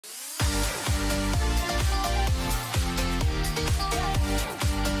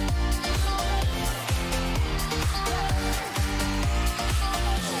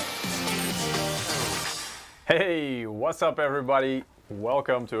Hey, what's up everybody?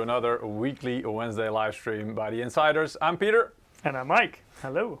 Welcome to another weekly Wednesday live stream by the Insiders. I'm Peter. And I'm Mike.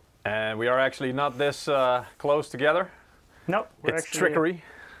 Hello. And we are actually not this close together. No, it's trickery.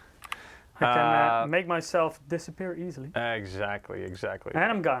 I can make myself disappear easily. Exactly. And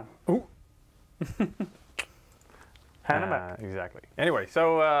I'm gone. Ooh. And I'm back. Exactly. Anyway,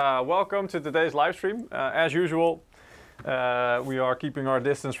 so welcome to today's live stream. As usual, we are keeping our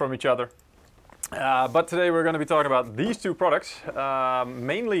distance from each other. But today we're going to be talking about these two products,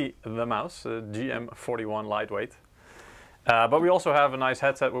 mainly the mouse, GM41 Lightweight. But we also have a nice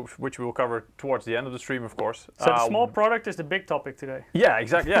headset, which we will cover towards the end of the stream, of course. So the small product is the big topic today. Yeah,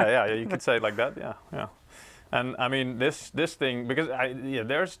 exactly. Yeah, you could say it like that. Yeah. And I mean, this thing, because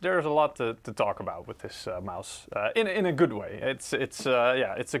there's a lot to talk about with this mouse in a good way. It's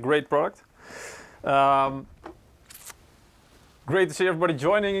a great product. Great to see everybody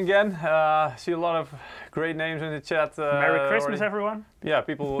joining again. See a lot of great names in the chat. Merry Christmas, already. Everyone. Yeah,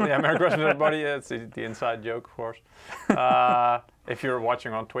 people. Yeah, Merry Christmas, everybody. It's the inside joke, of course. If you're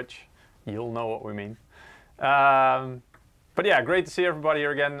watching on Twitch, you'll know what we mean. But yeah, great to see everybody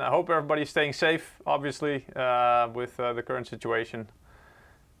here again. I hope everybody's staying safe, obviously, with the current situation.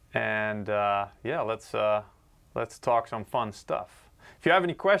 And yeah, let's talk some fun stuff. If you have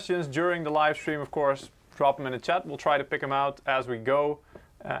any questions during the live stream, of course, drop them in the chat. We'll try to pick them out as we go.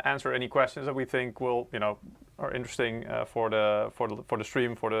 Answer any questions that we think will, are interesting for the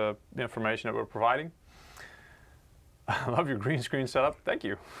stream, for the information that we're providing. I love your green screen setup. Thank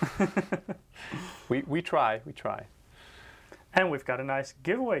you. we try. And we've got a nice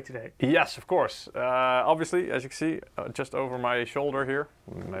giveaway today. Yes, of course. Obviously, as you can see, just over my shoulder here,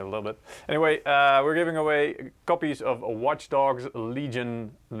 maybe a little bit. Anyway, we're giving away copies of Watch Dogs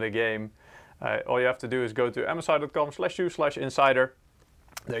Legion, the game. All you have to do is go to msi.com/u/insider.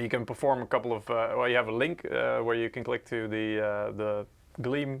 There you can perform a couple of, well, you have a link where you can click to the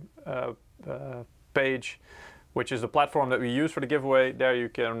Gleam page, which is the platform that we use for the giveaway. There you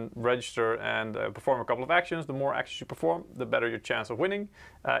can register and perform a couple of actions. The more actions you perform, the better your chance of winning.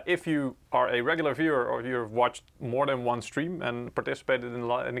 If you are a regular viewer or you've watched more than one stream and participated in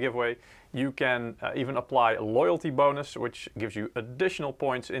the giveaway, you can even apply a loyalty bonus, which gives you additional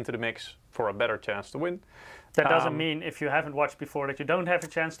points into the mix for a better chance to win. That doesn't mean if you haven't watched before that you don't have a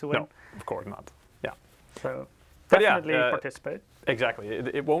chance to win. No, of course not. Yeah. So definitely participate. Exactly.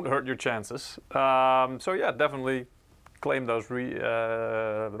 It won't hurt your chances. So yeah, definitely claim those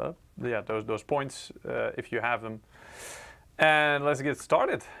those points if you have them. And let's get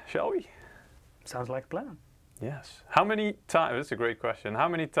started, shall we? Sounds like a plan. Yes. How many times? That's a great question. How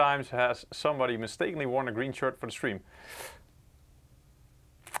many times has somebody mistakenly worn a green shirt for the stream?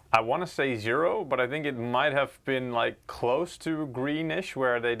 I want to say 0, but I think it might have been like close to greenish,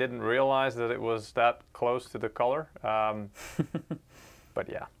 where they didn't realize that it was that close to the color. But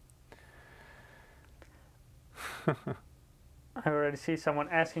yeah. I already see someone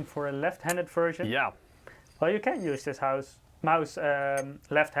asking for a left-handed version. Yeah. Well, you can use this mouse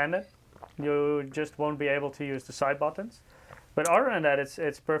left-handed. You just won't be able to use the side buttons. But other than that,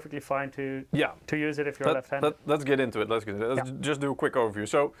 it's perfectly fine to use it if you're left-handed. Let's get into it. Let's just do a quick overview.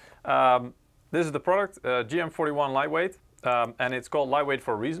 So this is the product, GM41 Lightweight, and it's called Lightweight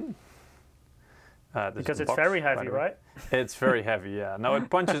for a reason. Because it's very heavy, right? It's very heavy, yeah. No, it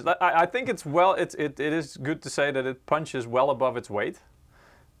punches. I think it is good to say that it punches well above its weight.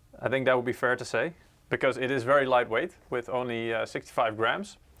 I think that would be fair to say, because it is very lightweight with only 65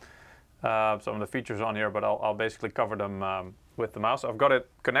 grams. Some of the features on here, but I'll basically cover them with the mouse. I've got it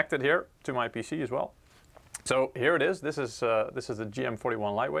connected here to my PC as well. So here it is. This is the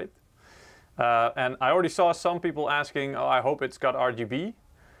GM41 Lightweight. And I already saw some people asking, oh, I hope it's got RGB.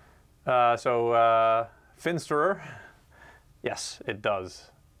 Finsterer, yes, it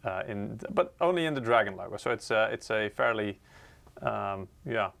does, but only in the Dragon logo. So it's a fairly,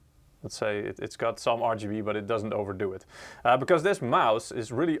 let's say it's got some RGB, but it doesn't overdo it. Because this mouse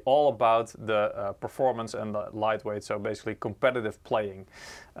is really all about the performance and the lightweight, so basically competitive playing.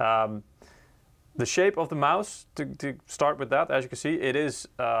 The shape of the mouse, to start with that, as you can see, it is,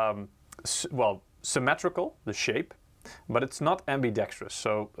 symmetrical, the shape, but it's not ambidextrous,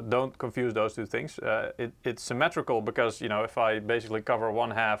 so don't confuse those two things. It's symmetrical because, if I basically cover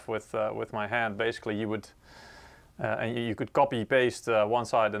one half with my hand, basically you would, and you could copy paste one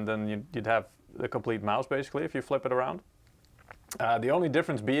side and then you'd have the complete mouse basically if you flip it around. The only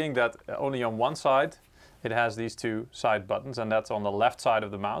difference being that only on one side it has these two side buttons, and that's on the left side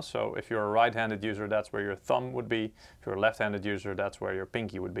of the mouse. So if you're a right-handed user, that's where your thumb would be. If you're a left-handed user, that's where your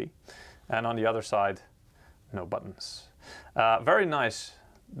pinky would be. And on the other side, no buttons. Very nice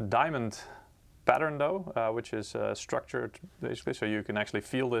diamond pattern though, which is structured basically, so you can actually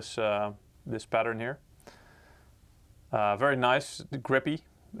feel this this pattern here. Very nice, grippy.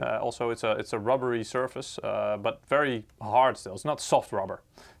 Also, it's a rubbery surface, but very hard still. It's not soft rubber,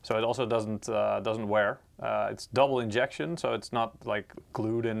 so it also doesn't wear. It's double injection, so it's not like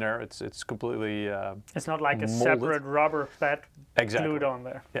glued in there. It's completely. It's not like molded. A separate rubber pad exactly. glued on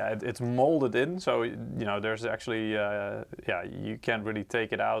there. Yeah, it's molded in, so you know there's actually yeah, you can't really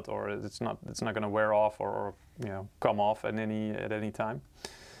take it out, or it's not going to wear off or you know come off at any time.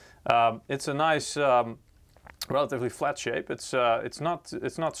 It's a nice. Relatively flat shape. It's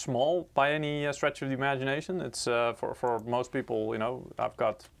not small by any stretch of the imagination. It's for most people, you know, I've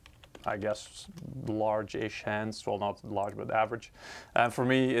got, I guess, large-ish hands. Well, not large, but average. And for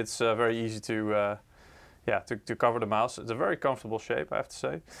me, it's very easy to yeah, to cover the mouse. It's a very comfortable shape, I have to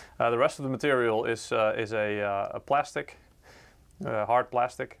say. The rest of the material is a plastic, hard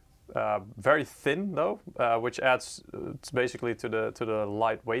plastic. Very thin though, which adds basically to the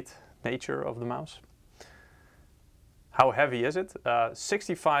lightweight nature of the mouse. How heavy is it?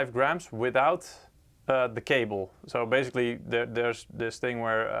 65 grams without the cable. So basically there's this thing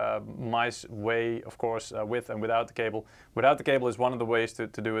where mice weigh, of course, with and without the cable. Without the cable is one of the ways to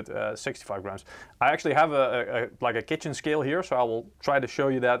do it, 65 grams. I actually have like a kitchen scale here, so I will try to show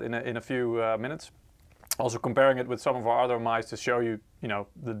you that in a few minutes. Also comparing it with some of our other mice to show you, you know,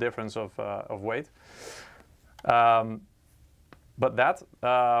 the difference of weight. But that,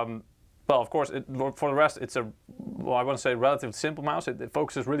 well, of course, for the rest, it's a, well, I want to say relatively simple mouse. It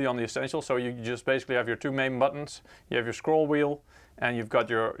focuses really on the essentials. So you just basically have your two main buttons. You have your scroll wheel, and you've got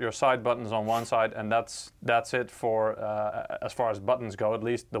your side buttons on one side, and that's it for as far as buttons go. At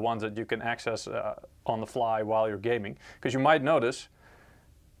least the ones that you can access on the fly while you're gaming. Because you might notice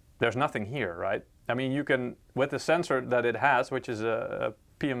there's nothing here, right? I mean, you can, with the sensor that it has, which is a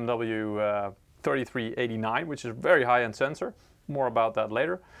PMW 3389, which is a very high-end sensor. More about that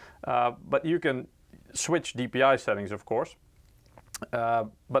later. But you can switch DPI settings, of course.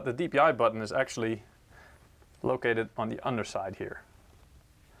 But the DPI button is actually located on the underside here.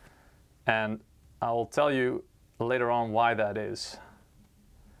 And I'll tell you later on why that is.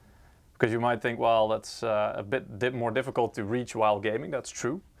 Because you might think, well, that's a bit more difficult to reach while gaming. That's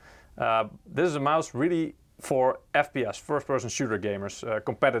true. This is a mouse really for FPS, first-person shooter gamers,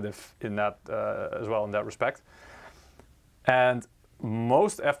 competitive in that as well in that respect. And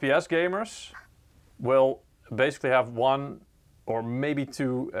most FPS gamers will basically have one or maybe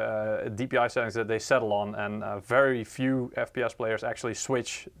two DPI settings that they settle on, and very few FPS players actually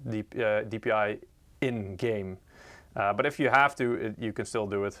switch DPI in-game. But if you have to, you can still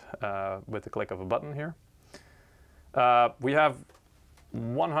do it with the click of a button here. We have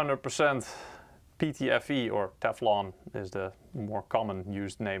 100% PTFE, or Teflon is the more common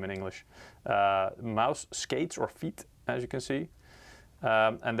used name in English, mouse skates or feet, as you can see.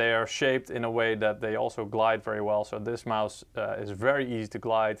 And they are shaped in a way that they also glide very well. So this mouse is very easy to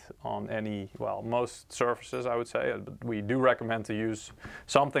glide on any, well, most surfaces, I would say. But we do recommend to use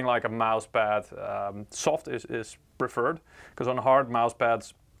something like a mouse pad. Soft is preferred, because on hard mouse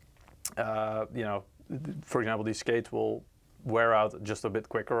pads, you know, for example, these skates will wear out just a bit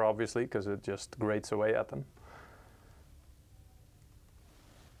quicker, obviously, because it just grates away at them.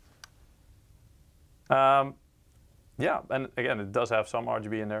 Yeah, and again, it does have some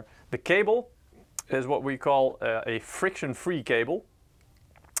RGB in there. The cable is what we call a friction-free cable.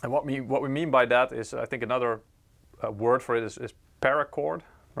 And what we mean by that is, I think another word for it is paracord,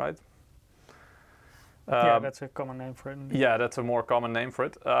 right? Yeah, that's a common name for it. Yeah, that's a more common name for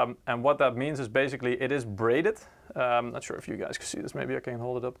it. And what that means is basically it is braided. I'm not sure if you guys can see this. Maybe I can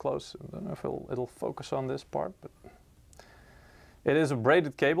hold it up close. I don't know if it'll focus on this part, but it is a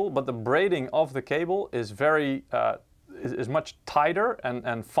braided cable. But the braiding of the cable is very is much tighter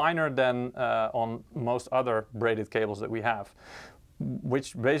and finer than on most other braided cables that we have,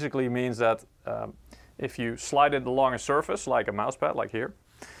 which basically means that if you slide it along a surface like a mouse pad, like here,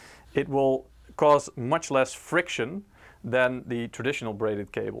 it will cause much less friction than the traditional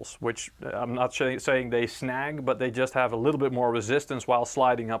braided cables, which I'm not saying they snag, but they just have a little bit more resistance while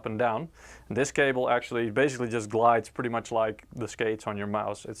sliding up and down. And this cable actually basically just glides pretty much like the skates on your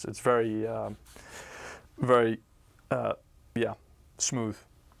mouse. It's very, very, yeah, smooth,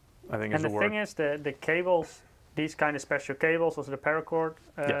 I think is the word. And the thing is, the cables, these kind of special cables, also the paracord,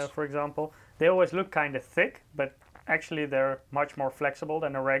 yes, for example, they always look kind of thick, but actually they're much more flexible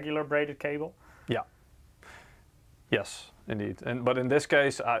than a regular braided cable. Yeah. Yes, indeed. But in this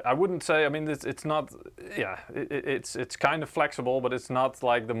case, I wouldn't say. I mean, it's not. Yeah, it's kind of flexible, but it's not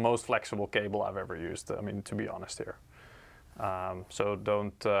like the most flexible cable I've ever used. I mean, to be honest here. So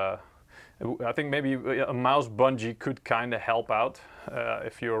don't. I think maybe a mouse bungee could kind of help out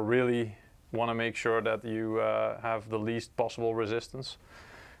if you really want to make sure that you have the least possible resistance.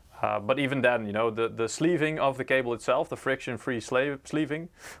 But even then, you know, the sleeving of the cable itself, the friction-free sleeving,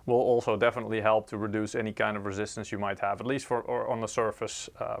 will also definitely help to reduce any kind of resistance you might have, at least or on the surface,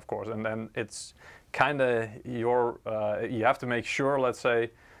 of course. And then it's kind of you have to make sure, let's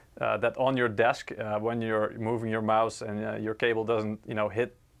say, that on your desk, when you're moving your mouse and your cable doesn't, you know,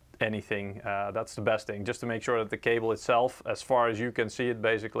 hit anything. That's the best thing, just to make sure that the cable itself, as far as you can see it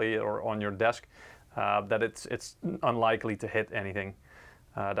basically, or on your desk, that it's unlikely to hit anything.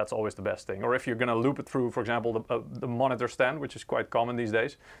 That's always the best thing. Or if you're going to loop it through, for example, the monitor stand, which is quite common these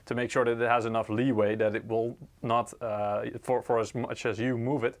days, to make sure that it has enough leeway that it will not, for as much as you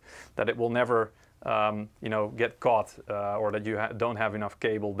move it, that it will never, you know, get caught, or that you don't have enough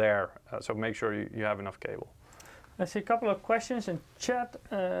cable there. So make sure you have enough cable. I see a couple of questions in chat.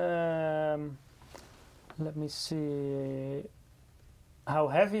 Let me see. How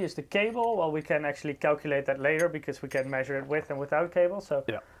heavy is the cable? Well, we can actually calculate that later because we can measure it with and without cable. So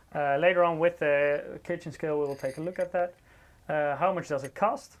yeah. Later on with the kitchen scale, we will take a look at that. How much does it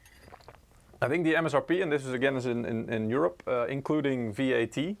cost? I think the MSRP, and this is again in Europe, including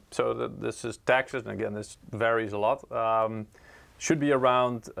VAT, so this is taxes, and again this varies a lot, should be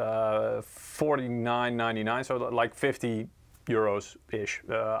around $49.99, so like 50 euros ish.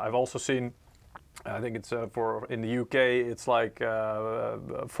 I've also seen, I think it's for in the UK it's like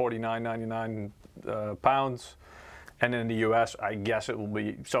 49.99 pounds, and in the US I guess it will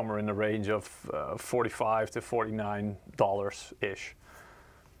be somewhere in the range of $45 to $49 ish.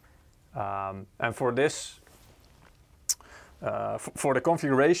 And for this, for the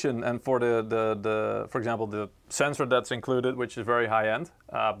configuration and for for example, the sensor that's included, which is very high end,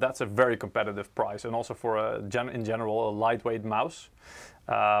 that's a very competitive price, and also for in general a lightweight mouse.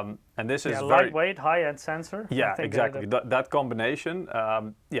 And this is very lightweight, high end sensor. Yeah, exactly. That combination.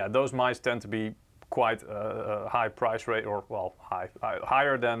 Yeah, those mice tend to be quite a high price rate, or well,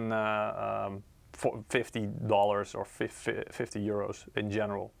 higher than $50 or 50 euros in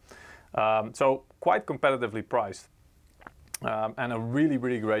general. So quite competitively priced, and a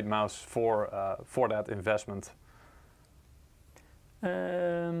really great mouse for that investment.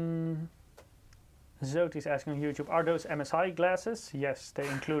 Zoti is asking on YouTube, are those MSI glasses? Yes, they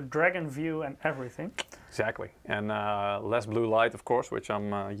include Dragon View and everything. Exactly, and less blue light, of course, which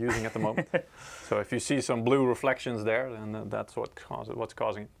I'm using at the moment. So if you see some blue reflections there, then that's what's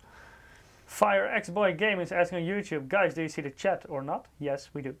causing it. Fire X-Boy Game is asking on YouTube, guys, do you see the chat or not? Yes,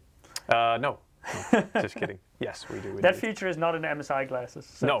 we do. No, just kidding. Yes, we do. That feature is not in the MSI glasses,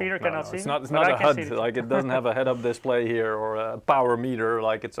 so Peter cannot see. It's not a HUD, like it doesn't have a head-up display here or a power meter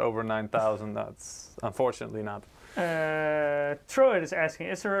like it's over 9,000. That's unfortunately not. Troy is asking,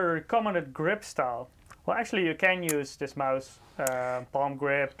 is there a recommended grip style? Well, actually, you can use this mouse, palm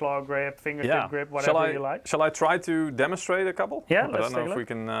grip, claw grip, fingertip grip, whatever you like. Shall I try to demonstrate a couple? Yeah, I don't know if we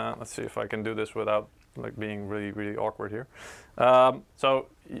can. Let's see if I can do this without like being really awkward here. So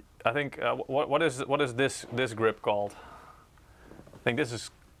I think what is this grip called? I think this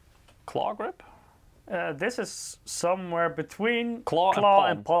is claw grip. This is somewhere between claw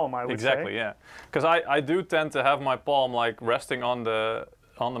and palm, I would say. Exactly, yeah. Because I do tend to have my palm like resting on the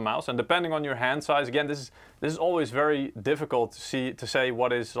mouse, and depending on your hand size, again, this is always very difficult to say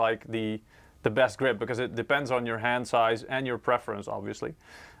what is like the best grip, because it depends on your hand size and your preference, obviously.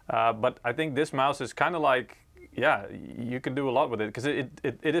 But I think this mouse is kind of like, yeah, you can do a lot with it, because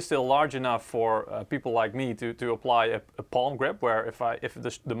it is still large enough for people like me to apply a palm grip, where if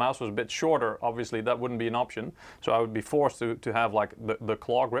the mouse was a bit shorter, obviously that wouldn't be an option. So I would be forced to have like the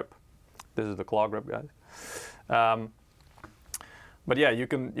claw grip. This is the claw grip, guys. But yeah, you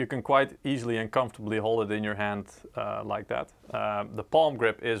can quite easily and comfortably hold it in your hand like that. The palm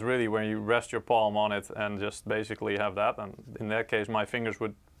grip is really when you rest your palm on it and just basically have that. And in that case, my fingers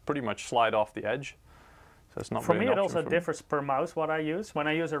would pretty much slide off the edge. So it's not for really me, it also differs per mouse what I use. When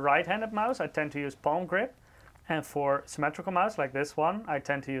I use a right-handed mouse, I tend to use palm grip. And for symmetrical mouse like this one, I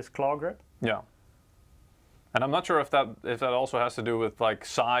tend to use claw grip. Yeah. And I'm not sure if that also has to do with like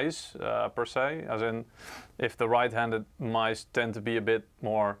size per se, as in if the right-handed mice tend to be a bit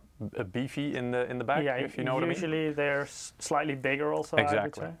more beefy in the back, if you know what I mean. Usually they're slightly bigger also. Exactly. I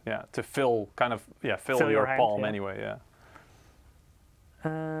would say. Yeah, to fill your hand, palm anyway. Yeah.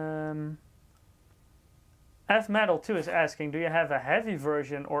 F Metal 2 is asking, do you have a heavy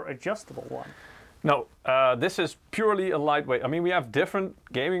version or adjustable one? No, this is purely a lightweight. I mean, we have different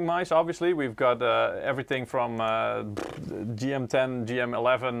gaming mice, obviously. We've got everything from GM10,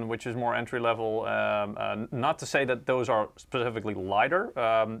 GM11, which is more entry level. Not to say that those are specifically lighter.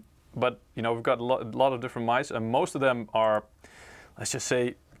 but you know, we've got a lot of different mice, and most of them are, let's just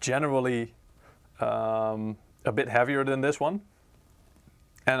say, generally a bit heavier than this one.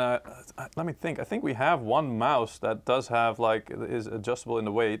 And let me think. I think we have one mouse that does have is adjustable in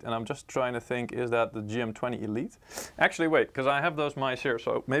the weight, and I'm just trying to think, is that the GM20 Elite? Actually, wait, because I have those mice here,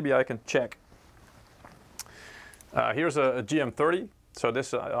 so maybe I can check. Here's a GM30. So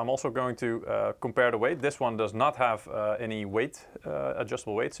this I'm also going to compare the weight. This one does not have any weight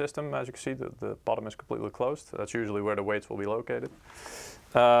adjustable weight system. As you can see, the bottom is completely closed. That's usually where the weights will be located.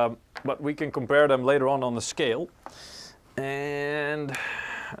 But we can compare them later on the scale. And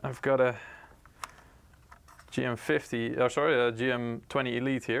I've got a GM50, a GM20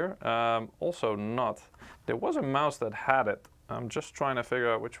 Elite here. Also not. There was a mouse that had it. I'm just trying to figure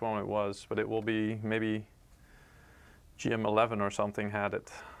out which one it was, but it will be maybe GM11 or something had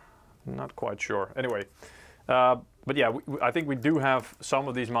it. Not quite sure. Anyway, but yeah, I think we do have some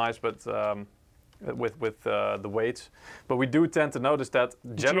of these mice, but with the weights. But we do tend to notice that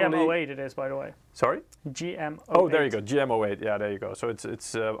generally GM08 it is, by the way. Sorry? GM08. Oh, there you go. GM08. Yeah, there you go. So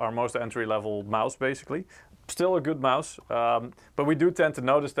it's our most entry-level mouse, basically. Still a good mouse, but we do tend to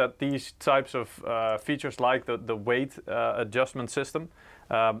notice that these types of features, like the weight adjustment system,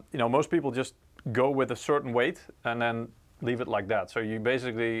 you know, most people just go with a certain weight and then leave it like that. So you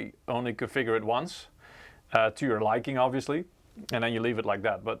basically only configure it once to your liking, obviously, and then you leave it like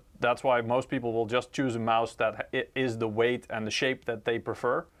that. But that's why most people will just choose a mouse that is the weight and the shape that they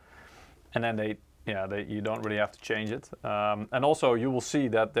prefer, and then you don't really have to change it. And also you will see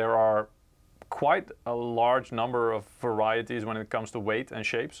that there are quite a large number of varieties when it comes to weight and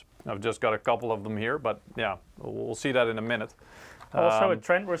shapes. I've just got a couple of them here, but yeah, we'll see that in a minute. Also a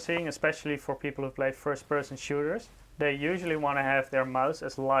trend we're seeing, especially for people who play first-person shooters, they usually want to have their mouse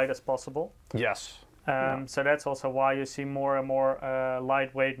as light as possible. Yes. So that's also why you see more and more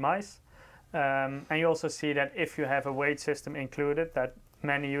lightweight mice. And you also see that if you have a weight system included, that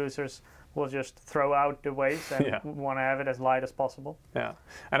many users will just throw out the weights and want to have it as light as possible. Yeah,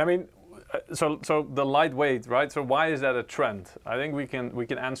 and I mean, so the lightweight, right? So why is that a trend? I think we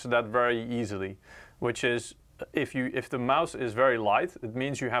can answer that very easily, which is if the mouse is very light, it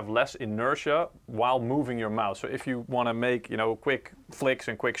means you have less inertia while moving your mouse. So if you want to make, you know, quick flicks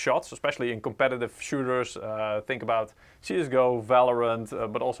and quick shots, especially in competitive shooters, think about CS:GO, Valorant,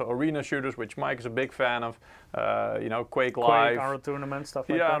 but also arena shooters, which Mike is a big fan of. You know, Quake Live, Unreal Tournament, stuff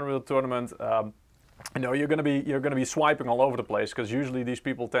like that. Yeah, Unreal Tournament. You know, you're going to be swiping all over the place, because usually these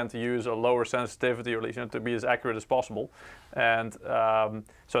people tend to use a lower sensitivity, or at least, you know, to be as accurate as possible. And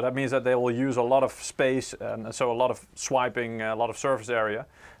so that means that they will use a lot of space, and so a lot of swiping, a lot of surface area.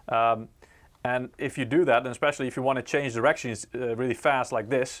 And if you do that, and especially if you want to change directions really fast like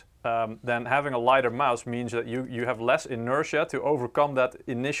this, then having a lighter mouse means that you have less inertia to overcome that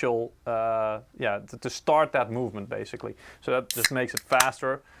initial, to start that movement, basically. So that just makes it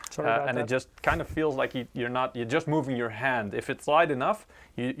faster. And it just kind of feels like you're just moving your hand. If it's light enough,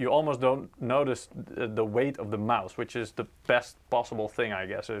 you almost don't notice the weight of the mouse, which is the best possible thing, I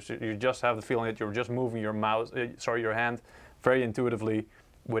guess. So you just have the feeling that you're just moving your your hand very intuitively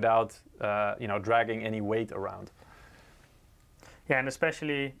without you know, dragging any weight around. Yeah, and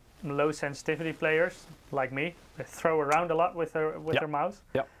especially low sensitivity players like me, they throw around a lot with their mouse.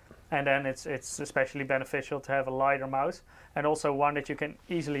 Yeah. And then it's especially beneficial to have a lighter mouse, and also one that you can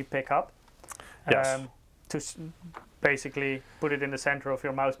easily pick up. Yes. To basically put it in the center of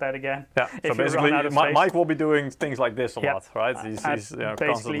your mouse pad again. Yeah. So basically, Mike will be doing things like this a lot, right? He's you know, basically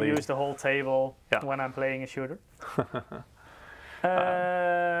constantly use the whole table when I'm playing a shooter.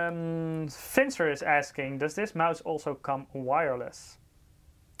 Finster is asking, does this mouse also come wireless?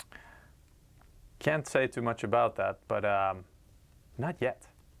 Can't say too much about that, but not yet.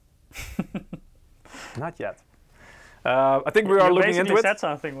 Not yet. I think we are looking into it. Said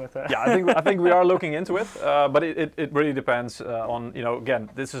something with that. Yeah, I think we are looking into it, but it really depends on, you know, again,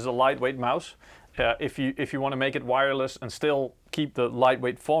 this is a lightweight mouse. If you want to make it wireless and still keep the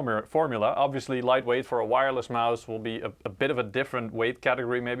lightweight formula, obviously lightweight for a wireless mouse will be a bit of a different weight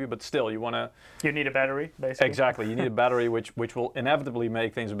category maybe, but still you need a battery, basically. Exactly, you need a battery which will inevitably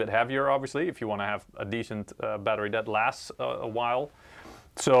make things a bit heavier, obviously, if you want to have a decent battery that lasts a while.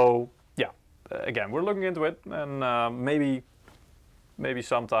 So yeah, again, we're looking into it, and maybe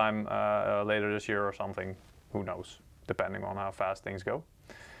sometime later this year or something, who knows, depending on how fast things go.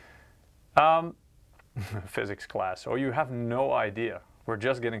 Physics class. Oh, you have no idea. We're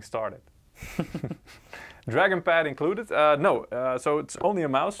just getting started. Dragon pad included? No. So it's only a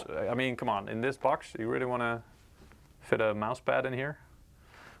mouse. I mean, come on. In this box, you really want to fit a mouse pad in here?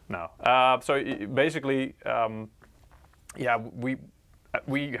 No. So basically, yeah,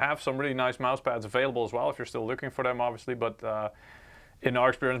 we have some really nice mouse pads available as well if you're still looking for them, obviously. But in our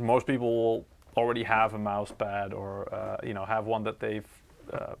experience, most people will already have a mouse pad or have one that they've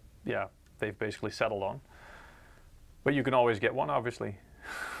basically settled on. But you can always get one, obviously.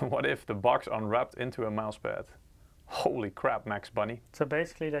 What if the box unwrapped into a mouse pad? Holy crap, Max Bunny. So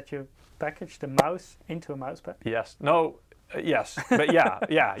basically that you package the mouse into a mouse pad? Yes. No. Yes. But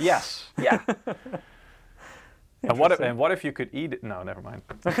yes. Yeah. And what if you could eat it? No, never mind.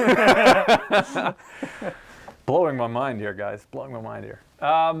 Blowing my mind here, guys. Blowing my mind here.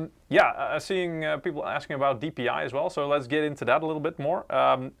 Seeing people asking about DPI as well. So let's get into that a little bit more.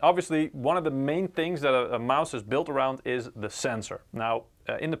 Obviously, one of the main things that a mouse is built around is the sensor. Now,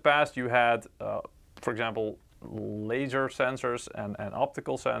 in the past, you had, for example, laser sensors and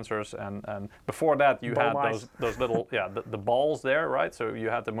optical sensors, and before that you had those little the balls there, right? So you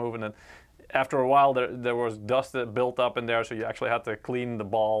had to move, and then after a while there was dust that built up in there, so you actually had to clean the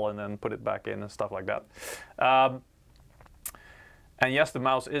ball and then put it back in and stuff like that. And yes, the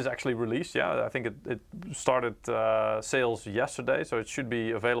mouse is actually released. Yeah, I think it started sales yesterday, so it should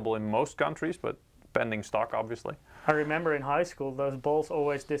be available in most countries, but pending stock, obviously. I remember in high school, those balls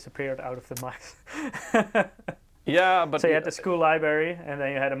always disappeared out of the mice. Yeah, but... So you had the school library, and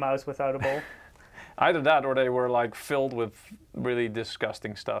then you had a mouse without a ball. Either that, or they were like filled with really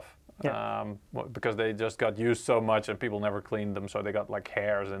disgusting stuff. Yeah. Because they just got used so much and people never cleaned them, so they got like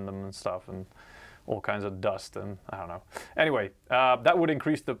hairs in them and stuff, and all kinds of dust, and I don't know. Anyway, that would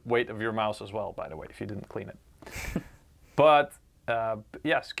increase the weight of your mouse as well, by the way, if you didn't clean it. But...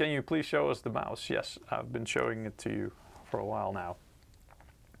 yes, can you please show us the mouse? Yes, I've been showing it to you for a while now.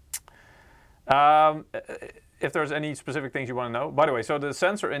 If there's any specific things you want to know. By the way, so the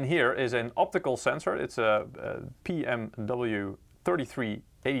sensor in here is an optical sensor. It's a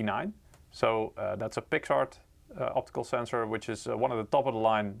PMW3389. So that's a Pixart optical sensor, which is one of the top of the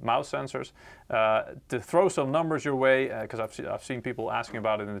line mouse sensors. To throw some numbers your way, because I've seen people asking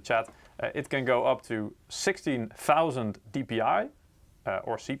about it in the chat, it can go up to 16,000 DPI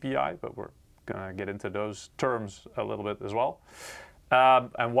or CPI, but we're gonna get into those terms a little bit as well.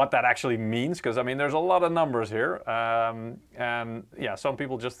 And what that actually means, because I mean there's a lot of numbers here, and yeah, some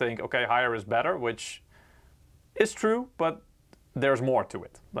people just think, okay, higher is better, which is true, but there's more to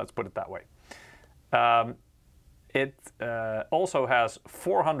it. Let's put it that way. It also has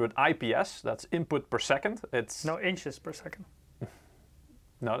 400 IPS, that's input per second. It's no, inches per second.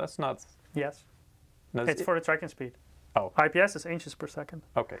 No, that's not. Yes. No, it's for the tracking speed. Oh. IPS is inches per second.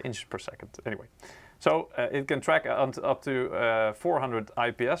 Okay, inches per second. Anyway, so it can track up to 400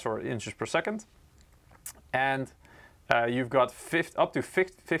 IPS or inches per second, and you've got up to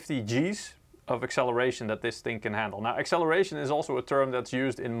 50 Gs of acceleration that this thing can handle. Now, acceleration is also a term that's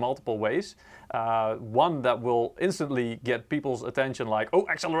used in multiple ways. One that will instantly get people's attention, like, oh,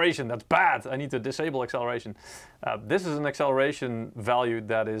 acceleration, that's bad, I need to disable acceleration. This is an acceleration value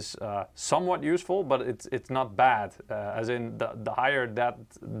that is somewhat useful, but it's not bad. As in, the higher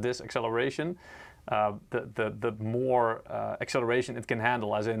this acceleration, the more acceleration it can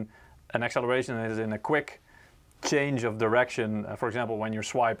handle. As in, an acceleration is in a quick change of direction, for example, when you're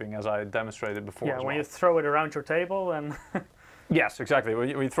swiping, as I demonstrated before. Yeah, when you throw it around your table and... Yes, exactly. When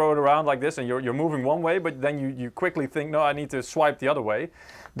you throw it around like this and you're moving one way, but then you quickly think, no, I need to swipe the other way.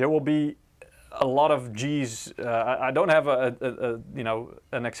 There will be a lot of G's. I don't have an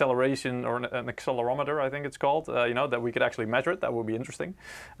acceleration or an accelerometer, I think it's called, that we could actually measure it. That would be interesting.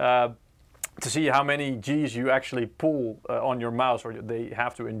 To see how many G's you actually pull on your mouse, or they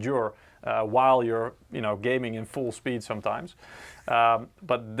have to endure while you're gaming in full speed sometimes.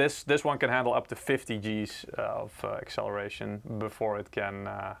 But this one can handle up to 50 Gs of acceleration before it can,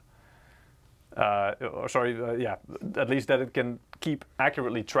 at least that it can keep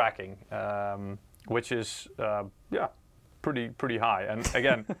accurately tracking, which is pretty high. And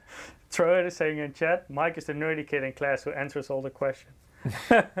again, Troy is saying in chat, Mike is the nerdy kid in class who answers all the questions.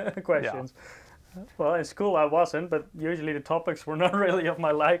 Yeah. Well, in school I wasn't, but usually the topics were not really of my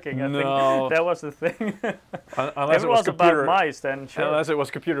liking. I think that was the thing. Unless if it was about mice, then sure. Unless it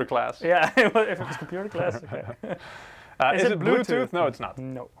was computer class. Yeah, if it was computer class, okay. Is it Bluetooth? No, it's not.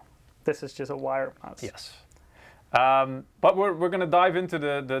 No, this is just a wire mouse. Yes. But we're going to dive into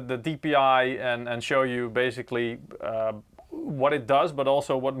the DPI and show you basically what it does, but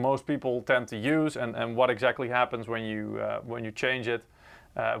also what most people tend to use, and what exactly happens when you change it.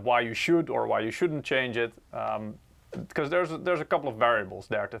 Why you should or why you shouldn't change it, because there's a couple of variables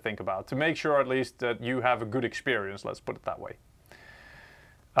there to think about to make sure at least that you have a good experience. Let's put it that way.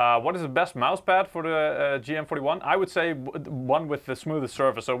 What is the best mouse pad for the GM41? I would say one with the smoothest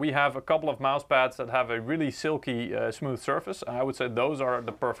surface. So we have a couple of mouse pads that have a really silky, smooth surface. And I would say those are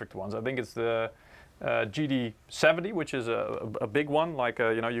the perfect ones. I think it's the GD70, which is a big one. Like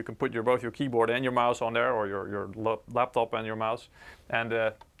you know, you can put both your keyboard and your mouse on there, or your laptop and your mouse. And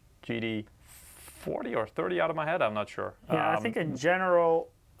GD40 or 30 out of my head, I'm not sure. Yeah, I think in general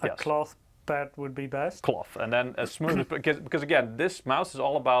a yes. cloth pad would be best. Cloth, and then as smooth as, because again, this mouse is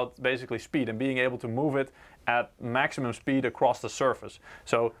all about basically speed and being able to move it at maximum speed across the surface.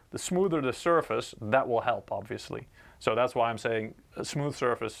 So the smoother the surface, that will help, obviously. So that's why I'm saying a smooth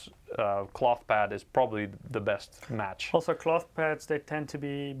surface cloth pad is probably the best match. Also, cloth pads, they tend to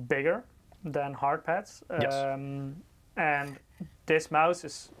be bigger than hard pads. Yes. And this mouse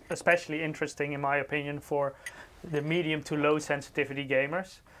is especially interesting, in my opinion, for the medium to low sensitivity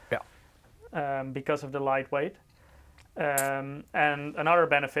gamers. Because of the lightweight. And another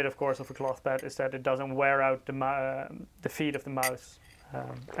benefit, of course, of a cloth pad is that it doesn't wear out the feet of the mouse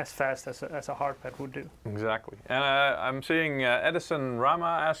as fast as a hard pad would do. Exactly. And I'm seeing Edison Rama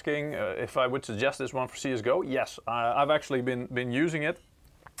asking if I would suggest this one for CSGO. Yes, I've actually been using it.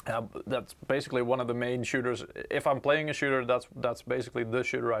 That's basically one of the main shooters. If I'm playing a shooter, that's basically the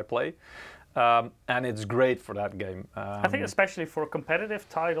shooter I play. And it's great for that game. I think especially for competitive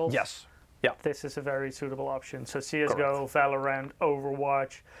titles. Yes. Yeah. This is a very suitable option. So CSGO, Correct. Valorant,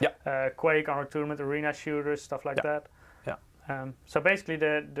 Overwatch, Quake, Unreal Tournament, arena shooters, stuff like that. Yeah. So basically,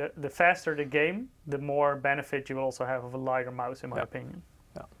 the faster the game, the more benefit you will also have of a lighter mouse, in my opinion.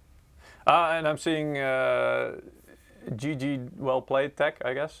 Yeah. And I'm seeing GG Well Played Tech,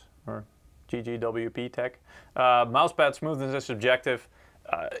 I guess, or GGWP Tech. Mousepad smoothness is subjective.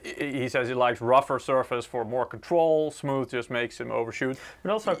 He says he likes rougher surface for more control. Smooth just makes him overshoot.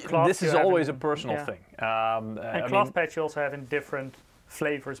 But also cloth. This is always a personal thing. And cloth pads you also have in different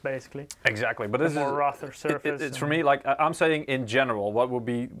flavors, basically. Exactly, but this is more rougher surface. It's for me, like I'm saying in general, what would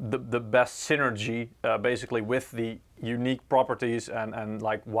be the best synergy, basically with the unique properties and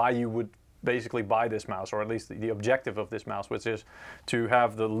like why you would basically buy this mouse, or at least the objective of this mouse, which is to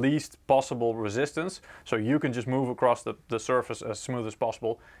have the least possible resistance, so you can just move across the surface as smooth as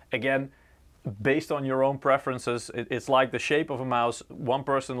possible. Again, based on your own preferences, it's like the shape of a mouse. One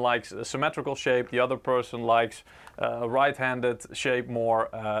person likes a symmetrical shape, the other person likes a right-handed shape more.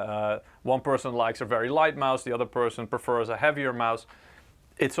 One person likes a very light mouse, the other person prefers a heavier mouse.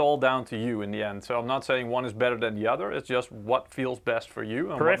 It's all down to you in the end. So I'm not saying one is better than the other. It's just what feels best for you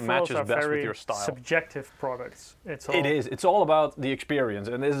and what matches best with your style. Subjective products. It is. It's all about the experience.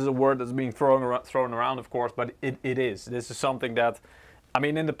 And this is a word that's being thrown around, of course, but it is. This is something that, I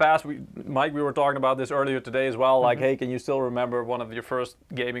mean, in the past, Mike, we were talking about this earlier today as well. Like, hey, can you still remember one of your first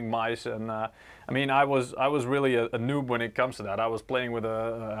gaming mice? And I mean, I was really a noob when it comes to that. I was playing with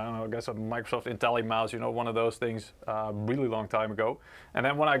I don't know, I guess a Microsoft Intelli mouse, you know, one of those things, really long time ago. And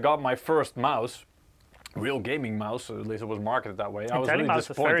then when I got my first mouse, real gaming mouse, at least it was marketed that way, I was really mouse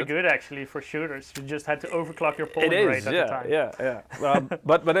disappointed. Was very good actually for shooters. You just had to overclock your polling rate at the time. Yeah.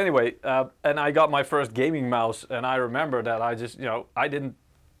 But anyway, and I got my first gaming mouse, and I remember that I just, you know, I didn't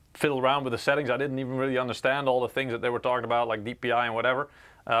fiddle around with the settings. I didn't even really understand all the things that they were talking about, like DPI and whatever.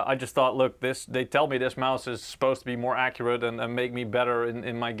 I just thought, look, they tell me this mouse is supposed to be more accurate and make me better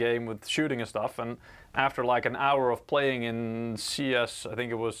in my game with shooting and stuff. And after like an hour of playing in CS, I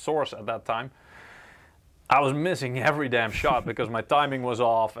think it was Source at that time, I was missing every damn shot because my timing was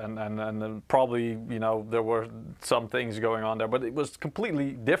off and probably, you know, there were some things going on there, but it was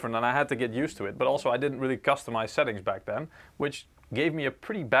completely different and I had to get used to it. But also I didn't really customize settings back then, which gave me a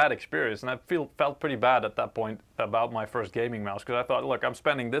pretty bad experience. And I felt pretty bad at that point about my first gaming mouse because I thought, look, I'm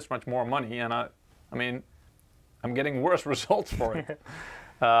spending this much more money and I mean, I'm getting worse results for it.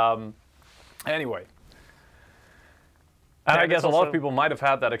 Anyway. And I guess a lot of people might have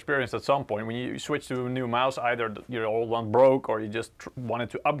had that experience at some point when you switch to a new mouse. Either your old one broke, or you just wanted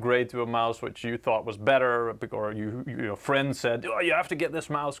to upgrade to a mouse which you thought was better, or your friend said, "Oh, you have to get this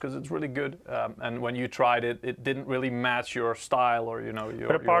mouse because it's really good." And when you tried it, it didn't really match your style or your.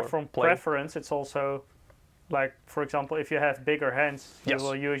 But apart from preference, it's also like, for example, if you have bigger hands, you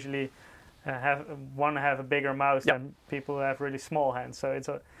will usually have a bigger mouse than people who have really small hands.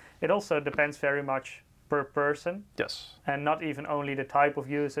 So it also depends very much per person. Yes. And not even only the type of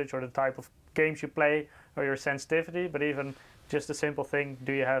usage or the type of games you play or your sensitivity, but even just a simple thing,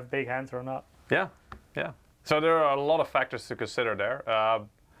 do you have big hands or not? Yeah, yeah. So there are a lot of factors to consider there.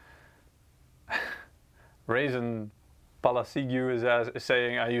 Raisin Palasigu is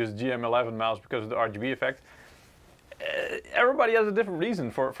saying I use GM11 mouse because of the RGB effect. everybody has a different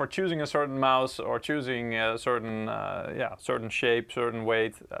reason for choosing a certain mouse or choosing a certain certain shape, certain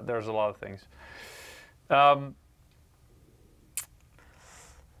weight. There's a lot of things.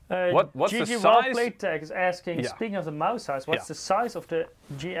 What's the size? Playtech is asking, speaking of the mouse size, what's the size of the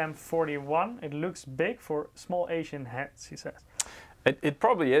GM41? It looks big for small Asian hands, he says. It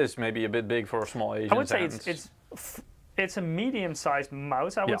probably is maybe a bit big for a small Asian hands. I would say it's a medium-sized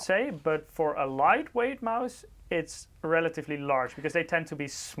mouse, I would say, but for a lightweight mouse, it's relatively large because they tend to be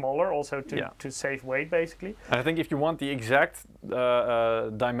smaller also to save weight, basically. And I think if you want the exact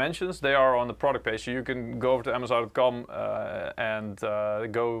dimensions, they are on the product page. So you can go over to Amazon.com and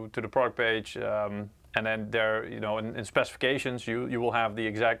go to the product page, and then there, in specifications, you will have the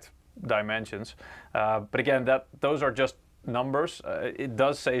exact dimensions. But again, those are just numbers. It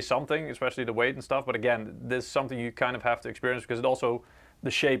does say something, especially the weight and stuff. But again, this is something you kind of have to experience because it also. The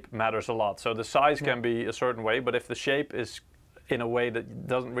shape matters a lot. So the size can be a certain way, but if the shape is in a way that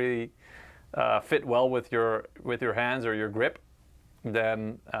doesn't really fit well with your hands or your grip,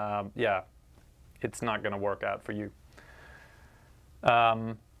 then it's not going to work out for you.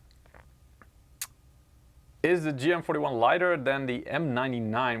 Is the GM41 lighter than the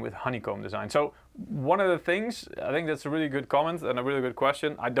M99 with honeycomb design? So one of the things, I think that's a really good comment and a really good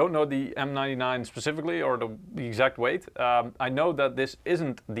question. I don't know the M99 specifically or the exact weight. I know that this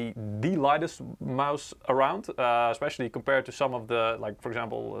isn't the lightest mouse around, especially compared to some of the, like for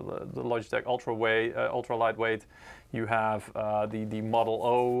example, the Logitech ultra lightweight. You have the Model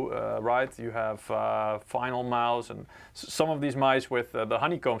O, right? You have Final Mouse and some of these mice with the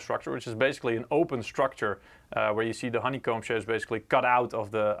honeycomb structure, which is basically an open structure where you see the honeycomb shape is basically cut out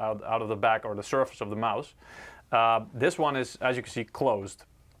of the back or the surface of the mouse. This one is, as you can see, closed.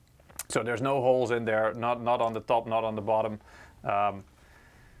 So there's no holes in there, not on the top, not on the bottom.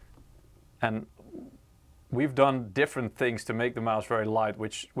 And we've done different things to make the mouse very light,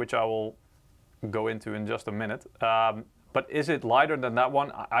 which I will go into in just a minute. But is it lighter than that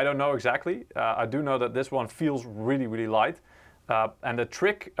one? I don't know exactly. I do know that this one feels really, really light. And the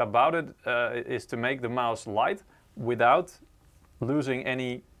trick about it is to make the mouse light without losing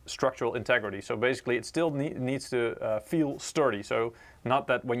any structural integrity. So basically it still needs to feel sturdy. So not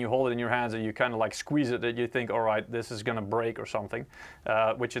that when you hold it in your hands and you kind of like squeeze it that you think, all right, this is going to break or something,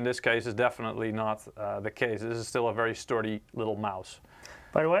 which in this case is definitely not the case. This is still a very sturdy little mouse.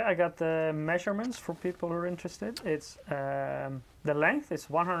 By the way, I got the measurements for people who are interested. It's the length is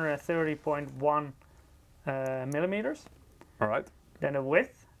 130.1 millimeters. All right. Then the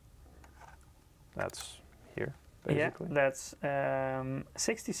width. That's here, basically. Yeah, that's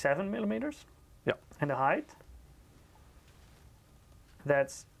 67 millimeters. Yeah. And the height.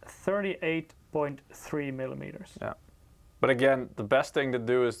 That's 38.3 millimeters. Yeah. But again, the best thing to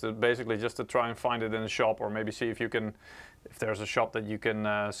do is to basically just to try and find it in a shop, or maybe see if you can, if there's a shop that you can,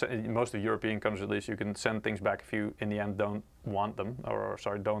 in most of European countries at least, you can send things back if you in the end don't want them, or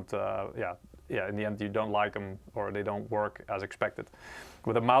sorry, don't, in the end you don't like them or they don't work as expected.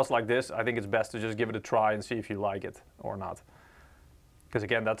 With a mouse like this, I think it's best to just give it a try and see if you like it or not. Because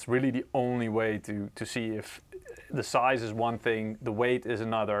again, that's really the only way to see if the size is one thing, the weight is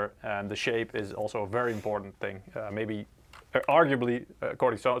another, and the shape is also a very important thing. Maybe, arguably,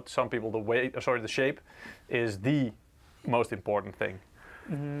 according to some people, the shape is the most important thing.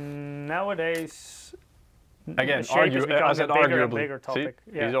 Nowadays, again, arguably, bigger topic.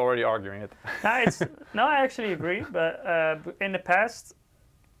 See? Yeah. He's already arguing it. No, I actually agree. But in the past,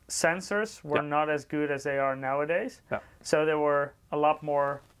 sensors were not as good as they are nowadays. Yeah. So there were a lot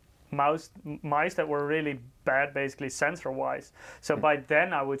more mice that were really bad, basically sensor-wise. So by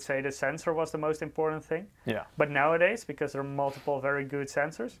then, I would say the sensor was the most important thing. Yeah. But nowadays, because there are multiple very good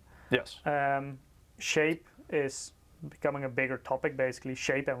sensors, yes, shape is becoming a bigger topic, basically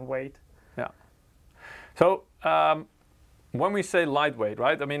shape and weight. Yeah. So when we say lightweight,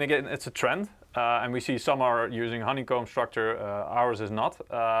 right? I mean, again, it's a trend, and we see some are using honeycomb structure. Ours is not.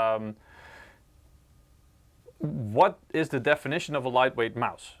 What is the definition of a lightweight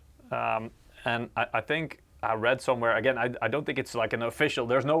mouse? And I think I read somewhere, again, I don't think it's like an official,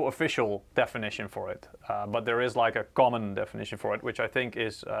 there's no official definition for it, but there is like a common definition for it, which I think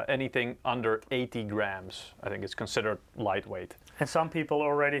is anything under 80 grams. I think it's considered lightweight. And some people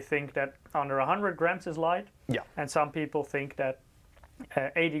already think that under 100 grams is light. Yeah. And some people think that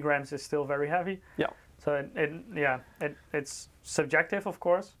 80 grams is still very heavy. Yeah. So it's subjective, of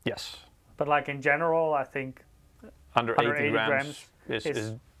course. Yes. But like in general, I think under 80 grams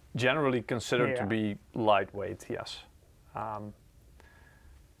is generally considered to be lightweight, yes.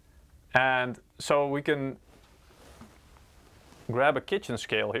 And so we can grab a kitchen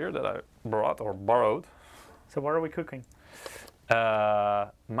scale here that I brought or borrowed. So what are we cooking?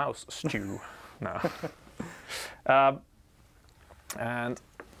 Mouse stew. No. And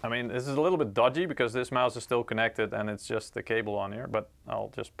I mean, this is a little bit dodgy because this mouse is still connected and it's just the cable on here, but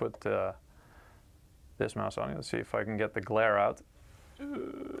I'll just put this mouse on here. Let's see if I can get the glare out. Here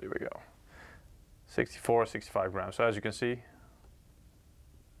we go. 64, 65 grams. So as you can see,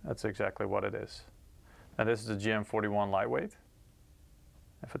 that's exactly what it is. And this is the GM41 Lightweight.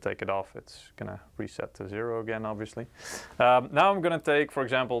 If I take it off, it's gonna reset to 0 again, obviously. Now I'm gonna take, for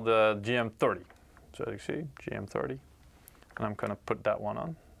example, the GM30. So you see, GM30. And I'm gonna put that one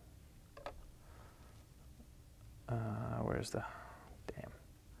on. Where's the, damn.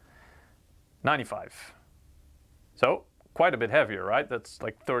 95. So, quite a bit heavier, right? That's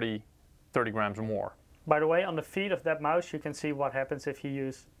like 30 grams more. By the way, on the feet of that mouse, you can see what happens if you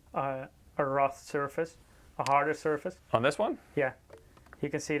use a rough surface, a harder surface. On this one? Yeah. You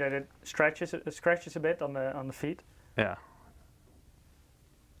can see that it scratches a bit on the feet. Yeah.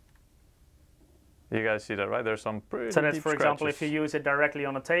 You guys see that, right? There's some pretty So that's, deep for example, if you use it directly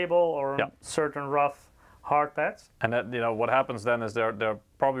on a table or on certain rough, hard pads. And that, you know, what happens then is there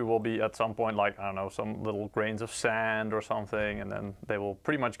probably will be at some point, like, I don't know, some little grains of sand or something, and then they will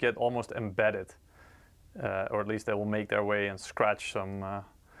pretty much get almost embedded, or at least they will make their way and scratch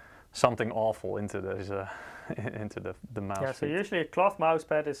something awful into those, into the mouse feet. So usually a cloth mouse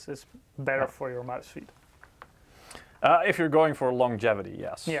pad is better for your mouse feet. If you're going for longevity,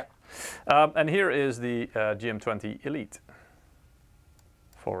 yes. Yeah. And here is the GM20 Elite,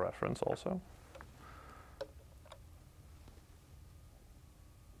 for reference also.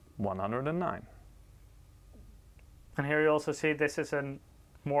 109. And here you also see this is a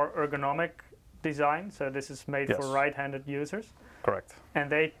more ergonomic design, so this is made for right-handed users. Correct.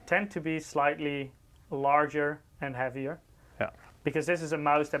 And they tend to be slightly larger and heavier. Yeah. Because this is a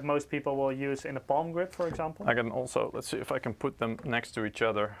mouse that most people will use in a palm grip, for example. I can also, let's see if I can put them next to each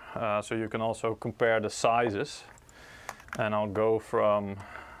other, so you can also compare the sizes. And I'll go from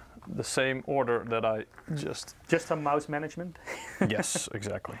the same order that I just... Just some mouse management? Yes,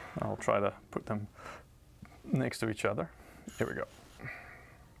 exactly. I'll try to put them next to each other. Here we go.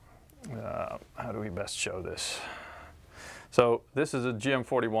 How do we best show this? So this is a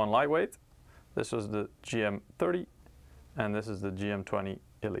GM41 Lightweight. This is the GM30. And this is the GM20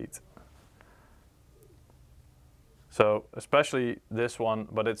 Elite. So especially this one,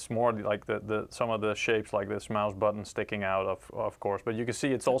 but it's more like some of the shapes like this mouse button sticking out of course. But you can see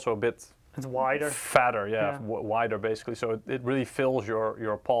it's also a bit... It's wider. Fatter, wider basically. So it really fills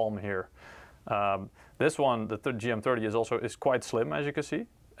your palm here. This one, the GM30 is quite slim, as you can see.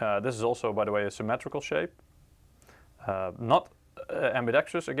 This is also, by the way, a symmetrical shape. Not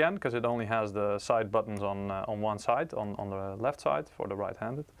ambidextrous again, because it only has the side buttons on one side, on the left side for the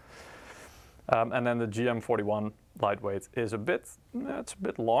right-handed. And then the GM41 Lightweight is it's a bit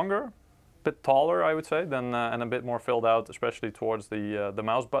longer, a bit taller, I would say, and a bit more filled out, especially towards the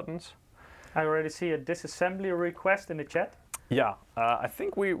mouse buttons. I already see a disassembly request in the chat. Yeah, I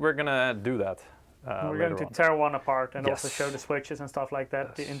think we're gonna do that. We're going to tear one apart and also show the switches and stuff like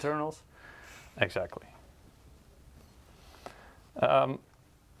that, the internals. Exactly.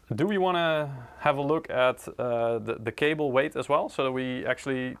 Do we want to have a look at the cable weight as well, so that we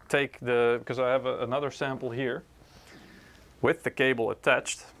actually take because I have another sample here with the cable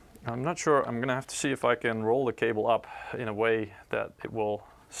attached. I'm not sure, I'm going to have to see if I can roll the cable up in a way that it will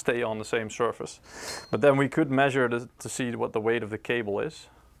stay on the same surface. But then we could measure to see what the weight of the cable is.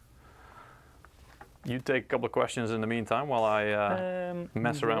 You take a couple of questions in the meantime while I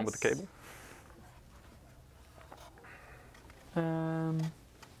mess around with the cable.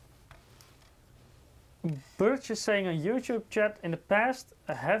 Birch is saying on YouTube chat, in the past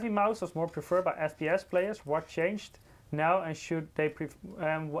a heavy mouse was more preferred by FPS players. What changed now, and should they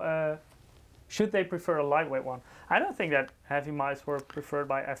prefer a lightweight one? I don't think that heavy mice were preferred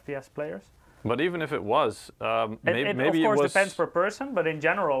by FPS players. But even if it was, maybe of course depends per person, but in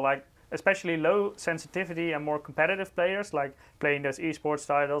general, like especially low sensitivity and more competitive players, like playing those esports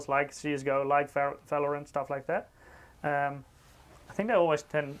titles like CSGO, like Valorant, stuff like that. I think they always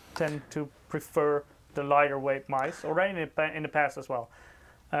tend to prefer the lighter weight mice, already in the past as well.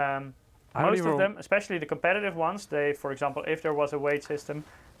 Most of them, especially the competitive ones, they, for example, if there was a weight system,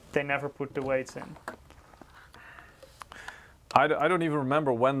 they never put the weights in. I don't even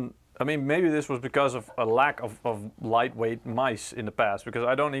remember when. I mean, maybe this was because of a lack of lightweight mice in the past, because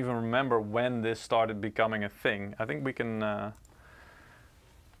I don't even remember when this started becoming a thing. I think we can...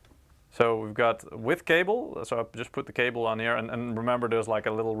 So we've got with cable, so I just put the cable on here, and remember there's like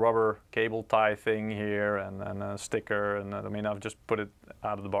a little rubber cable tie thing here, and a sticker, and I mean I've just put it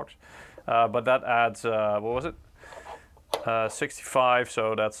out of the box. But that adds, what was it? 65,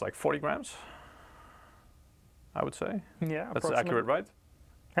 so that's like 40 grams, I would say. Yeah, that's accurate, right?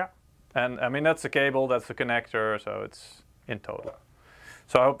 Yeah. And I mean, that's the cable, that's the connector, so it's in total.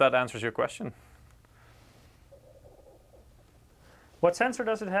 So I hope that answers your question. What sensor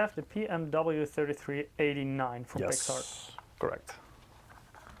does it have? The PMW3389 from Pixar. Yes, correct.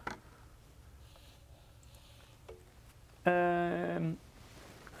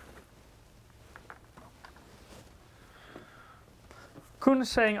 Koen is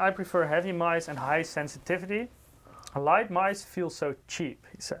saying, I prefer heavy mice and high sensitivity. Light mice feel so cheap,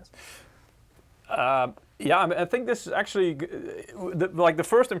 he says. Yeah, I think this is actually like the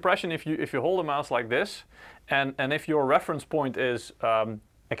first impression. If you hold a mouse like this, and if your reference point is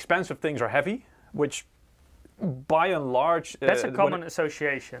expensive things are heavy, which by and large that's a common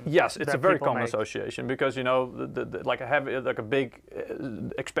association. Yes, it's a very common association because like a big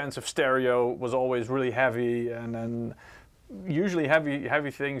expensive stereo was always really heavy, and then usually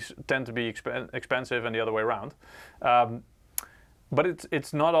heavy things tend to be expensive and the other way around. But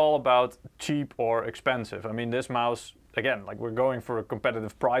it's not all about cheap or expensive. I mean, this mouse, again, like we're going for a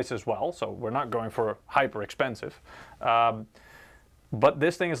competitive price as well, so we're not going for hyper expensive. But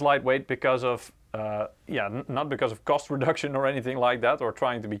this thing is lightweight because of, not because of cost reduction or anything like that, or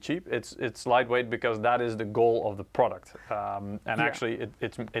trying to be cheap. It's lightweight because that is the goal of the product. Actually,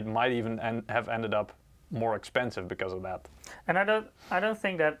 it might even have ended up more expensive because of that. And I don't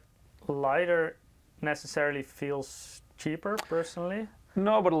think that lighter necessarily feels cheaper, personally.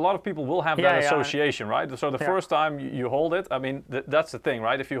 No, but a lot of people will have that association, right? So the first time you hold it, I mean, that's the thing,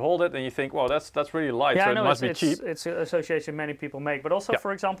 right? If you hold it and you think, well, that's really light, so it must be cheap. It's an association many people make. But also,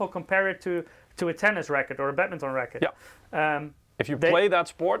 for example, compare it to a tennis racket or a badminton racket. Yeah. If you play that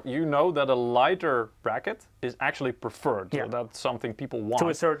sport, you know that a lighter racket is actually preferred. So that's something people want. To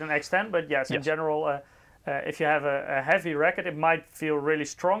a certain extent, but yes. In general, if you have a heavy racket, it might feel really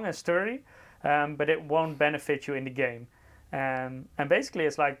strong and sturdy, but it won't benefit you in the game. And basically,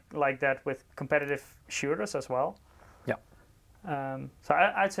 it's like that with competitive shooters as well. Yeah. So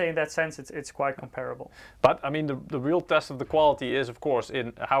I'd say in that sense, it's quite comparable. But I mean, the real test of the quality is, of course,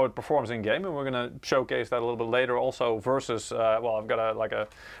 in how it performs in game, and we're going to showcase that a little bit later. Also, versus well, I've got a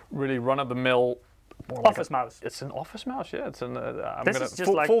really run-of-the-mill office mouse. It's an office mouse, yeah. It's an.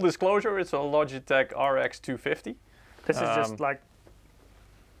 Full disclosure, it's a Logitech RX 250. This is just like.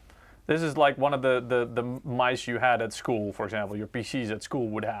 This is like one of the mice you had at school, for example. Your PCs at school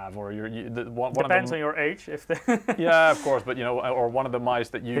would have, or one depends on your age, if yeah, of course, but or one of the mice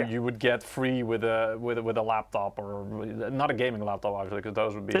that you would get free with a laptop, or not a gaming laptop, obviously, because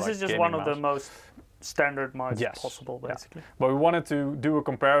those would be. This is just one of the most standard mice possible, basically. But we wanted to do a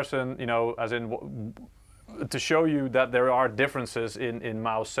comparison, as in to show you that there are differences in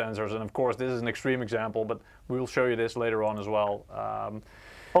mouse sensors, and of course, this is an extreme example, but we'll show you this later on as well.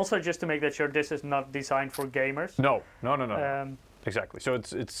 Also, just to make that sure, this is not designed for gamers. No. Exactly. So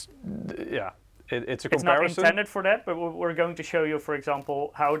it's a comparison. It's not intended for that, but we're going to show you, for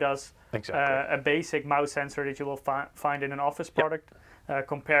example, how does a basic mouse sensor that you will find in an office product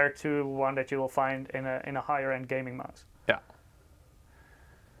compare to one that you will find in a higher end gaming mouse. Yeah.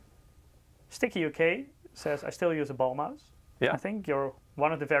 Sticky UK says, I still use a ball mouse. Yeah. I think you're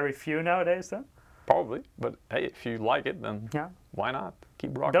one of the very few nowadays, then. Probably, but hey, if you like it, then why not?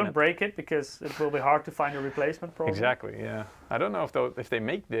 Keep rocking it. Don't break it, because it will be hard to find a replacement, probably. Exactly, yeah. I don't know if they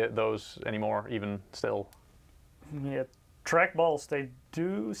make those anymore, even still. Yeah, trackballs they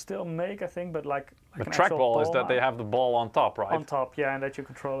do still make, I think, but like the trackball is that they have the ball on top, right? On top, yeah, and that you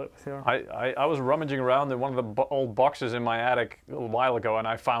control it with your... I was rummaging around in one of the old boxes in my attic a while ago, and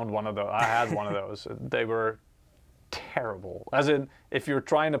I found one of those. I had one of those. They were terrible. As in, if you're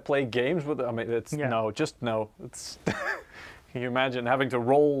trying to play games with it, I mean, it's no. It's can you imagine having to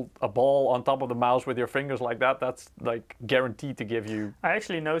roll a ball on top of the mouse with your fingers like that? That's like guaranteed to give you. I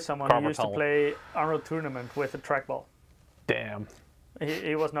actually know someone who used to play Unreal Tournament with a trackball. Damn.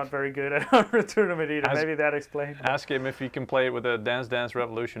 He was not very good at Unreal Tournament either. Maybe that explains. Ask him if he can play it with a Dance Dance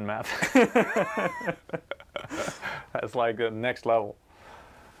Revolution map. That's like the next level.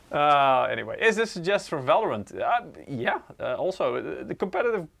 Anyway, is this just for Valorant? Yeah. Also, the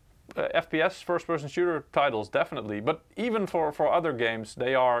competitive FPS first-person shooter titles, definitely. But even for other games,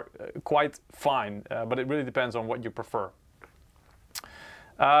 they are quite fine. But it really depends on what you prefer.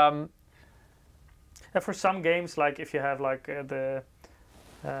 And for some games, like if you have like the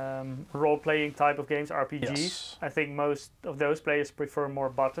role-playing type of games, RPGs, I think most of those players prefer more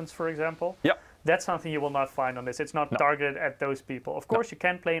buttons, for example. Yep. That's something you will not find on this. It's not targeted at those people. Of course, you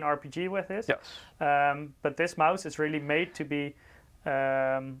can play an RPG with this, but this mouse is really made to be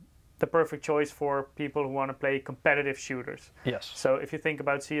the perfect choice for people who want to play competitive shooters. Yes. So if you think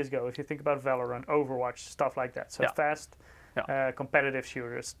about CSGO, if you think about Valorant, Overwatch, stuff like that. So fast, competitive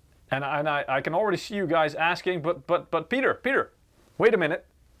shooters. And I can already see you guys asking, but Peter, wait a minute.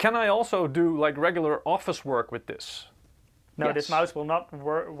 Can I also do like regular office work with this? No, this mouse will not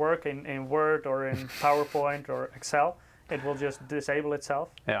work in Word or in PowerPoint or Excel. It will just disable itself.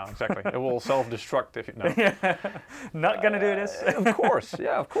 Yeah, exactly. It will self-destruct if you know. Not gonna do this. Of course,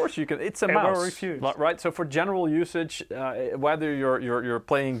 yeah, of course you can. It's a mouse, will refuse. Right? So for general usage, whether you're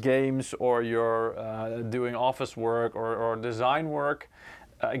playing games or you're doing office work or design work.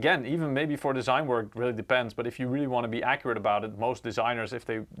 Again, even maybe for design work, really depends. But if you really want to be accurate about it, most designers, if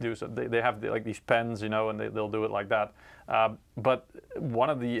they do so, they have like these pens, you know, and they'll do it like that. But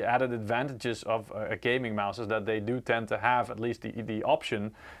one of the added advantages of a gaming mouse is that they do tend to have at least the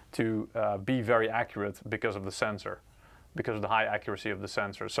option to be very accurate because of the sensor, because of the high accuracy of the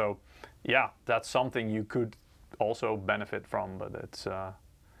sensor. So, yeah, that's something you could also benefit from, but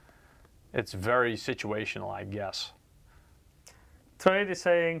it's very situational, I guess. Trade is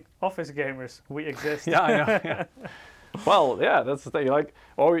saying, office gamers, we exist. Yeah, I know. Yeah. Well, yeah, that's the thing. Like,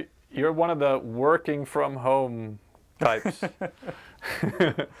 oh, you're one of the working from home types,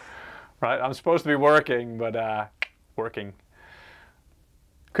 right? I'm supposed to be working, but working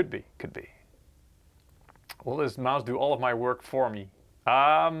could be. Will this mouse do all of my work for me?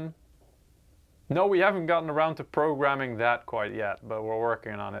 No, we haven't gotten around to programming that quite yet, but we're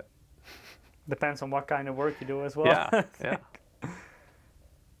working on it. Depends on what kind of work you do as well. Yeah, yeah.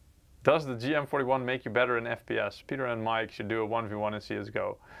 Does the GM41 make you better in FPS? Peter and Mike should do a 1v1 in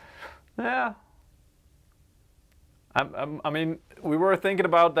CSGO. Yeah. I mean, we were thinking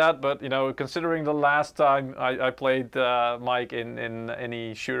about that, but you know, considering the last time I played Mike in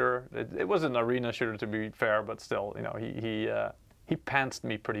any shooter, it was an arena shooter to be fair, but still, you know, he pantsed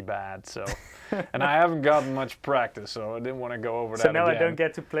me pretty bad, so, and I haven't gotten much practice, so I didn't want to go over that. So now again. I don't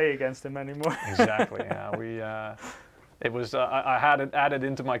get to play against him anymore. Exactly. Yeah, it was I had it added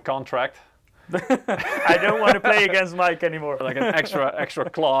into my contract. I don't want to play against Mike anymore. Like an extra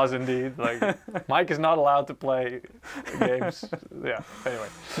clause indeed. Like Mike is not allowed to play games. Yeah. Anyway.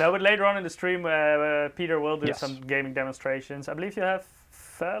 No, but later on in the stream, Peter will do some gaming demonstrations. I believe you have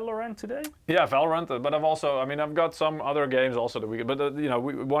Valorant today. Yeah, Valorant. But I've got some other games also that we. But you know,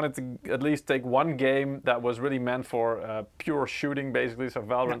 we wanted to at least take one game that was really meant for pure shooting, basically. So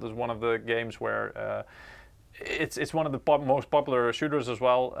Valorant is one of the games where. It's one of the most popular shooters as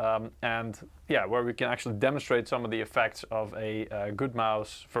well, and yeah, where we can actually demonstrate some of the effects of a good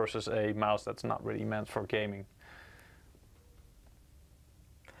mouse versus a mouse that's not really meant for gaming.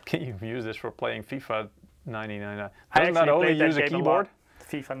 Can you use this for playing FIFA 1999? Doesn't that only use a keyboard?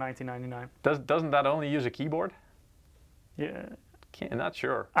 FIFA 1999. Doesn't that only use a keyboard? Yeah. Not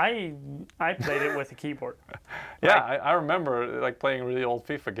sure. I played it with a keyboard. Yeah, I remember like playing really old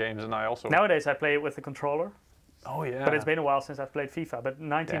FIFA games, and I also nowadays I play it with a controller. Oh yeah. But it's been a while since I've played FIFA. But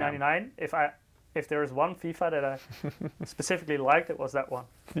 1999, if there is one FIFA that I specifically liked, it was that one.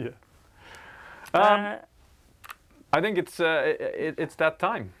 Yeah. I think it's that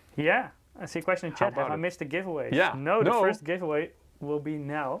time. Yeah. I see a question in chat. Have I missed the giveaways? Yeah. No, the first giveaway will be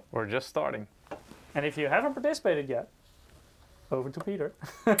now. We're just starting. And if you haven't participated yet, over to Peter.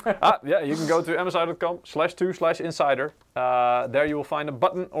 Yeah, you can go to msi.com/2/insider. There you will find a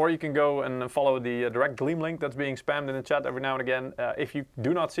button, or you can go and follow the direct Gleam link that's being spammed in the chat every now and again. If you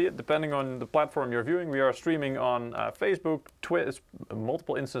do not see it, depending on the platform you're viewing, we are streaming on Facebook,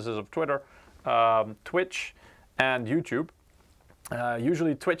 multiple instances of Twitter, Twitch, and YouTube.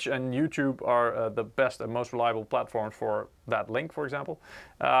 Usually Twitch and YouTube are the best and most reliable platforms for that link, for example.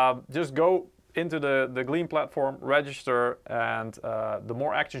 Just go into the Gleam platform, register, and the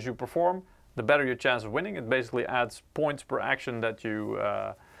more actions you perform, the better your chance of winning. It basically adds points per action that you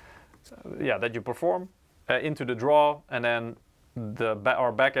perform into the draw, and then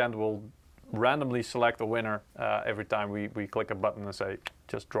our backend will randomly select a winner every time we click a button and say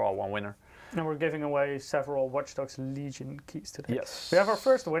just draw one winner. And we're giving away several Watch Dogs Legion keys today. Yes. We have our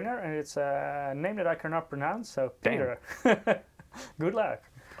first winner, and it's a name that I cannot pronounce. So Peter, good luck.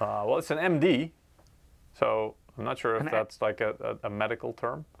 Well, it's an MD, so I'm not sure if that's like a medical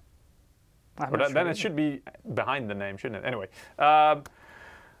term. But then it should be behind the name, shouldn't it? Anyway,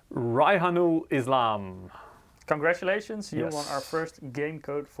 Raihanul Islam. Congratulations, you won our first game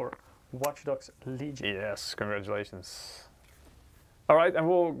code for Watch Dogs Legion. Yes, congratulations. All right, and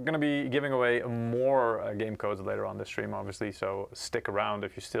we're going to be giving away more game codes later on this stream, obviously, so stick around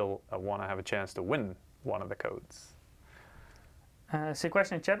if you still want to have a chance to win one of the codes. See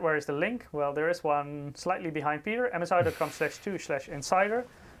question in chat, where is the link? Well, there is one slightly behind Peter, msi.com/2/insider.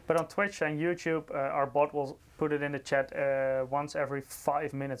 But on Twitch and YouTube, our bot will put it in the chat once every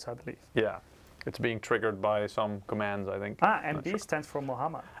 5 minutes, I believe. Yeah, it's being triggered by some commands, I think. And B stands for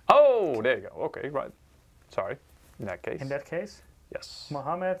Mohammed. Oh, there you go. Okay, right. Sorry. In that case. In that case? Yes.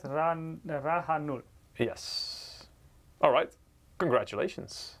 Mohammed Rahanul. Yes. All right.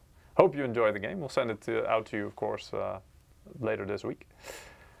 Congratulations. Hope you enjoy the game. We'll send it out to you, of course, later this week.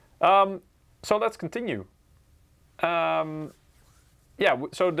 So let's continue. Yeah,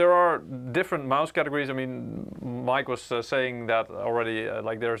 so there are different mouse categories. I mean, Mike was saying that already.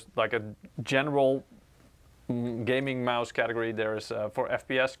 Like there's like a general gaming mouse category. There's for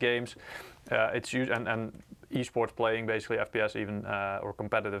FPS games. It's used and esports playing, basically FPS even or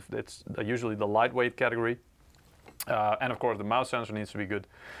competitive. It's usually the lightweight category. And of course, the mouse sensor needs to be good.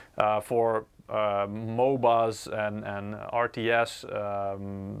 For MOBAs and RTS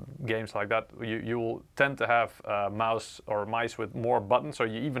games like that, you will tend to have mouse or mice with more buttons. So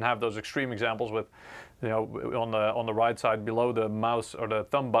you even have those extreme examples with, you know, on the right side below the mouse or the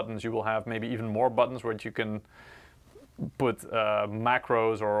thumb buttons, you will have maybe even more buttons where you can put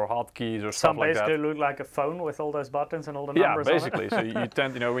macros or hotkeys or stuff like that. Some basically look like a phone with all those buttons and all the numbers. Yeah, basically. So you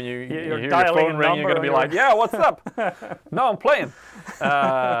tend, you know, when you hear your dialing phone ring, you're going to be like, yeah, what's up? No, I'm playing.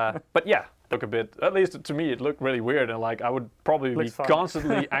 But yeah, look a bit, at least to me, it looked really weird. And like, I would probably be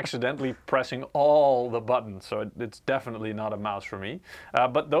constantly accidentally pressing all the buttons. So it's definitely not a mouse for me.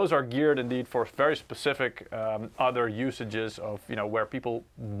 But those are geared indeed for very specific other usages of, you know, where people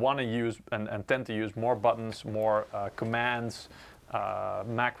want to use and tend to use more buttons, more commands,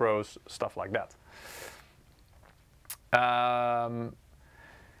 macros, stuff like that.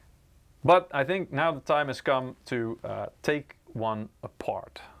 But I think now the time has come to take one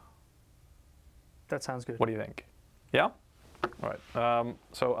apart. That sounds good. What do you think? Yeah? All right.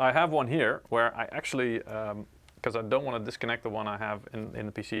 So I have one here where I actually, because I don't want to disconnect the one I have in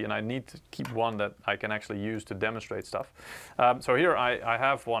the PC, and I need to keep one that I can actually use to demonstrate stuff. So here I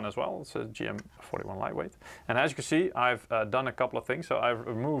have one as well. It's a GM41 Lightweight. And as you can see, I've done a couple of things. So I've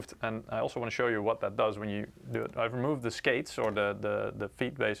removed, and I also want to show you what that does when you do it. I've removed the skates, or the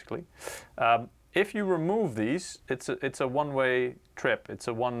feet, basically. If you remove these, it's a one-way trip. It's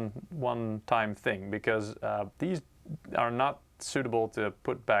a one-time thing, because these are not suitable to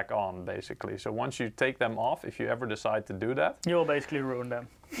put back on, basically. So once you take them off, if you ever decide to do that, you'll basically ruin them.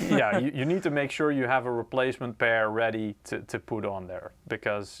 Yeah, you need to make sure you have a replacement pair ready to put on there,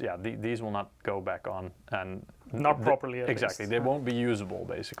 because yeah, these will not go back on, and not properly. Exactly, they won't be usable,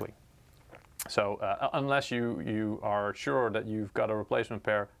 basically. So unless you are sure that you've got a replacement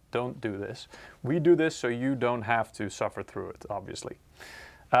pair, don't do this. We do this so you don't have to suffer through it, obviously.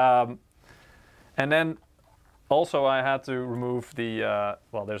 And then also I had to remove the,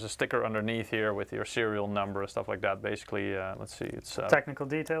 well, there's a sticker underneath here with your serial number and stuff like that. Basically, let's see, it's... technical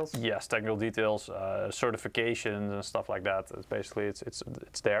details? Yes, technical details, certifications and stuff like that. It's basically,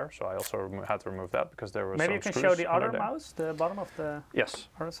 it's there, so I also had to remove that because there was Maybe you can show the other mouse, the bottom of the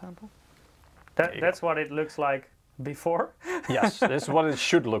other sample? That's what it looks like before. Yes, this is what it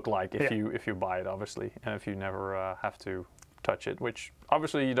should look like if you buy it, obviously, and if you never have to touch it, which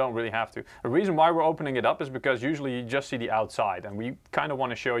obviously you don't really have to. The reason why we're opening it up is because usually you just see the outside, and we kind of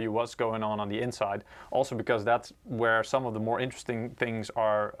want to show you what's going on the inside, also because that's where some of the more interesting things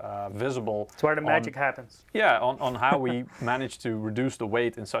are visible. It's where the magic happens. Yeah, on how we managed to reduce the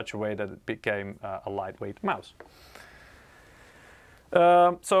weight in such a way that it became a lightweight mouse.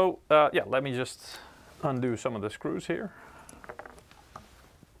 Yeah, let me just undo some of the screws here.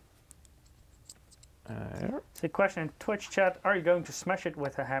 So, question in Twitch chat: are you going to smash it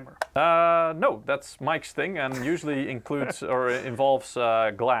with a hammer? No, that's Mike's thing, and usually includes or involves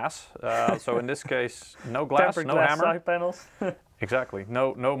glass. So in this case, no glass, Tempered no glass hammer. Side panels. Exactly.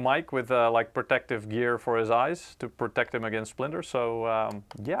 No Mike with like protective gear for his eyes to protect him against splinters. So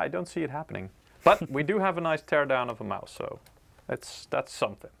yeah, I don't see it happening. But we do have a nice teardown of a mouse, so that's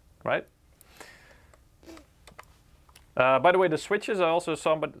something, right? By the way, the switches, I also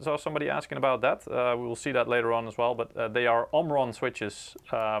saw somebody asking about that. We will see that later on as well, but they are Omron switches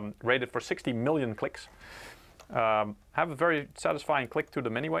rated for 60 million clicks. Have a very satisfying click to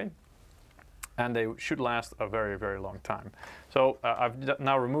them anyway, and they should last a very, very long time. So I've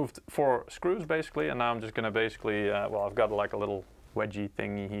now removed 4 screws basically, and now I'm just going to basically, well, I've got like a little wedgie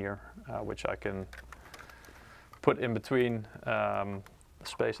thingy here, which I can put in between the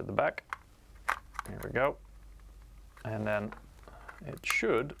space at the back. Here we go. And then it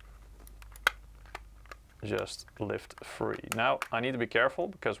should just lift free. Now I need to be careful,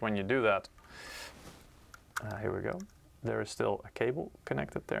 because when you do that, here we go, there is still a cable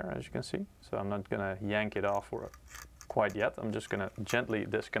connected there, as you can see. So I'm not going to yank it off quite yet. I'm just going to gently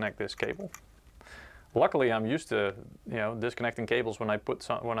disconnect this cable. Luckily, I'm used to disconnecting cables when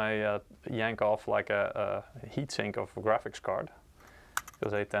I yank off like a heatsink of a graphics card,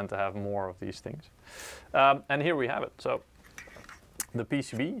 because they tend to have more of these things. And here we have it. So the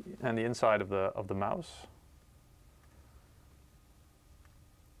PCB and the inside of the mouse.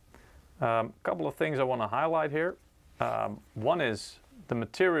 Couple of things I want to highlight here. One is the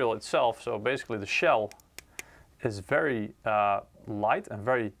material itself. So basically, the shell is very light and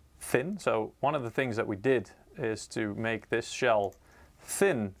very thin. So one of the things that we did is to make this shell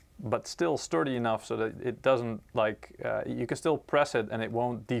thin but still sturdy enough so that it doesn't you can still press it and it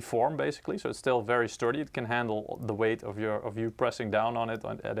won't deform, basically. So it's still very sturdy. It can handle the weight of you pressing down on it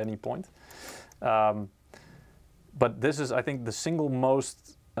at any point. But this is, I think, the single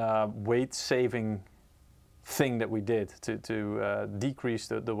most weight saving thing that we did to decrease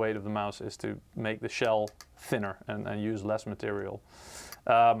the weight of the mouse, is to make the shell thinner and use less material.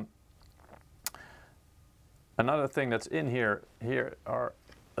 Another thing that's in here are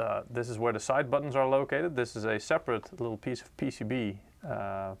this is where the side buttons are located. This is a separate little piece of PCB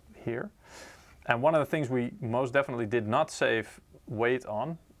here. And one of the things we most definitely did not save weight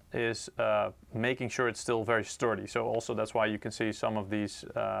on is making sure it's still very sturdy. So also that's why you can see some of these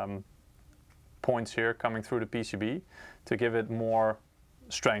points here coming through the PCB to give it more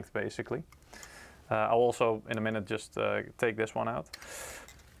strength, basically. I'll also in a minute just take this one out.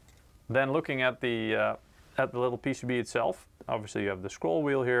 Then looking at the little PCB itself, obviously you have the scroll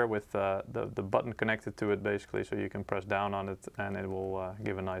wheel here with the button connected to it, basically, so you can press down on it and it will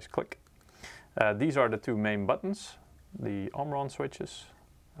give a nice click. These are the two main buttons, the Omron switches.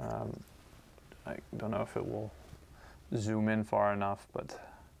 I don't know if it will zoom in far enough, but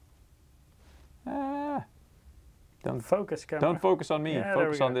don't focus, camera. Don't focus on me. Yeah,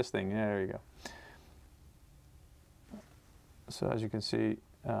 focus on this thing. Yeah, there you go. So as you can see,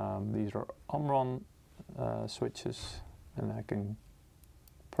 these are Omron switches, and I can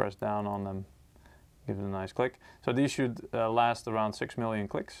press down on them, give it a nice click. So these should last around 6 million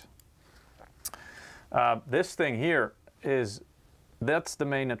clicks. This thing here that's the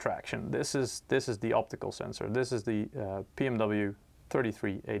main attraction. This is the optical sensor. This is the PMW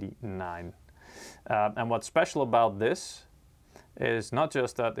 3389. And what's special about this is not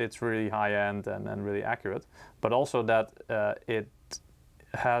just that it's really high-end and really accurate, but also that it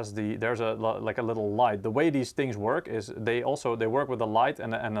has there's a little light. The way these things work is they work with a light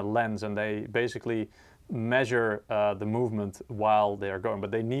and a lens, and they basically measure the movement while they are going.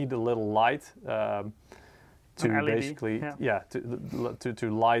 But they need a little light to basically to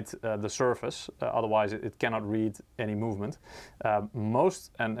light the surface. Otherwise, it cannot read any movement.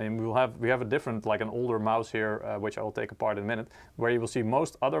 We have a different, like an older mouse here, which I will take apart in a minute, where you will see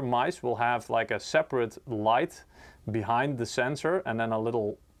most other mice will have like a separate light behind the sensor and then a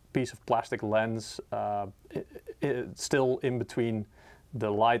little piece of plastic lens still in between the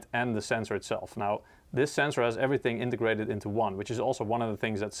light and the sensor itself. Now, this sensor has everything integrated into one, which is also one of the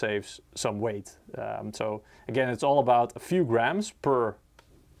things that saves some weight. So again, it's all about a few grams per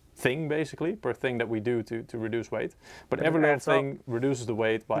thing, basically, per thing that we do to reduce weight. But every little thing reduces the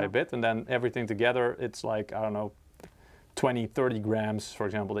weight by a bit, and then everything together, it's like, I don't know, 20, 30 grams, for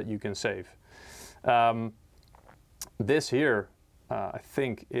example, that you can save. This here, I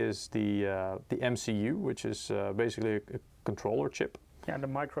think, is the MCU, which is basically a controller chip. Yeah, the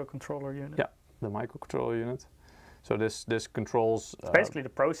microcontroller unit. Yeah, the microcontroller unit. So this controls. It's basically the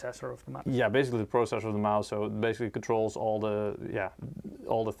processor of the mouse. Yeah, basically the processor of the mouse. So it basically controls all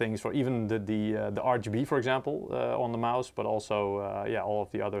the things for even the RGB, for example, on the mouse, but also all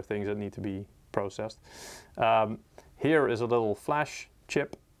of the other things that need to be processed. Here is a little flash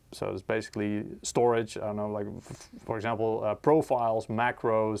chip. So it's basically storage. I don't know, like for example, profiles,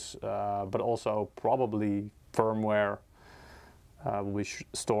 macros, but also probably firmware. Will be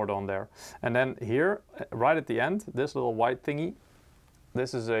stored on there. And then here, right at the end, this little white thingy,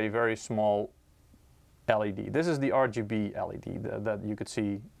 this is a very small LED. This is the RGB LED that you could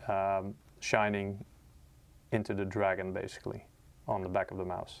see shining into the dragon, basically, on the back of the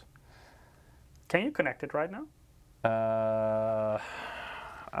mouse. Can you connect it right now?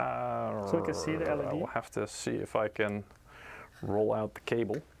 So we can see the LED? I'll have to see if I can roll out the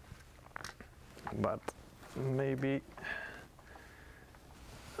cable. But maybe...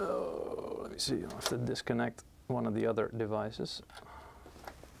 let me see, I'll have to disconnect one of the other devices.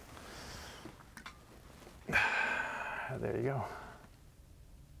 There you go.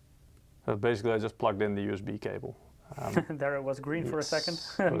 So basically I just plugged in the USB cable. There it was green for a second.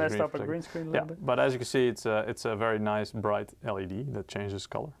 Messed up a green screen a little bit. But as you can see, it's a very nice bright LED that changes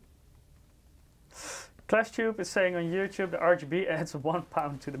color. Clutch Tube is saying on YouTube the RGB adds 1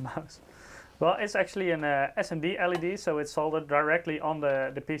 pound to the mouse. Well, it's actually an SMD LED, so it's soldered directly on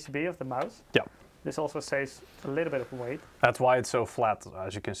the PCB of the mouse. Yeah. This also saves a little bit of weight. That's why it's so flat,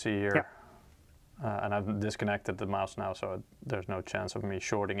 as you can see here. Yeah. And I've disconnected the mouse now, so there's no chance of me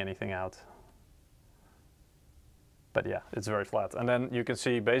shorting anything out. But yeah, it's very flat. And then you can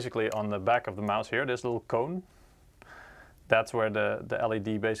see basically on the back of the mouse here, this little cone. That's where the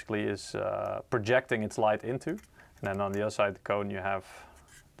LED basically is projecting its light into. And then on the other side of the cone you have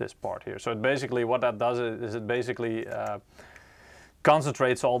this part here. So it basically, what that does is it basically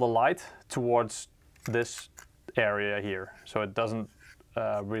concentrates all the light towards this area here. So it doesn't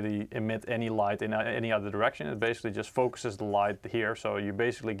really emit any light in any other direction. It basically just focuses the light here. So you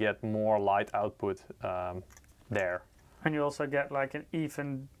basically get more light output there. And you also get like an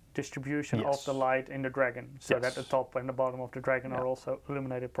even distribution yes. of the light in the Dragon, so yes. that the top and the bottom of the Dragon yeah. are also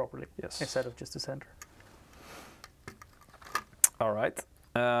illuminated properly, yes. instead of just the center. All right.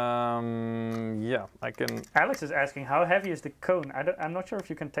 Yeah, I can. Alex is asking, how heavy is the cone? I'm not sure if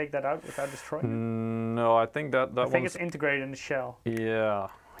you can take that out without destroying it. No, I think I think it's integrated in the shell. Yeah,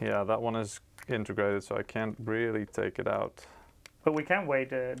 that one is integrated, so I can't really take it out. But we can weigh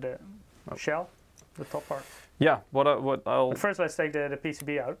the shell, the top part. Yeah, what I'll... But first let's take the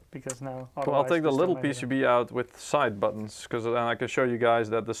PCB out, because now... Well, I'll take the little PCB out with side buttons, because then I can show you guys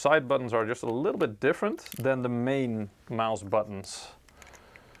that the side buttons are just a little bit different than the main mouse buttons.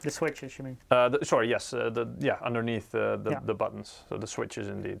 The switches, you mean? Sorry, yes, underneath the buttons, so the switches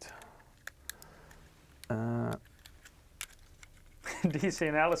indeed. DC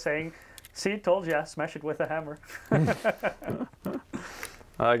and Alice saying, see, told ya, smash it with a hammer.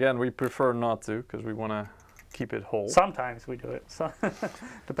 Again, we prefer not to, because we want to keep it whole. Sometimes we do it. So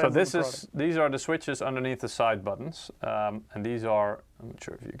these are the switches underneath the side buttons, and these are, I'm not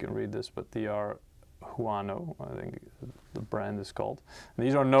sure if you can read this, but they are Huano, I think the brand is called. And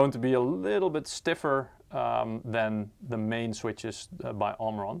these are known to be a little bit stiffer than the main switches by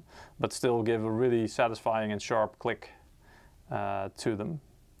Omron, but still give a really satisfying and sharp click to them.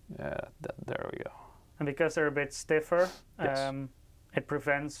 There we go. And because they're a bit stiffer, yes. It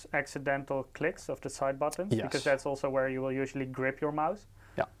prevents accidental clicks of the side buttons, yes. because that's also where you will usually grip your mouse.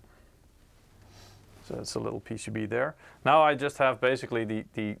 Yeah. So it's a little PCB there. Now I just have basically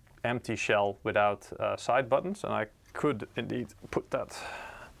the empty shell without side buttons, and I could indeed put that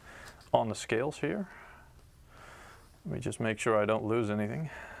on the scales here. Let me just make sure I don't lose anything.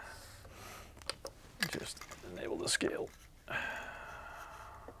 Just enable the scale.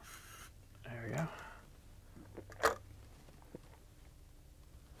 There we go.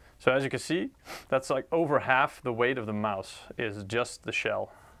 So as you can see, that's like over half the weight of the mouse is just the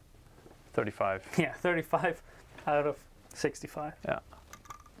shell. 35. Yeah, 35 out of 65. Yeah.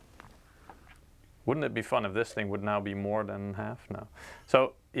 Wouldn't it be fun if this thing would now be more than half? No.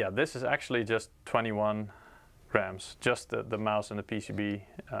 So yeah, this is actually just 21 grams, just the mouse and the PCB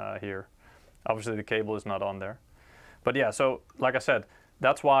here. Obviously the cable is not on there. But yeah, so like I said,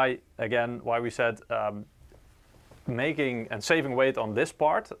 that's why, again, why we said making and saving weight on this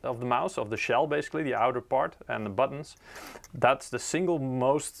part of the mouse, of the shell basically, the outer part and the buttons, that's the single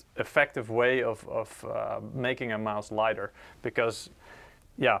most effective way of making a mouse lighter. Because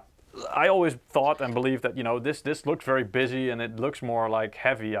yeah, I always thought and believed that, you know, this looks very busy and it looks more like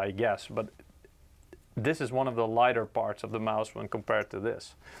heavy, I guess, but this is one of the lighter parts of the mouse when compared to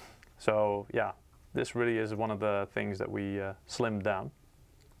this. So yeah, this really is one of the things that we slimmed down.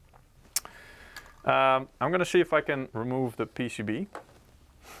 I'm going to see if I can remove the PCB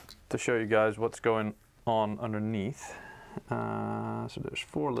to show you guys what's going on underneath. So there's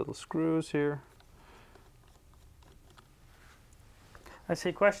 4 little screws here. I see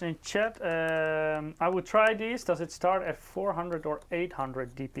a question in chat. I would try these. Does it start at 400 or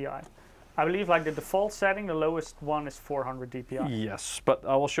 800 dpi? I believe like the default setting, the lowest one is 400 dpi. Yes, but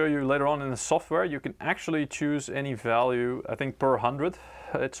I will show you later on in the software. You can actually choose any value, I think per 100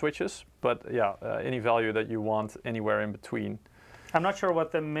 it switches, but yeah, any value that you want anywhere in between. I'm not sure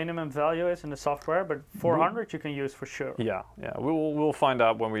what the minimum value is in the software, but 400 you can use for sure. Yeah, we'll find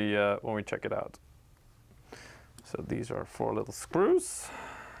out when we check it out. So these are 4 little screws,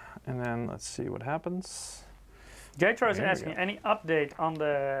 and then let's see what happens. Jatro is asking, any update on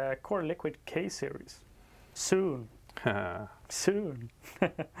the Core Liquid K series? Soon. Soon.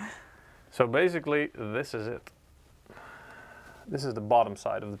 So basically, this is it. This is the bottom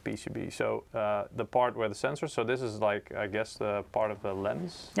side of the PCB. So the part where the sensor, so this is like, I guess, the part of the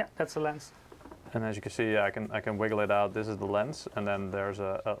lens. Yeah, that's the lens. And as you can see, I can wiggle it out. This is the lens, and then there's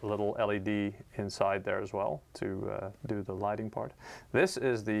a little LED inside there as well to do the lighting part. This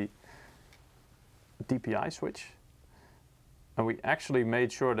is the DPI switch, and we actually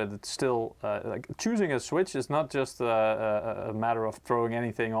made sure that it's still like choosing a switch is not just a matter of throwing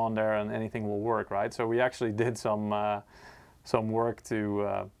anything on there and anything will work, right? So we actually did some work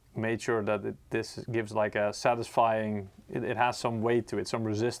to made sure that this gives like a satisfying, it has some weight to it, some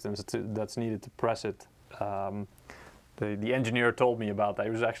resistance that's needed to press it. The engineer told me about that.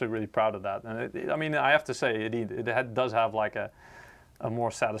 He was actually really proud of that. And I mean, I have to say, it does have like a more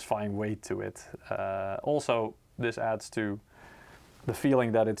satisfying weight to it. Also, this adds to the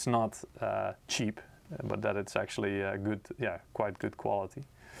feeling that it's not cheap, but that it's actually good, quite good quality.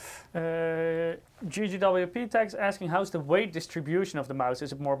 GGWP tags asking, how's the weight distribution of the mouse?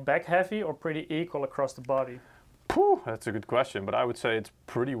 Is it more back heavy or pretty equal across the body? That's a good question, but I would say it's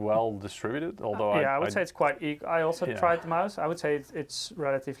pretty well distributed. Although I would say it's quite equal. I also tried the mouse. I would say it's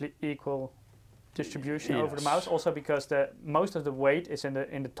relatively equal distribution over the mouse. Also because most of the weight is in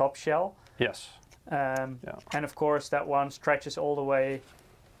the top shell. Yes. And of course that one stretches all the way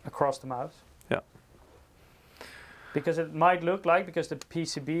across the mouse. Yeah. Because it might look like, because the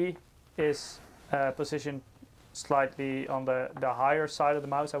PCB is positioned slightly on the higher side of the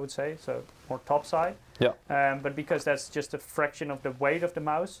mouse, I would say, so more top side. Yeah. But because that's just a fraction of the weight of the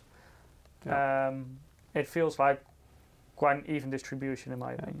mouse, it feels like quite an even distribution in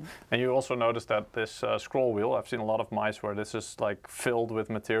my opinion. And you also notice that this scroll wheel, I've seen a lot of mice where this is like filled with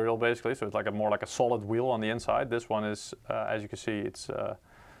material basically, so it's like more like a solid wheel on the inside. This one is, as you can see, it's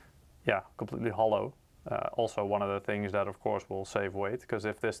completely hollow. Also one of the things that of course will save weight, because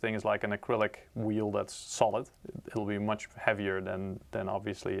if this thing is like an acrylic wheel that's solid, it'll be much heavier than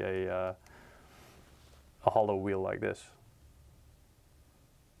obviously a hollow wheel like this.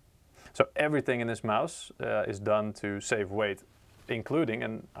 So everything in this mouse is done to save weight, including,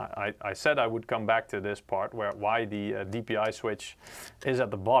 and I said I would come back to this part, why the DPI switch is at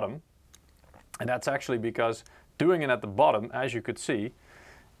the bottom. And that's actually because doing it at the bottom, as you could see,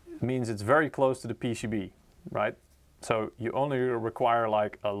 means it's very close to the PCB, right? So you only require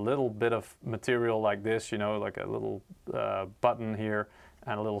like a little bit of material like this, you know, like a little button here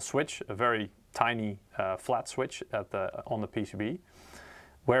and a little switch, a very tiny flat switch on the PCB.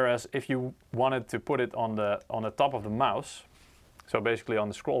 Whereas if you wanted to put it on the top of the mouse, so basically on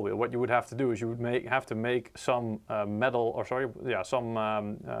the scroll wheel, what you would have to do is you would have to make some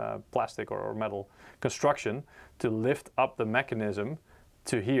plastic or metal construction to lift up the mechanism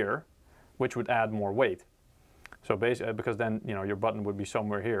to here, which would add more weight. So basically, because then your button would be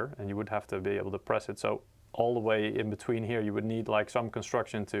somewhere here, and you would have to be able to press it. So all the way in between here, you would need like some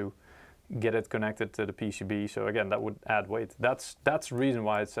construction to get it connected to the PCB. So again, that would add weight. That's the reason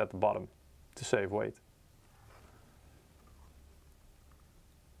why it's at the bottom, to save weight.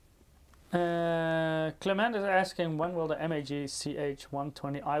 Clement is asking, when will the MAG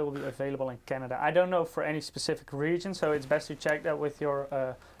CH120i will be available in Canada? I don't know for any specific region, so it's best to check that with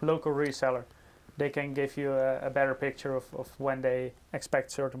your local reseller. They can give you a better picture of when they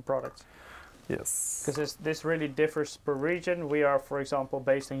expect certain products. Yes. Because this really differs per region. We are, for example,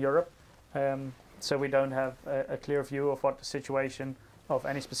 based in Europe, so we don't have a clear view of what the situation of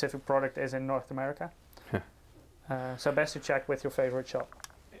any specific product is in North America. So best to check with your favorite shop.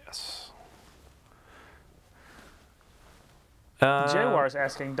 Yes. Jawar is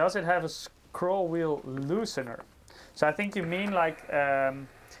asking, does it have a scroll wheel loosener? So I think you mean like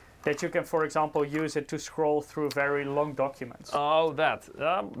that you can, for example, use it to scroll through very long documents. Oh, that.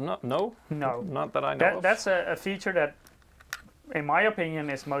 No, not that I know of. That's a feature that, in my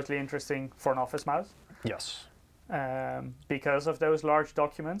opinion, is mostly interesting for an office mouse. Yes. Because of those large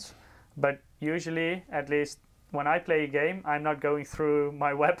documents. But usually, at least when I play a game, I'm not going through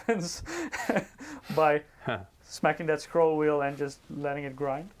my weapons by smacking that scroll wheel and just letting it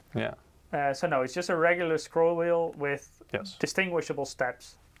grind. Yeah. So no, it's just a regular scroll wheel with distinguishable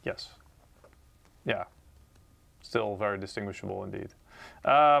steps. Yes. Yeah. Still very distinguishable indeed.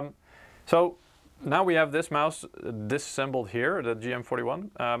 So now we have this mouse disassembled here, the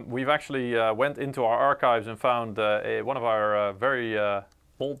GM41. We've actually went into our archives and found one of our very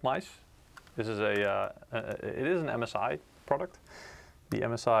old mice. This is it is an MSI product, the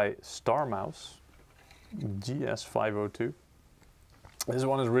MSI Star Mouse GS502. This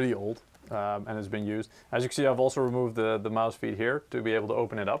one is really old and it's been used. As you can see, I've also removed the mouse feet here to be able to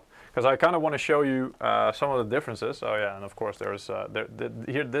open it up, because I kind of want to show you some of the differences. Oh yeah, and of course there's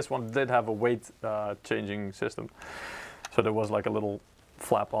here this one did have a weight changing system, so there was like a little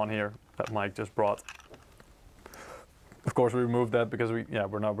flap on here that Mike just brought. Of course, we removed that because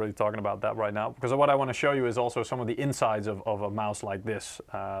we're not really talking about that right now. Because what I want to show you is also some of the insides of a mouse like this,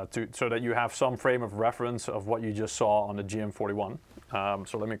 so that you have some frame of reference of what you just saw on the GM41.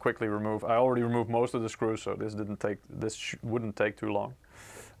 So let me quickly remove. I already removed most of the screws, so this wouldn't take too long.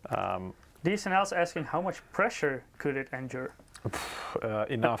 DSNL's asking how much pressure could it endure?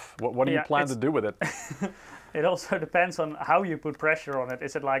 Enough. What do you plan to do with it? It also depends on how you put pressure on it.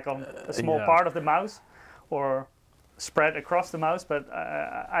 Is it like on a small part of the mouse, or spread across the mouse? But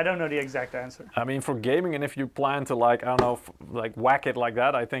I don't know the exact answer. I mean, for gaming, and if you plan to like, I don't know, like whack it like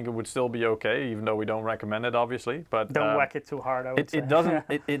that, I think it would still be okay, even though we don't recommend it, obviously. But don't whack it too hard. I would say.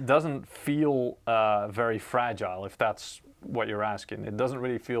 It doesn't feel very fragile, if that's what you're asking. It doesn't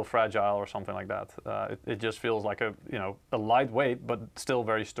really feel fragile or something like that. It just feels like a lightweight but still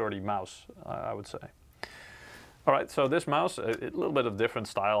very sturdy mouse, I would say. All right, so this mouse, a little bit of different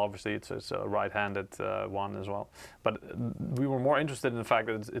style. Obviously, it's a right-handed one as well. But we were more interested in the fact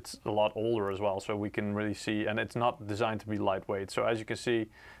that it's a lot older as well, so we can really see, and it's not designed to be lightweight. So as you can see,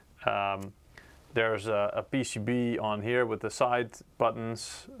 there's a PCB on here with the side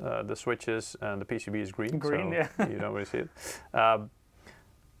buttons, the switches, and the PCB is green. Green, so yeah. You don't really see it.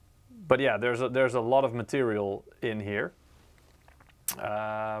 But yeah, there's a lot of material in here.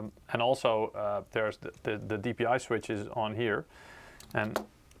 And also there's the DPI switches on here, and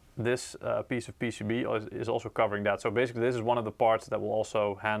this piece of PCB is also covering that. So basically this is one of the parts that will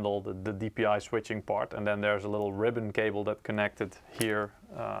also handle the DPI switching part, and then there's a little ribbon cable that connected here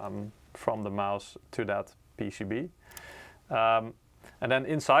from the mouse to that PCB. And then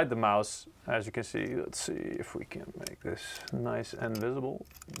inside the mouse, as you can see, let's see if we can make this nice and visible.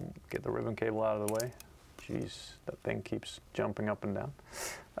 Get the ribbon cable out of the way. Jeez, that thing keeps jumping up and down.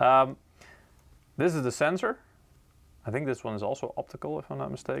 This is the sensor. I think this one is also optical, if I'm not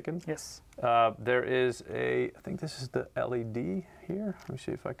mistaken. Yes. There is I think this is the LED here. Let me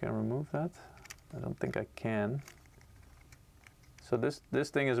see if I can remove that. I don't think I can. So this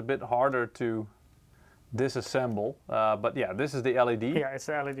thing is a bit harder to disassemble, but yeah, this is the LED. Yeah, it's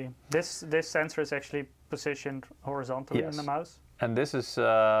the LED. This sensor is actually positioned horizontally in the mouse. And this is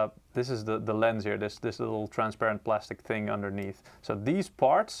the lens here, this little transparent plastic thing underneath. So these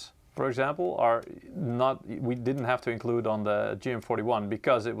parts, for example, are not, we didn't have to include on the GM41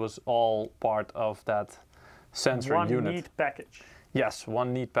 because it was all part of that sensor unit. One neat package. Yes,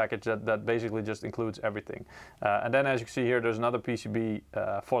 one neat package that basically just includes everything. And then as you can see here, there's another PCB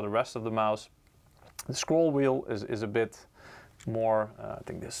for the rest of the mouse. The scroll wheel is a bit more, I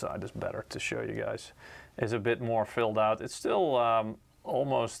think this side is better to show you guys, is a bit more filled out. It's still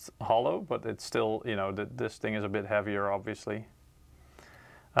almost hollow, but it's still, you know, this thing is a bit heavier, obviously.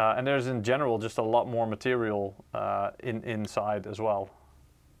 And there's in general just a lot more material inside as well.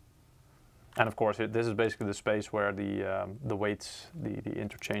 And of course, this is basically the space where the weights, the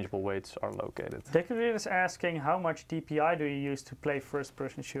interchangeable weights are located. Decorator is asking how much DPI do you use to play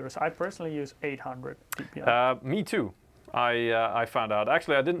first-person shooters? I personally use 800 DPI. Me too. I found out.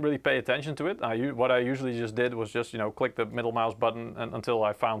 Actually, I didn't really pay attention to it. What I usually just did was just, you know, click the middle mouse button until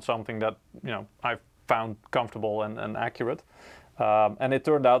I found something that, you know, I found comfortable and accurate. And it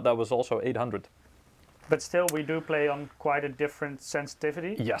turned out that was also 800. But still, we do play on quite a different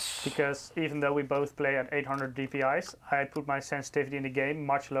sensitivity. Yes. Because even though we both play at 800 DPIs, I put my sensitivity in the game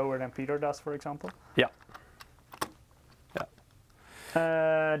much lower than Peter does, for example. Yeah.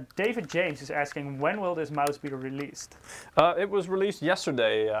 David James is asking, when will this mouse be released? It was released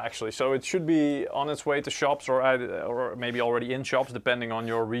yesterday, actually, so it should be on its way to shops or maybe already in shops, depending on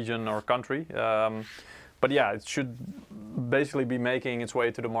your region or country. But yeah, it should basically be making its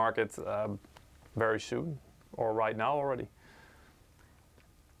way to the market very soon, or right now already.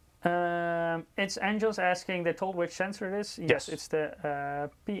 It's Angels asking, they told which sensor it is? Yes, it's the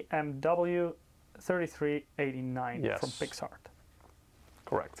PMW 3389 from Pixart.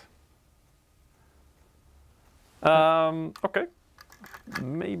 Correct. Okay,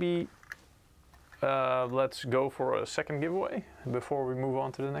 maybe let's go for a second giveaway before we move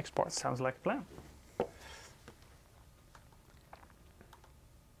on to the next part. Sounds like a plan.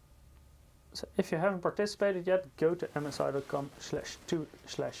 So if you haven't participated yet, go to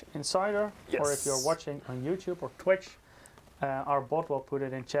msi.com/2/insider. Yes. Or if you're watching on YouTube or Twitch, our bot will put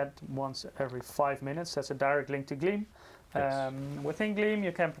it in chat once every 5 minutes. That's a direct link to Gleam. Yes. Within Gleam,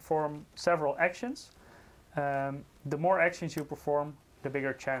 you can perform several actions. The more actions you perform, the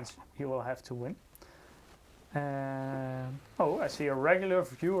bigger chance you will have to win. Oh, I see a regular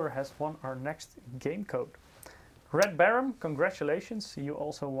viewer has won our next game code. Red Baron, congratulations! You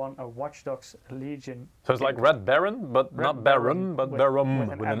also won a Watch Dogs Legion. So it's like Red Baron, but not Baron, but Baron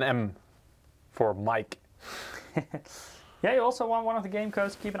with an M for Mike. Yeah, you also want one of the game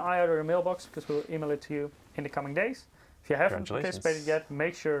codes. Keep an eye out on your mailbox because we'll email it to you in the coming days. If you haven't participated yet,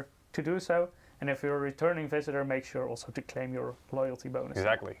 make sure to do so. And if you're a returning visitor, make sure also to claim your loyalty bonus.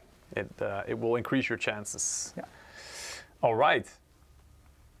 Exactly. It will increase your chances. Yeah. All right.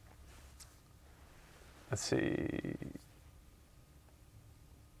 Let's see.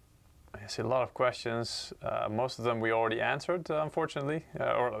 I see a lot of questions. Most of them we already answered, unfortunately.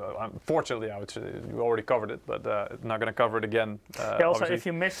 Fortunately, I would say we already covered it, but not going to cover it again. Yeah, also, if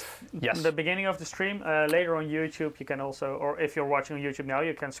you missed the beginning of the stream, later on YouTube, you can also, or if you're watching on YouTube now,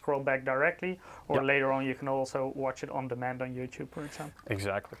 you can scroll back directly, or later on you can also watch it on demand on YouTube, for example.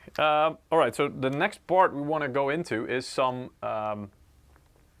 Exactly. All right, so the next part we want to go into is some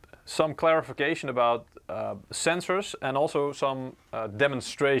clarification about sensors and also some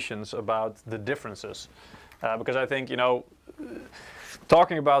demonstrations about the differences. Because I think, you know,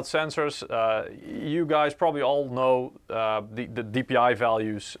 talking about sensors, you guys probably all know the DPI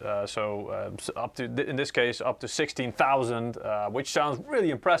values. Up to, in this case, up to 16,000, which sounds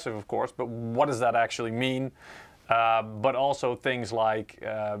really impressive, of course, but what does that actually mean? But also things like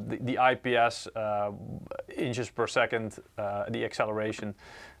the IPS, inches per second, the acceleration.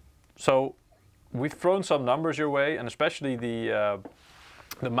 So we've thrown some numbers your way, and especially the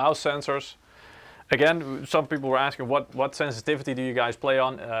mouse sensors. Again, some people were asking what sensitivity do you guys play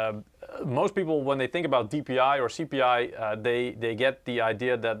on? Most people, when they think about DPI or CPI, they get the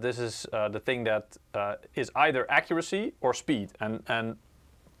idea that this is the thing that is either accuracy or speed, and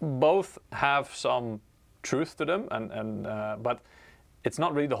both have some truth to them, but it's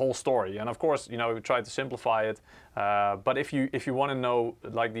not really the whole story. And of course, you know, we try to simplify it. But if you want to know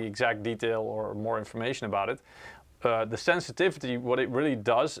like the exact detail or more information about it, the sensitivity, what it really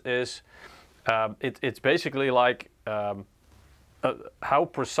does is it's basically like how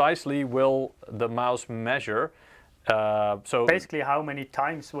precisely will the mouse measure. So basically, how many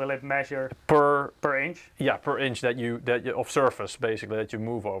times will it measure per inch? Yeah, per inch that you of surface basically that you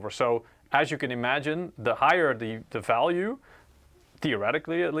move over. So as you can imagine, the higher the value,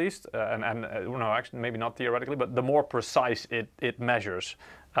 theoretically at least, no, actually maybe not theoretically, but the more precise it measures.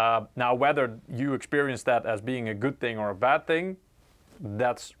 Now, whether you experience that as being a good thing or a bad thing,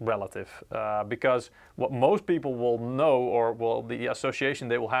 that's relative. Because what most people will know, or the association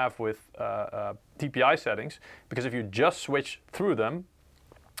they will have with DPI settings, because if you just switch through them,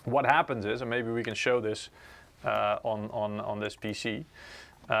 what happens is, and maybe we can show this on this PC.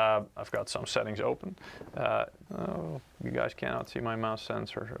 I've got some settings open. Oh, you guys cannot see my mouse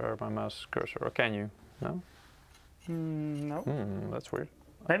sensor or my mouse cursor, or can you? No? No. That's weird.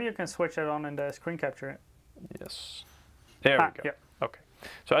 Maybe you can switch it on in the screen capture. Yes. There we go. Yeah. Okay.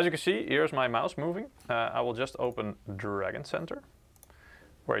 So as you can see, here's my mouse moving. I will just open Dragon Center,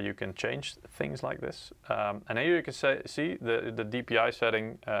 where you can change things like this. And here you can see the DPI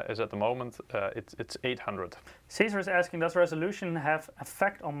setting is at the moment, it's 800. Caesar is asking, does resolution have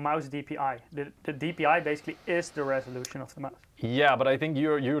effect on mouse DPI? The DPI basically is the resolution of the mouse. Yeah, but I think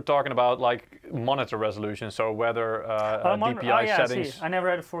you're talking about like monitor resolution, so whether DPI settings... I never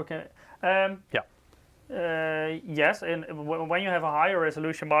had a 4K. Yes, and when you have a higher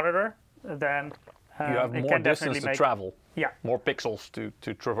resolution monitor, then you have more distance to travel. Yeah. More pixels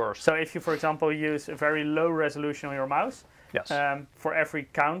to traverse. So if you, for example, use a very low resolution on your mouse, yes. For every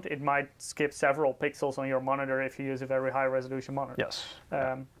count, it might skip several pixels on your monitor if you use a very high resolution monitor. Yes.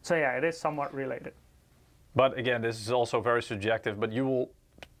 So yeah, it is somewhat related. But again, this is also very subjective, but you will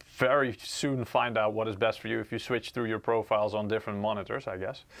very soon find out what is best for you if you switch through your profiles on different monitors, I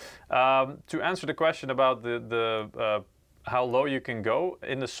guess. To answer the question about the how low you can go,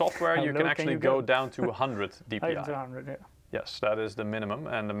 in the software you can actually go down to 100 DPI. 100, yeah. Yes, that is the minimum,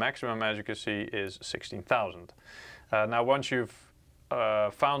 and the maximum, as you can see, is 16,000. Now once you've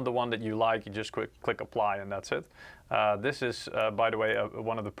found the one that you like, you just click apply and that's it. This is, by the way,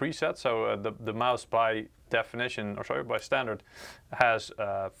 one of the presets. So the mouse by definition, or sorry, by standard, has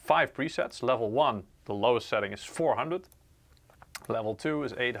 5 presets. Level 1, the lowest setting is 400. Level 2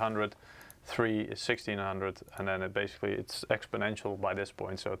 is 800. 3 is 1600, and then it's exponential by this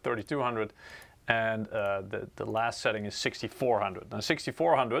point, so 3200, and the last setting is 6400. Now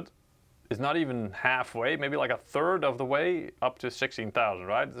 6400 is not even halfway, maybe like a third of the way up to 16,000,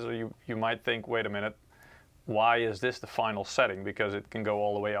 right? So you might think, wait a minute, why is this the final setting? Because it can go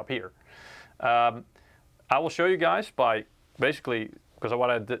all the way up here. I will show you guys by basically, because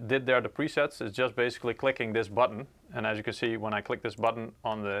what I did there, the presets, is just basically clicking this button. And as you can see, when I click this button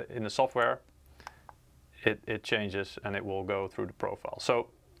in the software, it changes and it will go through the profile. So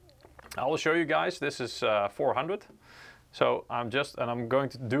I will show you guys. This is 400. So I'm going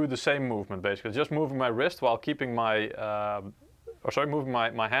to do the same movement basically, just moving my wrist while keeping my, moving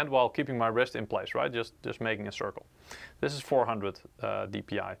my hand while keeping my wrist in place, right? Just making a circle. This is 400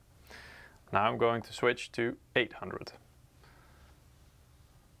 DPI. Now I'm going to switch to 800.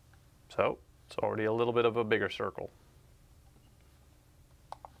 So it's already a little bit of a bigger circle.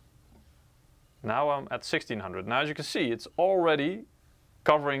 Now I'm at 1600. Now as you can see, it's already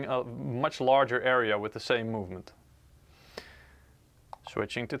covering a much larger area with the same movement.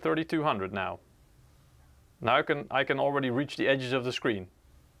 Switching to 3200 now. Now I can already reach the edges of the screen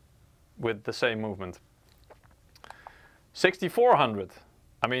with the same movement. 6400.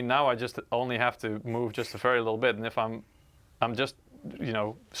 I mean, now I just only have to move just a very little bit, and if I'm just, you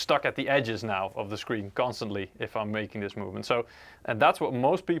know, stuck at the edges now of the screen constantly if I'm making this movement. So, and that's what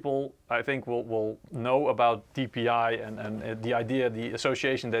most people I think will know about DPI and the idea, the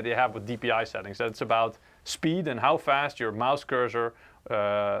association that they have with DPI settings. That it's about speed and how fast your mouse cursor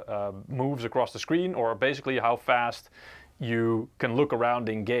moves across the screen, or basically how fast you can look around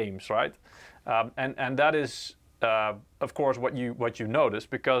in games, right? And that is of course what you notice,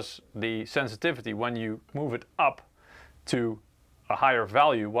 because the sensitivity, when you move it up to a higher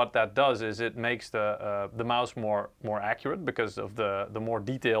value, what that does is it makes the mouse more accurate because of the more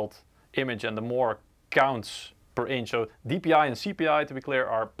detailed image and the more counts per inch. So DPI and CPI, to be clear,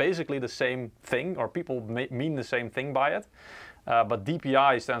 are basically the same thing, or people mean the same thing by it. But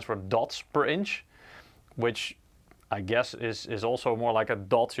DPI stands for dots per inch, which I guess is also more like a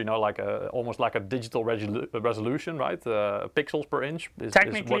dots, you know, like almost like a digital resolution, right? Pixels per inch is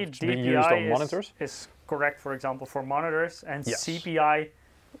what's being used on monitors. Is correct, for example, for monitors, and yes. CPI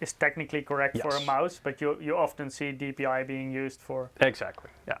is technically correct yes. for a mouse, but you often see DPI being used for... Exactly,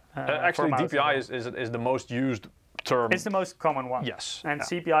 yeah. Actually, DPI is the most used term. It's the most common one. Yes. And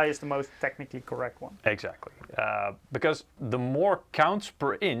yeah. CPI is the most technically correct one. Exactly. Because the more counts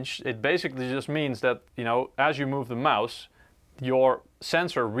per inch, it basically just means that, you know, as you move the mouse, your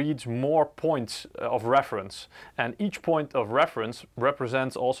sensor reads more points of reference. And each point of reference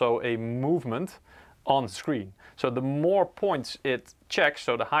represents also a movement on the screen. So the more points it checks,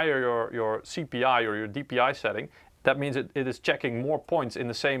 so the higher your CPI or your DPI setting, that means it is checking more points in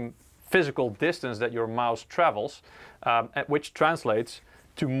the same physical distance that your mouse travels, which translates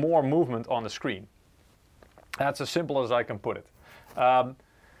to more movement on the screen. That's as simple as I can put it.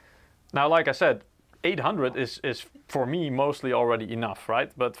 Now, like I said, 800 is for me mostly already enough,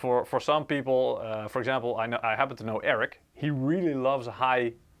 right? But for some people, for example, I happen to know Eric. He really loves a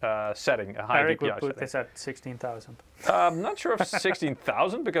high setting, a high Eric DPI would put setting. this at 16,000. I'm not sure if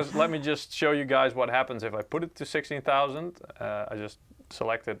 16,000, because let me just show you guys what happens if I put it to 16,000. I just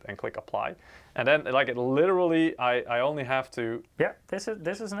select it and click apply, and then like it literally, I only have to. Yeah, this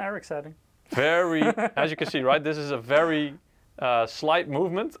is an Eric setting. Very, as you can see, right? This is a very slight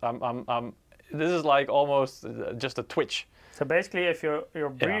movement. This is like almost just a twitch. So basically, if you're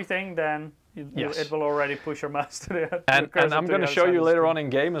breathing, then yes. it will already push your mouse to the. And I'm going to show you later on in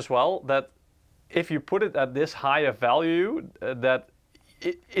game as well that if you put it at this high a value, that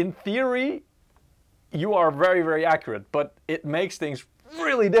in theory you are very, very accurate, but it makes things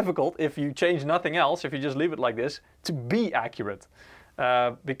really difficult if you change nothing else, if you just leave it like this, to be accurate.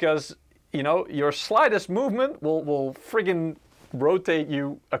 Because, you know, your slightest movement will friggin' rotate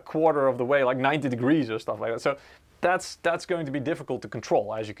you a quarter of the way, like 90 degrees or stuff like that. So that's going to be difficult to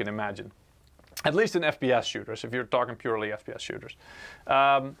control, as you can imagine. At least in FPS shooters, if you're talking purely FPS shooters.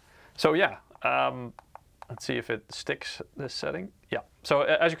 So yeah, let's see if it sticks, this setting. Yeah. So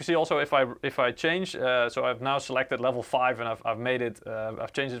as you can see, also if I change, so I've now selected level 5, and I've made it,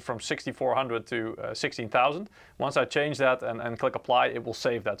 I've changed it from 6400 to 16,000. Once I change that and click apply, it will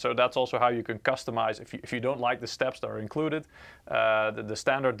save that. So that's also how you can customize. If you don't like the steps that are included, the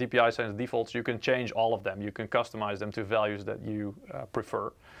standard DPI settings defaults, you can change all of them. You can customize them to values that you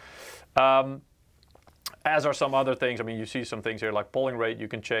prefer. As are some other things. I mean, you see some things here like polling rate. You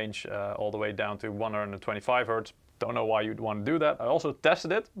can change all the way down to 125 Hertz. Don't know why you'd want to do that. I also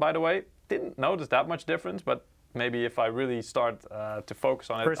tested it, by the way. Didn't notice that much difference, but maybe if I really start to focus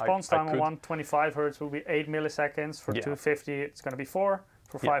on it, response time on 125 Hertz will be 8 milliseconds. For 250, it's going to be 4.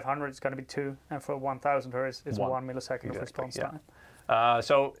 For 500, it's going to be 2. And for 1000 Hertz, it's 1 millisecond of response time.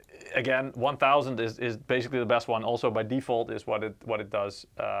 So again, 1000 is basically the best one. Also by default is what it does.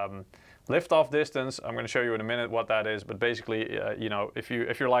 Lift-off distance, I'm going to show you in a minute what that is, but basically, you know, if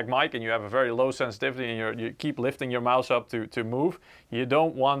you're like Mike and you have a very low sensitivity and you keep lifting your mouse up to move, you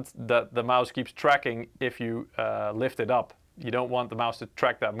don't want that the mouse keeps tracking if you lift it up. You don't want the mouse to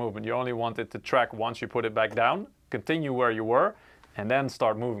track that movement. You only want it to track once you put it back down, continue where you were, and then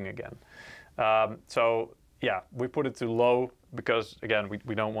start moving again. So yeah, we put it to low because, again,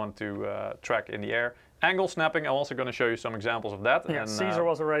 we don't want to track in the air. Angle snapping, I'm also going to show you some examples of that. Yeah, and, Caesar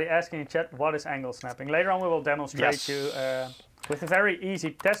was already asking in chat, what is angle snapping? Later on we will demonstrate you with a very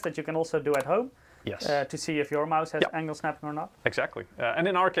easy test that you can also do at home. Yes. To see if your mouse has angle snapping or not. Exactly. And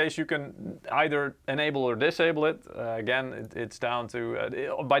in our case, you can either enable or disable it. Again, it's down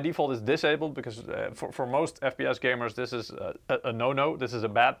to, by default it's disabled because for most FPS gamers this is a no-no, this is a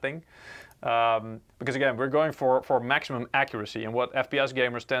bad thing. Because again, we're going for maximum accuracy, and what FPS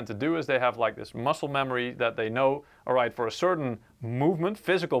gamers tend to do is they have like this muscle memory that they know, all right, for a certain movement,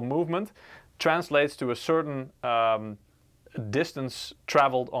 physical movement, translates to a certain distance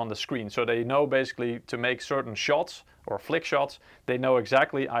traveled on the screen. So they know basically to make certain shots or flick shots, they know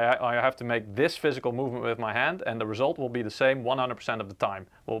exactly I have to make this physical movement with my hand and the result will be the same 100% of the time,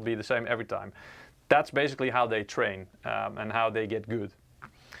 will be the same every time. That's basically how they train and how they get good.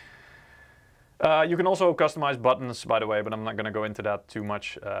 You can also customize buttons, by the way, but I'm not going to go into that too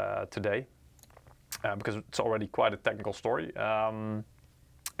much today because it's already quite a technical story.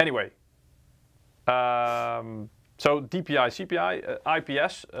 Anyway, so DPI, CPI,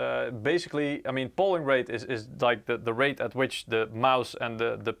 IPS, basically, I mean, polling rate is like the rate at which the mouse and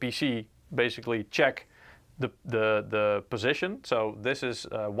the PC basically check the position. So this is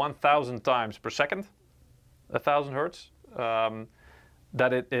 1,000 times per second, 1,000 hertz.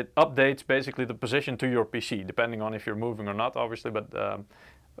 That it updates basically the position to your PC, depending on if you're moving or not, obviously, but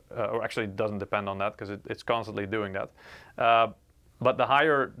or actually it doesn't depend on that because it's constantly doing that. But the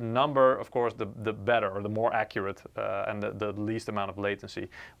higher number, of course, the better, or the more accurate, and the least amount of latency.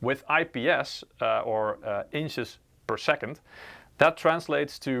 With IPS, or inches per second, that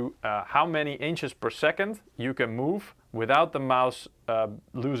translates to how many inches per second you can move without the mouse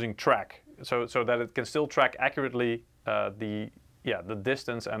losing track. So that it can still track accurately the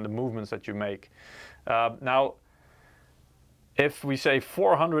distance and the movements that you make. Now, if we say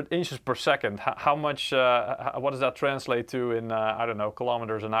 400 inches per second, how much, what does that translate to in, I don't know,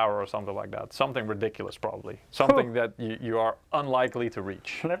 kilometers an hour or something like that? Something ridiculous, probably. Something that you are unlikely to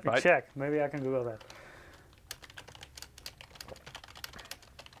reach. Let me check. Maybe I can Google that.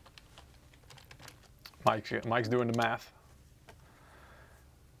 Mike's doing the math.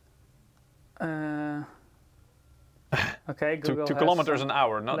 Okay, Google 2 kilometers an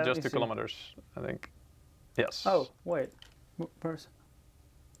hour, not just 2 see. kilometers, I think. Yes. Oh, wait.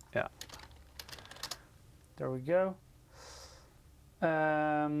 Yeah. There we go.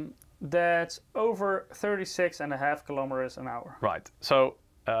 That's over 36.5 kilometers an hour. Right. So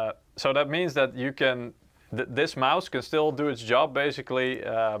so that means that you can, this mouse can still do its job basically,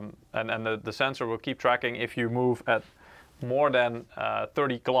 and the sensor will keep tracking if you move at more than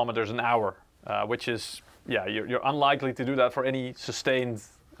 30 kilometers an hour, which is, yeah, you're unlikely to do that for any sustained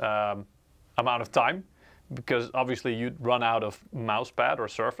amount of time, because obviously you'd run out of mouse pad or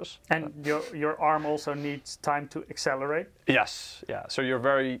surface. And your arm also needs time to accelerate. Yes, yeah. So you're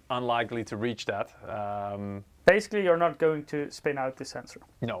very unlikely to reach that. Basically, you're not going to spin out the sensor.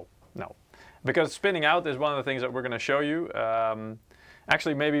 No, no. Because spinning out is one of the things that we're going to show you.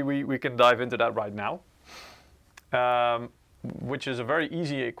 Actually, maybe we can dive into that right now. Which is a very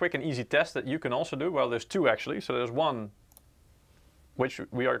easy, quick and easy test that you can also do. Well, there's two actually. So there's one which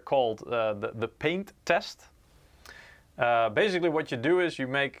we are called the paint test. Basically what you do is you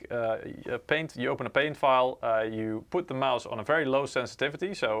make you open a paint file, you put the mouse on a very low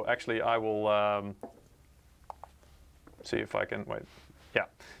sensitivity. So actually I will see if I can, wait, yeah.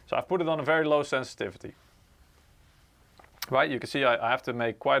 So I've put it on a very low sensitivity. Right, you can see I have to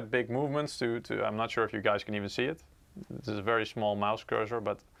make quite big movements to I'm not sure if you guys can even see it. This is a very small mouse cursor,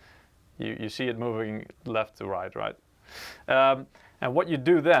 but you see it moving left to right, right? And what you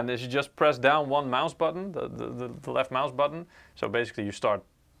do then is you just press down one mouse button, the left mouse button. So basically you start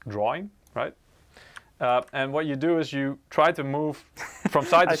drawing, right? And what you do is you try to move from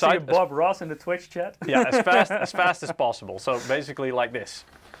side to side. I see Bob Ross in the Twitch chat. Yeah, as fast as possible. So basically like this.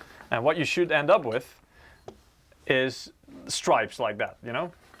 And what you should end up with is stripes like that, you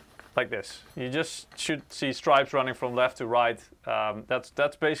know? Like this. You just should see stripes running from left to right.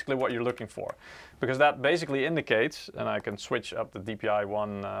 That's basically what you're looking for, because that basically indicates, and I can switch up the DPI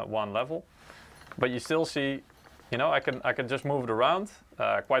one level, but you still see, you know, I can just move it around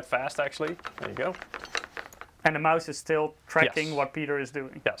quite fast actually. There you go. And the mouse is still tracking what Peter is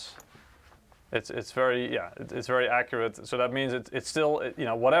doing. Yes. It's very, yeah, it's very accurate. So that means it's still, you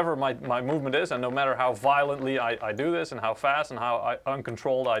know, whatever my movement is, and no matter how violently I do this and how fast and how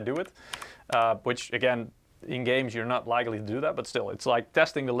uncontrolled I do it, which again, in games you're not likely to do that, but still, it's like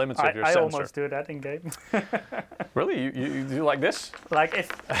testing the limits of your sensor. I almost do that in game. Really? You do like this? Like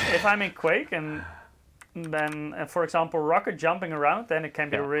if I'm in Quake and then, for example, rocket jumping around, then it can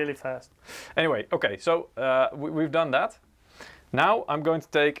be really fast. Anyway, okay, so we've done that. Now I'm going to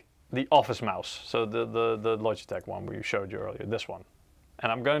take the office mouse, so the Logitech one we showed you earlier, this one.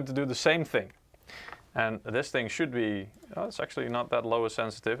 And I'm going to do the same thing. And this thing should be, it's actually not that low a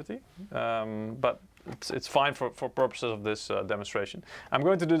sensitivity, but it's fine for purposes of this demonstration. I'm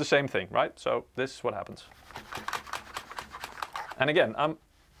going to do the same thing, right? So this is what happens. And again,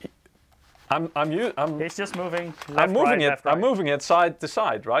 It's just moving left, I'm moving right, it. left, right. I'm moving it side to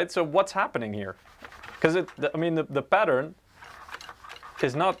side, right? So what's happening here? Because I mean, the pattern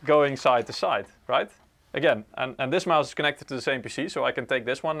is not going side to side, right? Again, and this mouse is connected to the same PC, so I can take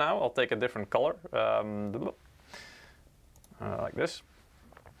this one now. I'll take a different color, like this,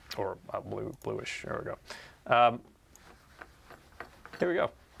 or bluish. There we go. Here we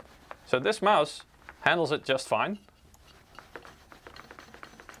go. So this mouse handles it just fine.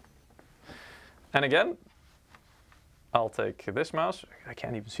 And again, I'll take this mouse. I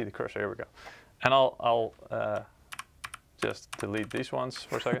can't even see the cursor. Here we go. And I'll just delete these ones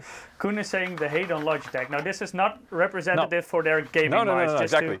for a second. Koen is saying the hate on Logitech. Now this is not representative for their gaming mice. No, just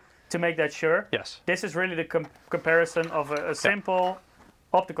exactly. to make that sure. Yes. This is really the comparison of a simple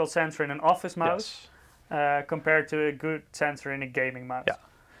optical sensor in an office mouse compared to a good sensor in a gaming mouse. Yeah.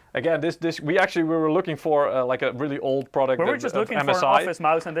 Again, we were looking for like a really old product. We were just looking for an office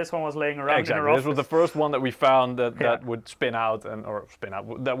mouse, and this one was laying around in our office. This was the first one that we found that would spin out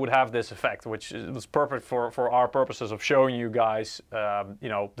that would have this effect, which was perfect for our purposes of showing you guys, you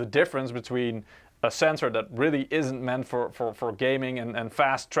know, the difference between a sensor that really isn't meant for gaming and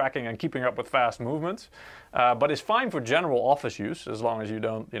fast tracking and keeping up with fast movements, but is fine for general office use as long as you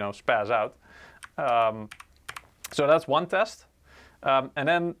don't, you know, spaz out. So that's one test. And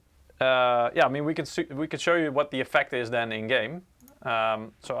then, yeah, I mean, we could show you what the effect is then in game.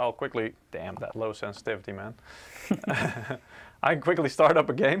 So I'll quickly, damn that low sensitivity, man. I can quickly start up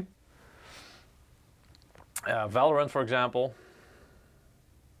a game. Valorant, for example.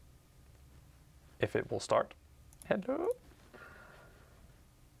 If it will start. Hello.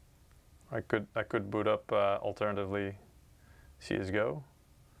 I could boot up alternatively CSGO.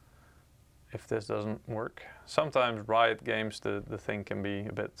 If this doesn't work. Sometimes Riot games, the thing can be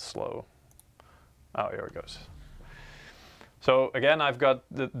a bit slow. Oh, here it goes. So again, I've got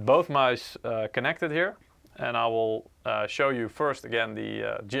both mice connected here, and I will show you first again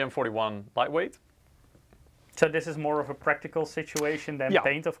the GM41 Lightweight. So this is more of a practical situation than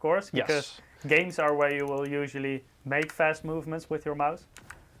paint, of course, because games are where you will usually make fast movements with your mouse.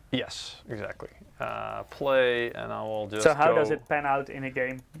 Yes, exactly. Play, and I will just. So how does it pan out in a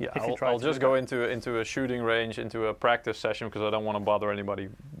game? Yeah, I'll just go into a shooting range, into a practice session, because I don't want to bother anybody.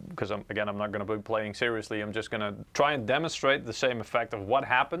 Because I'm not going to be playing seriously. I'm just going to try and demonstrate the same effect of what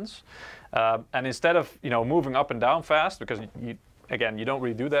happens. And instead of moving up and down fast, because again you don't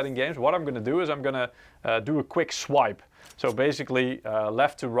really do that in games. What I'm going to do is I'm going to do a quick swipe. So basically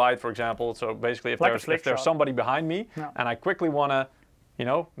left to right, for example. So basically if there's somebody behind me and I quickly want to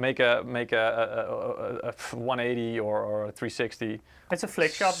make a 180 or a 360. It's a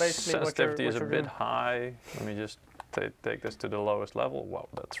flick shot, basically. Sensitivity is a bit high. Let me just take this to the lowest level. Wow,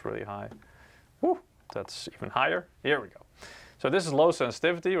 that's really high. Woo, that's even higher. Here we go. So this is low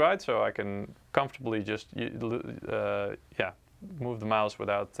sensitivity, right? So I can comfortably just move the mouse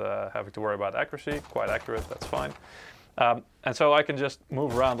without having to worry about accuracy. Quite accurate, that's fine. And so I can just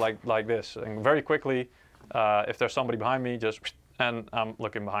move around like this, and very quickly, if there's somebody behind me, and I'm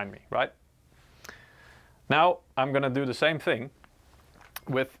looking behind me, right? Now I'm going to do the same thing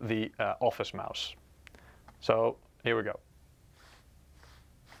with the office mouse. So here we go.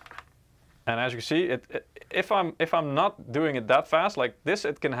 And as you can see, if I'm not doing it that fast, like this,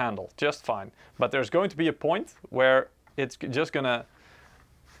 it can handle just fine. But there's going to be a point where it's just going to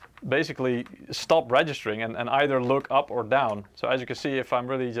basically stop registering and either look up or down. So as you can see, if I'm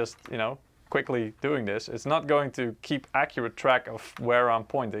really just quickly doing this, it's not going to keep accurate track of where I'm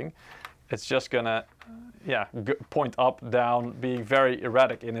pointing. It's just gonna point up, down, being very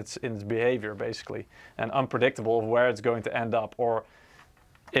erratic in its behavior basically, and unpredictable of where it's going to end up. Or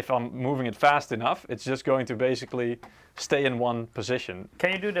if I'm moving it fast enough, it's just going to basically stay in one position.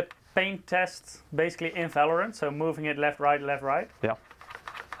 Can you do the paint test basically in Valorant, so moving it left, right, left, right? Yeah.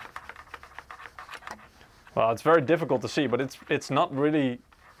 Well, it's very difficult to see, but it's not really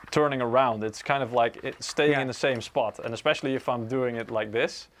turning around. It's kind of like it's staying in the same spot, and especially if I'm doing it like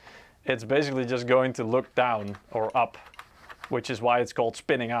this, it's basically just going to look down or up, which is why it's called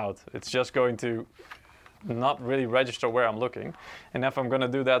spinning out. It's just going to not really register where I'm looking. And if I'm going to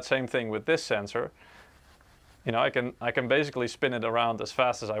do that same thing with this sensor, you know, I can basically spin it around as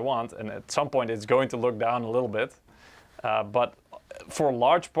fast as I want, and at some point it's going to look down a little bit, but for a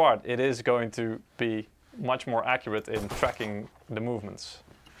large part it is going to be much more accurate in tracking the movements.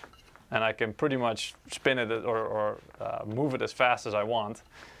 And I can pretty much spin it or move it as fast as I want,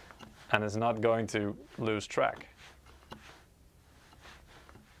 and it's not going to lose track.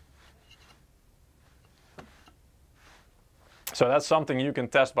 So that's something you can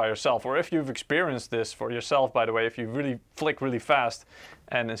test by yourself, or if you've experienced this for yourself, by the way, if you really flick really fast,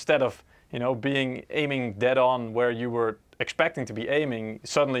 and instead of, you know, aiming dead on where you were expecting to be aiming,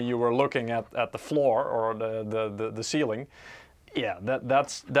 suddenly you were looking at the floor or the ceiling. Yeah,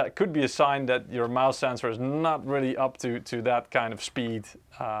 that could be a sign that your mouse sensor is not really up to that kind of speed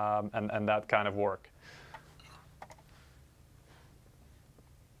and that kind of work.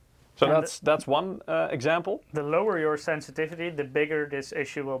 So that's one example. The lower your sensitivity, the bigger this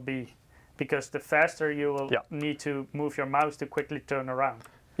issue will be, because the faster you will need to move your mouse to quickly turn around.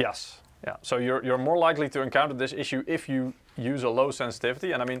 Yes. Yeah. So you're more likely to encounter this issue if you use a low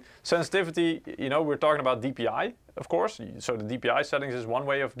sensitivity. And I mean, sensitivity, you know, we're talking about DPI, of course. So the DPI settings is one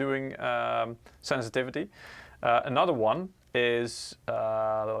way of doing sensitivity. Another one is,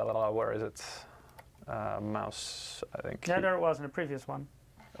 where is it? Mouse, I think. Yeah, there it was in the previous one.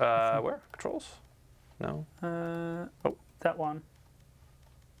 Where? Controls? No. That one.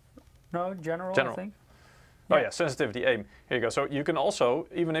 No, general, I think. Oh yeah, sensitivity, aim. Here you go. So you can also,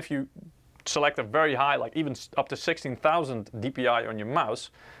 even if you select a very high, like even up to 16,000 DPI on your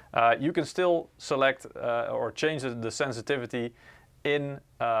mouse, you can still select or change the sensitivity in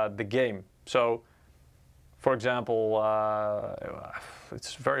the game. So, for example,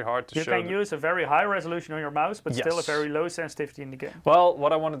 it's very hard to show. You can use a very high resolution on your mouse, but still a very low sensitivity in the game. Well,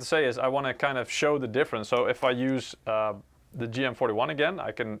 what I wanted to say is I want to kind of show the difference. So if I use the GM41 again,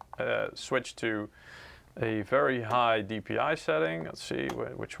 I can switch to a very high DPI setting. Let's see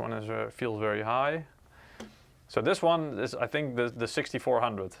which one feels very high. So this one is, I think, the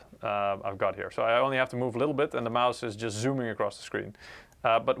 6400 I've got here. So I only have to move a little bit, and the mouse is just zooming across the screen.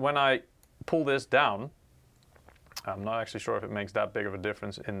 But when I pull this down, I'm not actually sure if it makes that big of a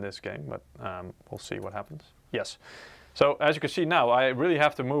difference in this game, but we'll see what happens. Yes. So as you can see now, I really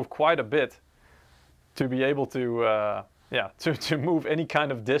have to move quite a bit to be able to to move any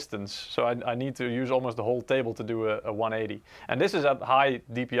kind of distance. So I need to use almost the whole table to do a 180. And this is at high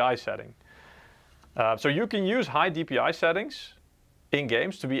DPI setting. So you can use high DPI settings in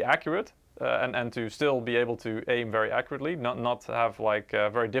games to be accurate and to still be able to aim very accurately, not have like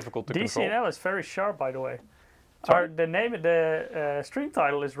very difficult to control. DCNL is very sharp, by the way. The name of the stream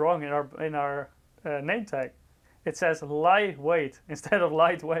title is wrong in our name tag. It says lightweight instead of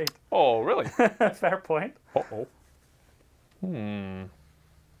lightweight. Oh, really? Fair point. Uh-oh.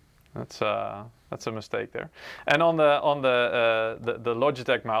 That's a mistake there. And on the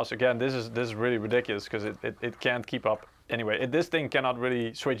Logitech mouse, again, this is really ridiculous because it can't keep up anyway. This thing cannot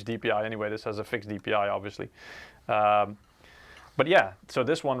really switch DPI anyway. This has a fixed DPI, obviously. But yeah, so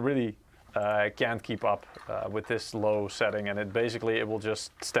this one really can't keep up with this low setting, and it will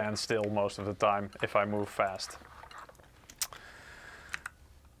just stand still most of the time if I move fast.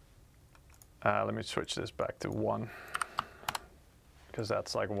 Let me switch this back to 1, because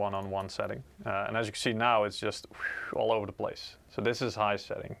that's like one-on-one setting. And as you can see now, it's just all over the place. So this is high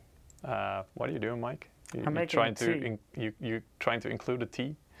setting. What are you doing, Mike? I'm making a T. You trying to include a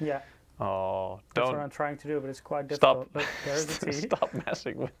T? Yeah. Oh, that's what I'm trying to do, but it's quite difficult. Stop. Look, there's a T. Stop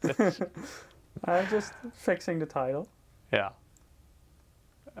messing with this. I'm just fixing the title. Yeah.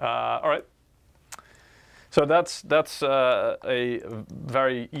 All right. So that's a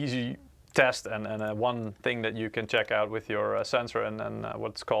very easy test and one thing that you can check out with your sensor and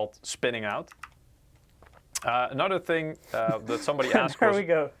what's called spinning out. Another thing that somebody asked there we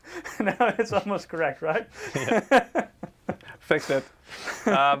go. Now it's almost correct, right? Yeah. Fixed it.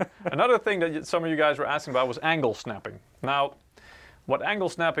 Another thing that some of you guys were asking about was angle snapping. Now, what angle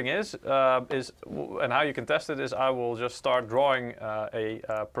snapping is and how you can test it is I will just start drawing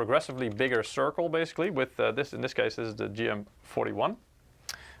a progressively bigger circle, basically, with this. In this case, this is the GM41.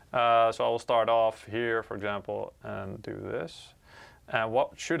 So I will start off here, for example, and do this. And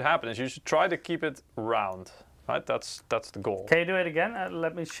what should happen is you should try to keep it round, right? That's the goal. Can you do it again?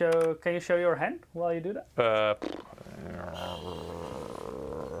 Let me show. Can you show your hand while you do that?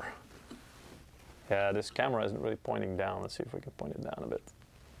 Yeah, this camera isn't really pointing down. Let's see if we can point it down a bit.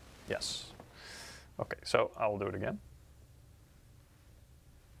 Yes. Okay, so I will do it again.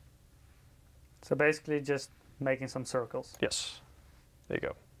 So basically just making some circles. Yes. There you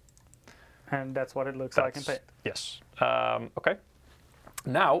go. And that's what it looks like in paint. Yes. Okay.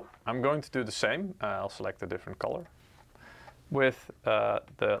 Now I'm going to do the same. I'll select a different color with the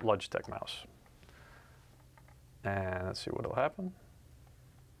Logitech mouse. And let's see what will happen.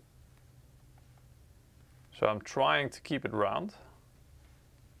 So I'm trying to keep it round.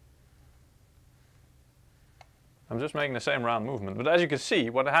 I'm just making the same round movement. But as you can see,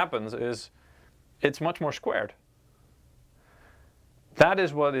 what happens is it's much more squared. That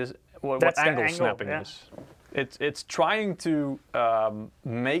is what angle snapping is. It's trying to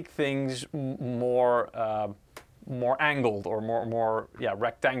make things more angled or more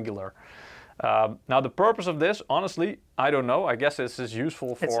rectangular. Now the purpose of this, honestly, I don't know. I guess this is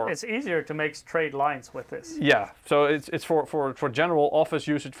useful for. It's easier to make straight lines with this. Yeah, so it's for general office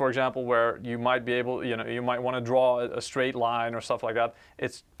usage, for example, where you might be able, you might want to draw a straight line or stuff like that.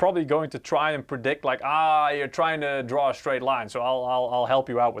 It's probably going to try and predict like, you're trying to draw a straight line, so I'll help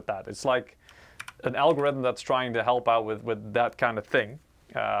you out with that. It's like an algorithm that's trying to help out with that kind of thing.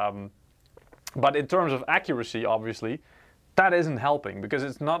 But in terms of accuracy, obviously, that isn't helping because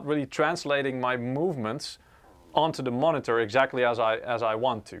it's not really translating my movements onto the monitor exactly as I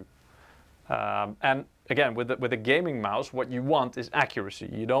want to. And again, with a gaming mouse, what you want is accuracy.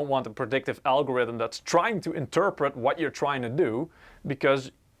 You don't want a predictive algorithm that's trying to interpret what you're trying to do,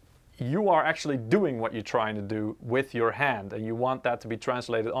 because you are actually doing what you're trying to do with your hand, and you want that to be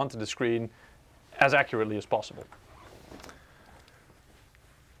translated onto the screen as accurately as possible.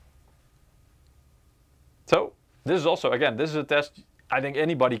 So this is also, again, this is a test I think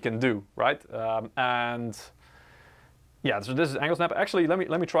anybody can do, right? And yeah, so this is angle snap. Actually, let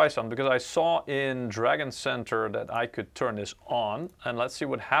me try some, because I saw in Dragon Center that I could turn this on, and let's see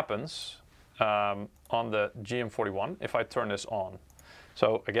what happens on the GM41 if I turn this on.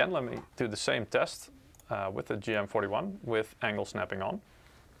 So again, let me do the same test with the GM41 with angle snapping on.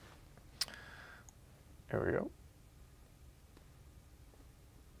 Here we go.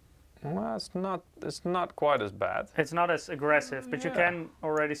 Well, it's not quite as bad. It's not as aggressive, but you can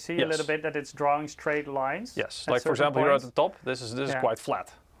already see a little bit that it's drawing straight lines. Yes, like for example here at the top, this is quite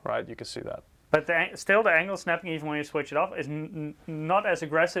flat, right? You can see that. But still, the angle snapping, even when you switch it off, is not as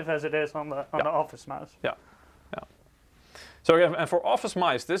aggressive as it is on the Office mouse. Yeah, yeah. So again, and for Office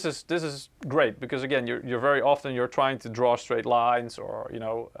mice, this is great, because again, you're very often you're trying to draw straight lines, or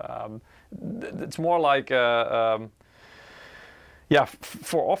it's more like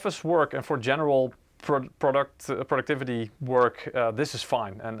for office work and for general productivity work, this is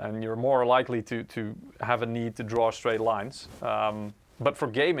fine, and you're more likely to have a need to draw straight lines. But for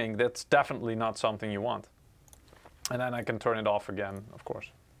gaming, that's definitely not something you want. And then I can turn it off again, of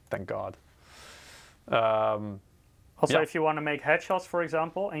course. Thank God. Also, if you want to make headshots, for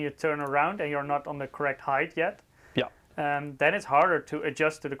example, and you turn around and you're not on the correct height yet, then it's harder to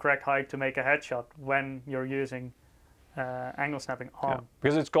adjust to the correct height to make a headshot when you're using angle snapping on. Yeah.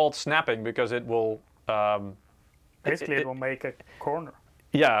 Because it's called snapping, because it will basically it will make a corner.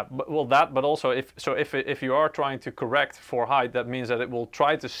 Yeah, but also if you are trying to correct for height, that means that it will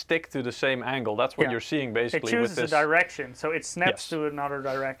try to stick to the same angle. That's what you're seeing basically. It chooses with this. a direction, so it snaps to another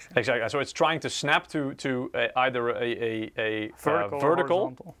direction. Exactly. So it's trying to snap to either a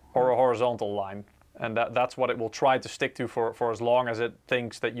vertical or a horizontal line, and that's what it will try to stick to for as long as it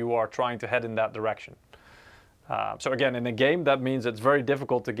thinks that you are trying to head in that direction. So again, in a game, that means it's very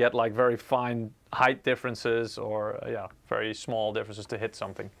difficult to get like very fine height differences or very small differences to hit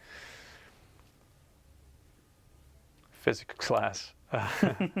something. Physics class.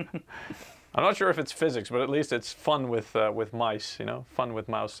 I'm not sure if it's physics, but at least it's fun with mice, fun with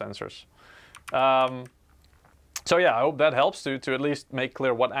mouse sensors. So yeah, I hope that helps to at least make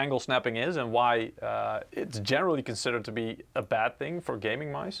clear what angle snapping is and why it's generally considered to be a bad thing for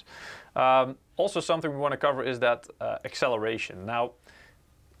gaming mice. Also, something we want to cover is that acceleration. Now,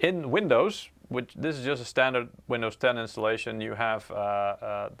 in Windows, which this is just a standard Windows 10 installation, you have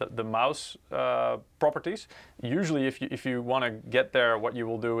the mouse properties. Usually, if you want to get there, what you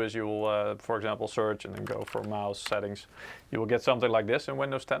will do is you will, for example, search and then go for mouse settings. You will get something like this in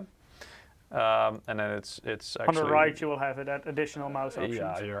Windows 10. And then it's actually on the right you will have it at additional mouse options.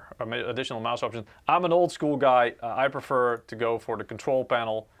 Yeah, here additional mouse options. I'm an old school guy. I prefer to go for the control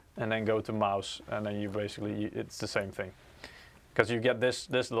panel and then go to mouse, and then you basically it's the same thing, because you get this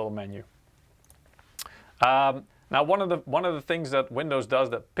little menu. Now one of the things that Windows does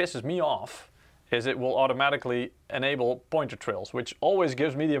that pisses me off is it will automatically enable pointer trails, which always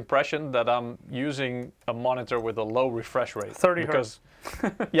gives me the impression that I'm using a monitor with a low refresh rate. 30 hertz.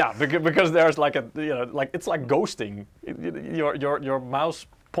 Yeah, because there's like it's like ghosting. Your mouse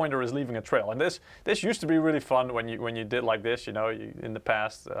pointer is leaving a trail. And this used to be really fun when you did like this, you know, in the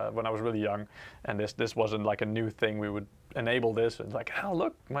past when I was really young, and this wasn't like a new thing. We would enable this and like, oh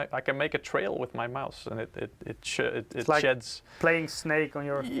look, I can make a trail with my mouse, and it like sheds. Playing Snake on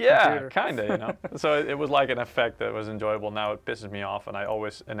your computer. computer. Kinda, you know. So it was like an effect that was enjoyable. Now it pisses me off, and I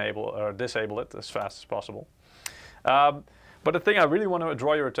always enable or disable it as fast as possible. But the thing I really want to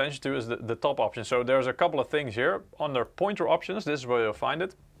draw your attention to is the top option. So there's a couple of things here. Under pointer options, this is where you'll find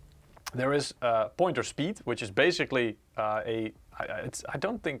it. There is pointer speed, which is basically I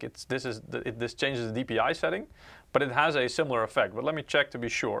don't think this changes the DPI setting, but it has a similar effect. But let me check to be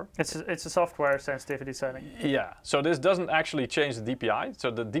sure. It's a software sensitivity setting. Yeah, so this doesn't actually change the DPI.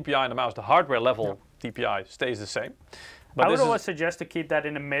 So the DPI in the mouse, the hardware level DPI stays the same. But I would always suggest to keep that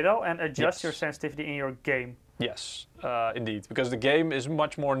in the middle and adjust your sensitivity in your game. Yes, indeed, because the game is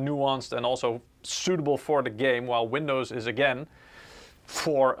much more nuanced and also suitable for the game, while Windows is again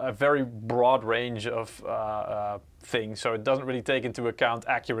for a very broad range of things, so it doesn't really take into account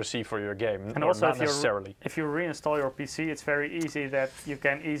accuracy for your game, and also not necessarily. If you reinstall your PC, it's very easy that you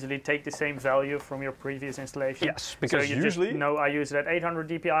can easily take the same value from your previous installation. Yes, because so you usually just know I use it at 800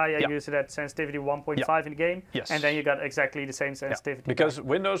 DPI, I use it at sensitivity 1.5 in the game, and then you got exactly the same sensitivity. Because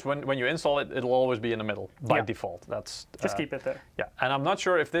Windows, when you install it, it'll always be in the middle by default. That's just keep it there. Yeah, and I'm not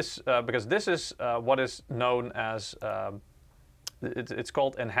sure if this because this is what is known as it's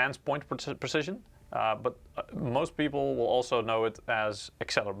called enhanced point precision. But most people will also know it as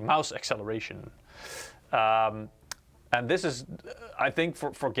mouse acceleration. And this is, I think,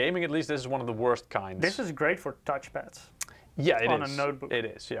 for gaming at least, this is one of the worst kinds. This is great for touchpads. Yeah, it is. On a notebook. It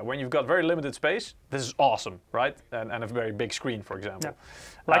is, yeah. When you've got very limited space, this is awesome, right? And a very big screen, for example.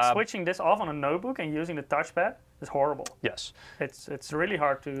 Yeah. Like switching this off on a notebook and using the touchpad is horrible. Yes. It's really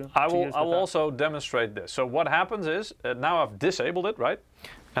hard to use I will also demonstrate this. So what happens is, now I've disabled it, right?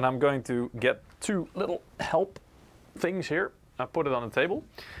 And I'm going to get two little help things here. I put it on the table.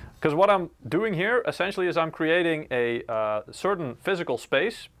 Because what I'm doing here, essentially, is I'm creating a certain physical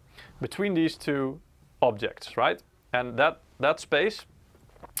space between these two objects, right? And that space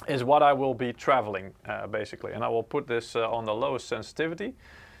is what I will be traveling, basically. And I will put this on the lowest sensitivity.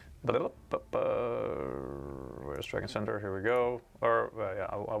 Where's Dragon Center? Here we go. Or yeah,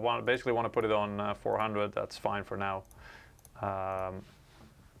 I basically want to put it on 400. That's fine for now.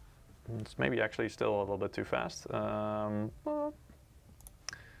 It's maybe actually still a little bit too fast.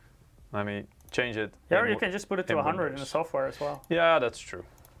 Let me change it. Yeah, or you can just put it to 100 in the software as well. Yeah, that's true.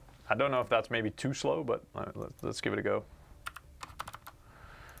 I don't know if that's maybe too slow, but let's give it a go.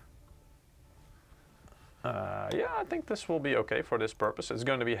 Yeah, I think this will be okay for this purpose. It's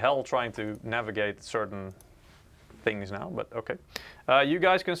going to be hell trying to navigate certain things now, but okay. You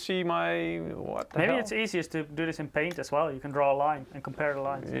guys can see my what the Maybe hell? it's easiest to do this in Paint as well. You can draw a line and compare the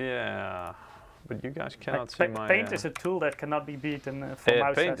lines. Yeah, but you guys cannot see my... Paint is a tool that cannot be beaten for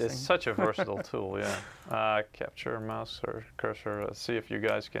mouse Paint testing. is such a versatile tool, yeah. Capture mouse or cursor. Let's see if you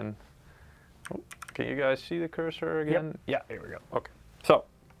guys can... Oh, can you guys see the cursor again? Yep. Yeah, here we go. Okay. So,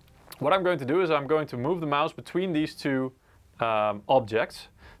 what I'm going to do is I'm going to move the mouse between these two objects.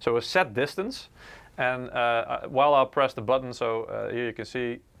 So a set distance. And while I'll press the button, so here you can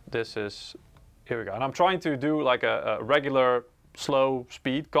see this is... Here we go. And I'm trying to do like a regular slow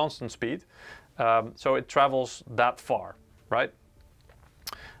speed, constant speed. So it travels that far, right?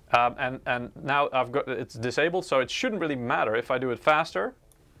 And now it's disabled, so it shouldn't really matter if I do it faster.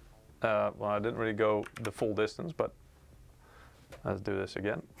 Well, I didn't really go the full distance, but let's do this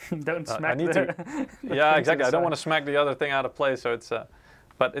again. Don't smack yeah, exactly. I don't want to smack the other thing out of place, so it's...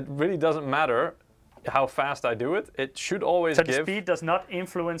 but it really doesn't matter how fast I do it. It should always give... So the speed does not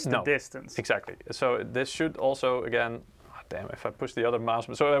influence the distance. Exactly. So this should also, again... Damn, if I push the other mouse...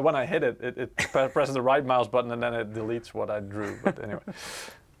 So when I hit it, it presses the right mouse button and then it deletes what I drew. But anyway.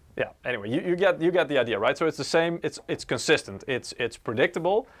 Yeah, anyway, you get the idea, right? So it's the same, it's consistent, it's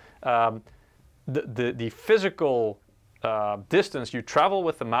predictable. The physical distance you travel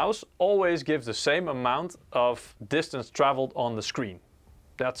with the mouse always gives the same amount of distance traveled on the screen.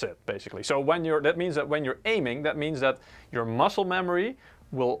 That's it, basically. So that means that when you're aiming, that means that your muscle memory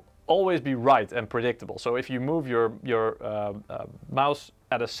will always be right and predictable. So if you move your mouse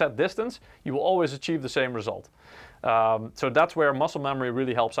at a set distance, you will always achieve the same result. So that's where muscle memory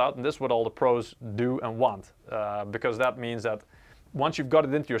really helps out, and this is what all the pros do and want, because that means that once you've got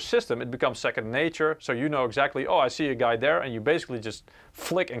it into your system, it becomes second nature, so you know exactly, oh, I see a guy there, and you basically just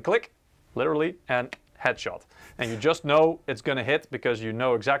flick and click, literally, and headshot. And you just know it's going to hit because you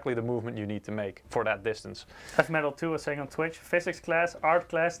know exactly the movement you need to make for that distance. As Metal 2 was saying on Twitch, physics class, art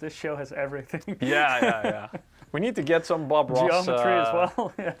class, this show has everything. Yeah. We need to get some Bob Ross geometry as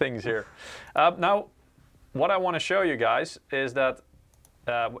well. things here. Now, what I want to show you guys is that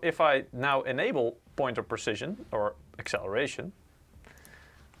if I now enable pointer precision or acceleration,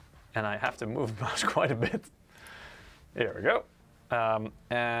 and I have to move the mouse quite a bit. Here we go.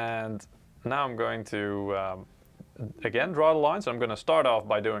 And now I'm going to, again, draw the lines. I'm going to start off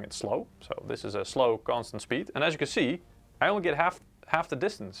by doing it slow. So this is a slow, constant speed. And as you can see, I only get half the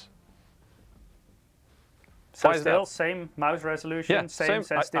distance. So still same mouse resolution, yeah, same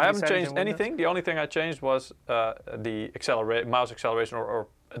sensitivity. I haven't changed anything. The only thing I changed was the mouse acceleration or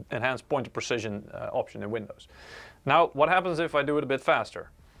enhanced pointer precision option in Windows. Now, what happens if I do it a bit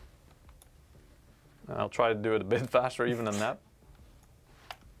faster? I'll try to do it a bit faster even than that.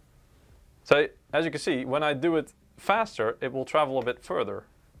 So, as you can see, when I do it faster, it will travel a bit further.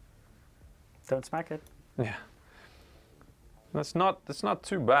 Don't smack it. Yeah. That's not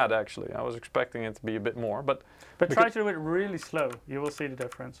too bad, actually. I was expecting it to be a bit more, but try to do it really slow. You will see the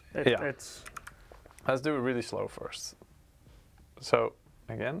difference. Let's do it really slow first. So,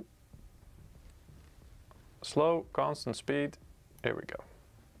 again, slow, constant speed. Here we go.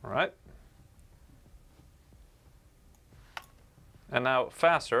 All right. And now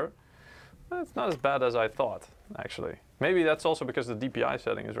faster. It's not as bad as I thought, actually. Maybe that's also because the DPI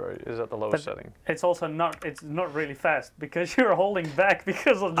setting is at the lowest setting. It's also not really fast because you're holding back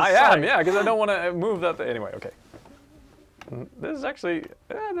because of the I side. am, yeah, because I don't want to move that. Anyway, okay. This is actually,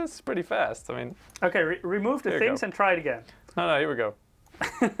 that's pretty fast. I mean. Okay, remove the things and try it again. No, here we go.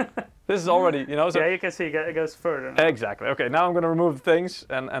 This is already, you know. So yeah, you can see it goes further now. Exactly. Okay, now I'm going to remove the things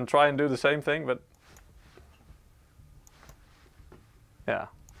and try and do the same thing, but. Yeah.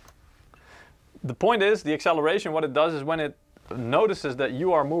 The point is, the acceleration, what it does is when it notices that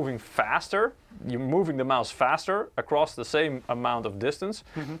you are moving faster, you're moving the mouse faster across the same amount of distance,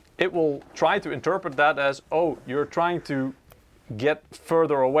 it will try to interpret that as, oh, you're trying to get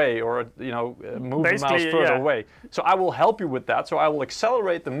further away or, you know, move the mouse further away. So I will help you with that. So I will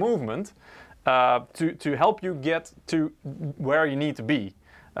accelerate the movement to help you get to where you need to be.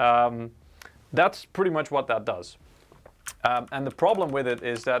 That's pretty much what that does. And the problem with it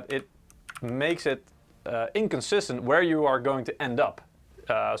is that it makes it inconsistent where you are going to end up.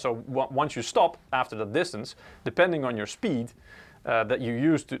 So once you stop after the distance, depending on your speed that you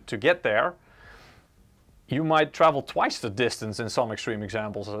use to get there, you might travel twice the distance in some extreme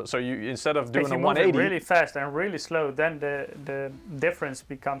examples. So you, instead of doing a 180, if you move it really fast and really slow, then the difference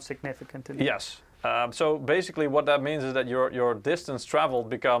becomes significant. Yes. So basically, what that means is that your distance traveled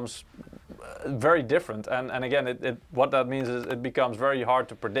becomes very different, and again, what that means is it becomes very hard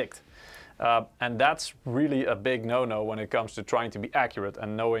to predict. And that's really a big no-no when it comes to trying to be accurate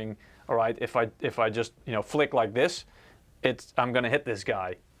and knowing, all right, if I just flick like this, I'm going to hit this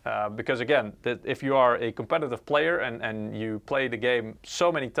guy. Because again, if you are a competitive player and you play the game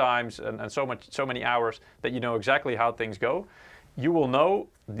so many times and so many hours that you know exactly how things go, you will know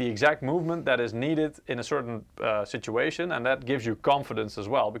the exact movement that is needed in a certain situation, and that gives you confidence as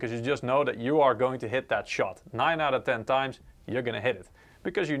well, because you just know that you are going to hit that shot. 9 out of 10 times, you're going to hit it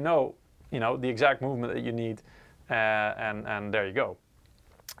because you know the exact movement that you need, and there you go.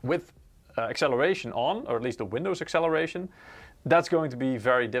 With acceleration on, or at least the Windows acceleration, that's going to be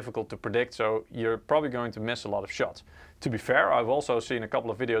very difficult to predict, so you're probably going to miss a lot of shots. To be fair, I've also seen a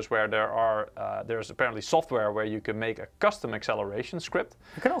couple of videos where there's apparently software where you can make a custom acceleration script.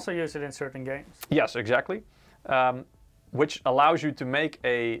 You can also use it in certain games. Yes, exactly. Which allows you to make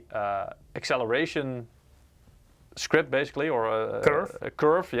a acceleration script, basically, or a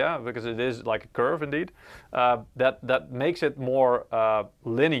curve, yeah, because it is like a curve indeed. That makes it more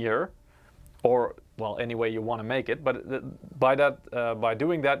linear, or well, any way you want to make it, but by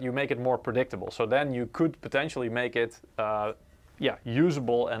doing that, you make it more predictable. So then you could potentially make it,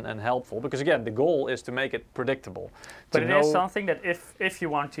 usable and helpful. Because again, the goal is to make it predictable. But it is something that if you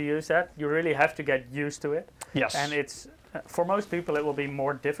want to use that, you really have to get used to it. Yes. And it's for most people it will be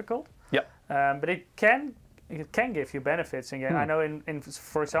more difficult. Yeah. But it can give you benefits. Again, I know in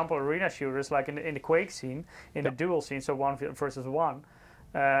for example arena shooters like in the Quake scene, in the duel scene, so 1 versus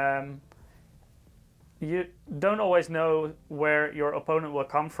 1. You don't always know where your opponent will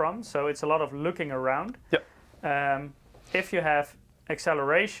come from, so it's a lot of looking around. Yep. If you have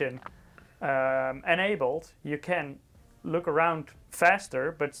acceleration enabled, you can look around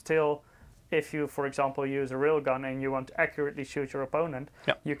faster, but still, if you, for example, use a railgun and you want to accurately shoot your opponent,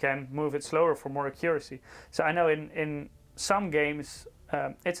 you can move it slower for more accuracy. So I know in some games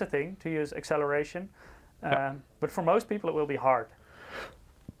it's a thing to use acceleration, but for most people it will be hard.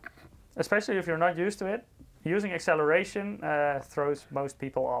 Especially if you're not used to it, using acceleration throws most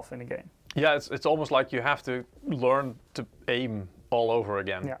people off in a game. Yeah, it's almost like you have to learn to aim all over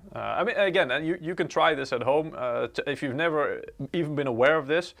again. Yeah. I mean, again, and you can try this at home. If you've never even been aware of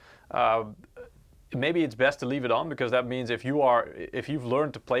this, maybe it's best to leave it on, because that means if you've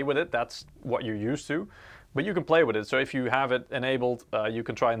learned to play with it, that's what you're used to. But you can play with it. So if you have it enabled, you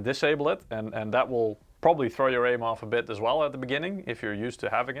can try and disable it, and that will probably throw your aim off a bit as well at the beginning if you're used to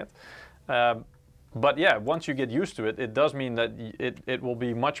having it. But yeah, once you get used to it, it does mean that it will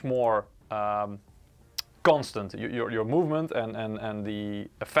be much more constant. Your movement and the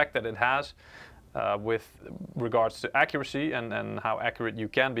effect that it has with regards to accuracy and how accurate you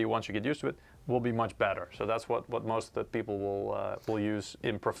can be once you get used to it will be much better. So that's what most of the people will use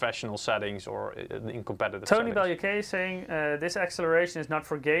in professional settings or in competitive Tony settings. WK is saying this acceleration is not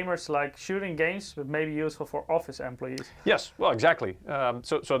for gamers like shooting games, but maybe useful for office employees. Yes, well, exactly.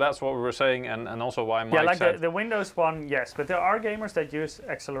 So that's what we were saying, and also why Mike yeah, like said... the Windows one, yes, but there are gamers that use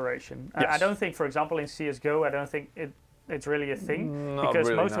acceleration. Yes. I don't think, for example, in CSGO, I don't think it's really a thing, Not because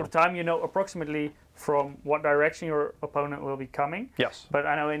really, most of the time you know approximately from what direction your opponent will be coming. Yes. But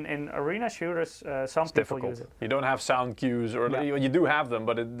I know in arena shooters, some It's people difficult. use it. You don't have sound cues, or you do have them,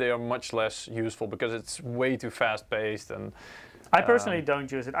 but they are much less useful because it's way too fast-paced. And I personally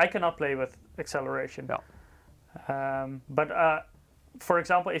don't use it. I cannot play with acceleration. No. But for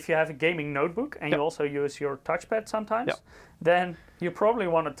example, if you have a gaming notebook and you also use your touchpad sometimes, then you probably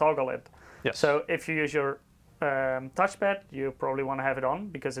want to toggle it. Yes. So if you use your touchpad, you probably want to have it on,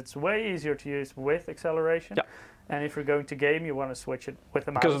 because it's way easier to use with acceleration. Yeah. And if you're going to game, you want to switch it with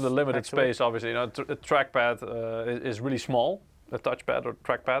the mouse. Because of the limited space, obviously, you know, a trackpad is really small, a touchpad or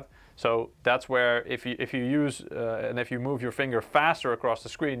trackpad. So that's where if you use and if you move your finger faster across the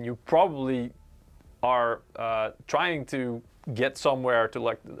screen, you probably are trying to get somewhere to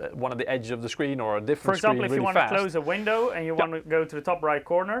like one of the edges of the screen or a different screen really fast. For example, if you want to close a window and you want to go to the top right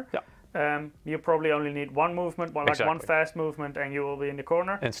corner, you probably only need one movement, like one fast movement, and you will be in the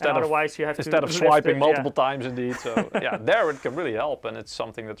corner. Otherwise, you have to instead of swiping multiple times, indeed. So yeah, there it can really help, and it's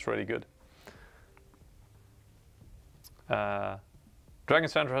something that's really good. Dragon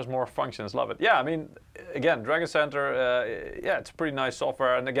Center has more functions. Love it. Yeah, I mean, again, Dragon Center, yeah, it's pretty nice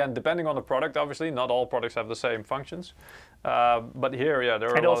software. And again, depending on the product, obviously, not all products have the same functions. But here, yeah, there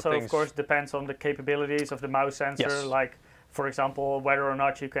are a lot of things. It also, of course, depends on the capabilities of the mouse sensor. Yes. Like, for example, whether or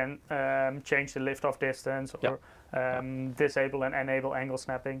not you can change the lift-off distance or disable and enable angle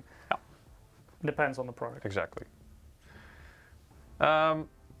snapping. Yeah. Depends on the product. Exactly.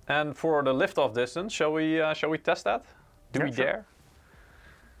 And for the lift-off distance, shall we test that? Do we dare?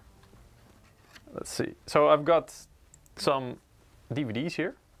 Let's see. So I've got some DVDs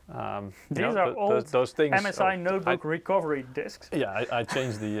here. These are old those things, MSI notebook recovery discs. Yeah, I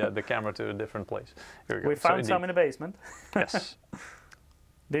changed the camera to a different place. Here we go. We found some in the basement. Yes.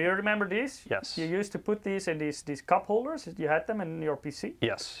 Do you remember these? Yes. You used to put these in these cup holders. You had them in your PC.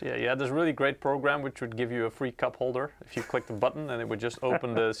 Yes. Yeah. You had this really great program which would give you a free cup holder if you clicked the button, and it would just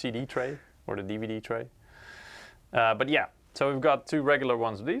open the CD tray or the DVD tray. But yeah. So we've got two regular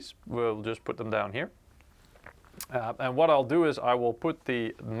ones of these. We'll just put them down here. And what I'll do is I will put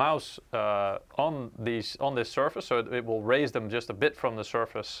the mouse on this surface, so it will raise them just a bit from the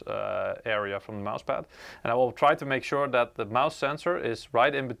surface area from the mouse pad. And I will try to make sure that the mouse sensor is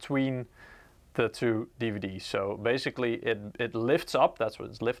right in between the two DVDs. So basically it lifts up, that's what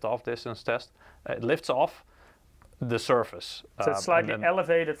it's lift-off distance test. It lifts off the surface. So it's slightly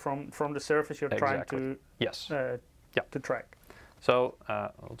elevated from the surface you're trying to to track. So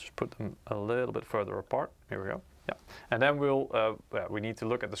I'll just put them a little bit further apart. Here we go. Yeah, and then we need to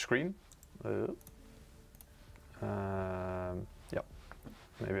look at the screen. Yeah,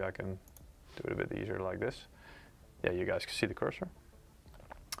 maybe I can do it a bit easier like this. Yeah, you guys can see the cursor.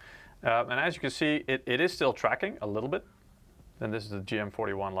 And as you can see, it is still tracking a little bit. And this is the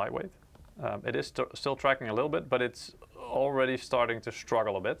GM41 Lightweight. It is still tracking a little bit, but it's already starting to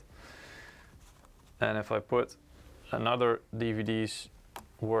struggle a bit. And if I put another DVD's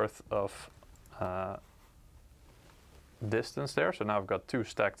worth of distance there, so now I've got two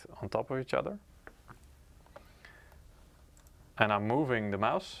stacked on top of each other, and I'm moving the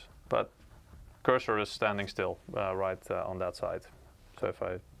mouse, but cursor is standing still right on that side. So if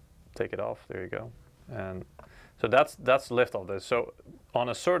I take it off, there you go, and so that's lift off this. So on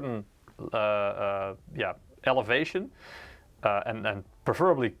a certain elevation, and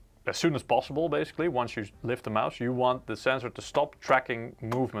preferably as soon as possible, basically, once you lift the mouse, you want the sensor to stop tracking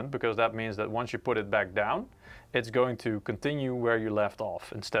movement, because that means that once you put it back down, it's going to continue where you left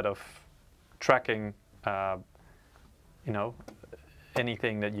off instead of tracking, you know,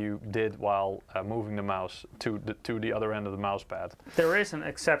 anything that you did while moving the mouse to the other end of the mouse pad. There is an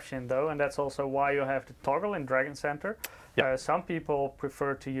exception though, and that's also why you have the toggle in Dragon Center. Yep. Some people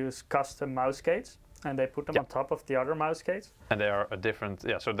prefer to use custom mouse gates, and they put them on top of the other mouse gates. And they are a different,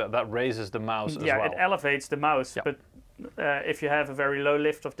 so that raises the mouse as well. Yeah, it elevates the mouse, but if you have a very low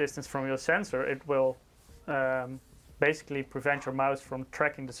lift of distance from your sensor, it will basically prevent your mouse from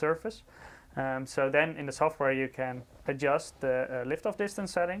tracking the surface. So then in the software you can adjust the lift-off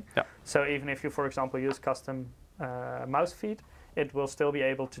distance setting. So even if you, for example, use custom mouse feet, it will still be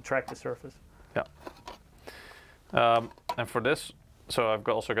able to track the surface. And for this, so I've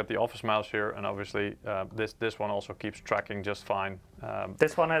also got the office mouse here, and obviously this one also keeps tracking just fine.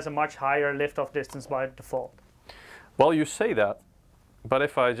 This one has a much higher lift-off distance by default. Well, you say that, but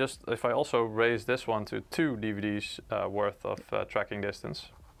if I also raise this one to 2 DVDs worth of tracking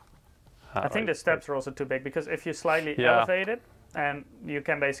distance. I think the steps are also too big, because if you slightly elevate it and you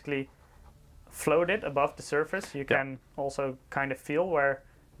can basically float it above the surface, you can also kind of feel where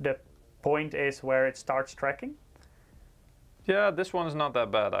the point is where it starts tracking. Yeah, this one is not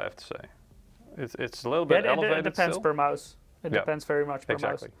that bad, I have to say. It's a little bit elevated. It depends still. Per mouse. It depends very much per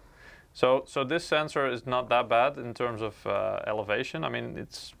mouse. So this sensor is not that bad in terms of elevation. I mean,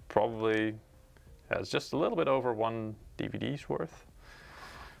 it's probably it's just a little bit over 1 DVD's worth.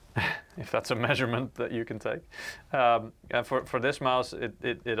 If that's a measurement that you can take. And for this mouse,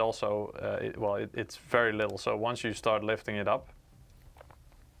 it also, it's very little. So once you start lifting it up,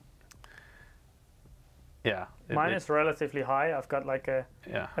 mine is relatively high. I've got like a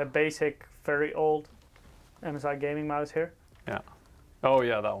basic, very old MSI gaming mouse here. Oh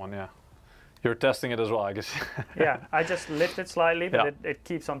yeah, that one, You're testing it as well, I guess. I just lift it slightly, but it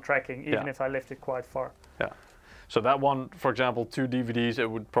keeps on tracking, even if I lift it quite far. So that one, for example, 2 DVDs, it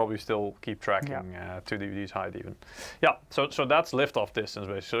would probably still keep tracking 2 DVDs height even. So that's lift-off distance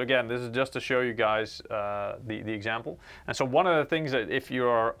basically. So again, this is just to show you guys the example. And so one of the things that if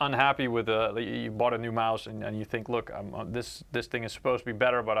you're unhappy with you bought a new mouse and you think, look, this thing is supposed to be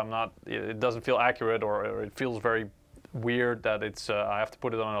better, but it doesn't feel accurate, or it feels very weird that I have to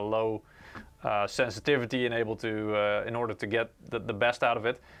put it on a low sensitivity in order to get the best out of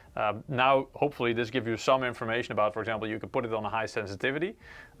it. Now, hopefully, this gives you some information about, for example, you can put it on a high sensitivity,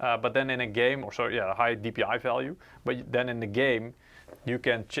 but then in a game, a high DPI value. But then in the game, you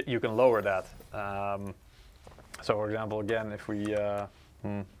can lower that. So, for example, again, if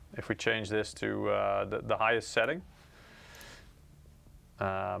we change this to the highest setting.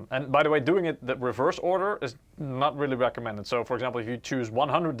 And by the way, doing it the reverse order is not really recommended. So, for example, if you choose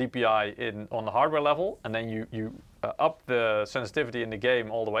 100 DPI on the hardware level, and then you up the sensitivity in the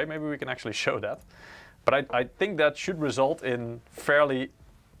game all the way, maybe we can actually show that. But I think that should result in fairly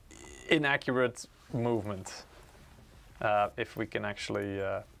inaccurate movement. If we can actually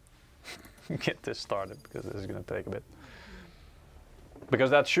get this started, because this is going to take a bit.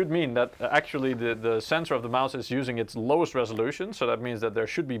 Because that should mean that actually the sensor of the mouse is using its lowest resolution, so that means that there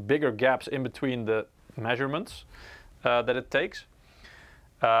should be bigger gaps in between the measurements that it takes.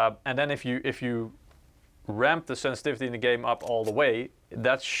 And then if you ramp the sensitivity in the game up all the way,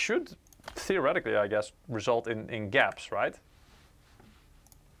 that should theoretically, I guess, result in gaps, right?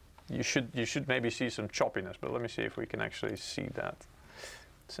 You should maybe see some choppiness, but let me see if we can actually see that.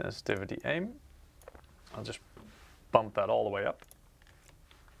 Sensitivity aim. I'll just bump that all the way up.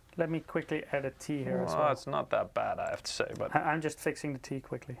 Let me quickly add a T here as well. It's not that bad, I have to say. But I'm just fixing the T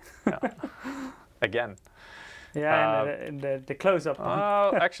quickly. Again. Yeah, and the close-up.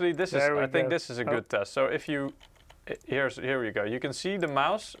 Actually, I think this is a good test. So if you, here we go. You can see the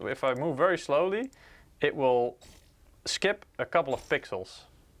mouse. If I move very slowly, it will skip a couple of pixels.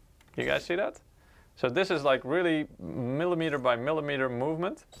 You guys see that? So this is like really millimeter by millimeter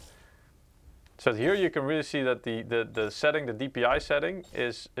movement. So here you can really see that the setting, the DPI setting,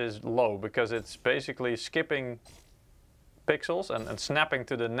 is low, because it's basically skipping pixels and snapping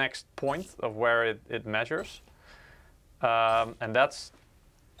to the next point of where it measures. And that's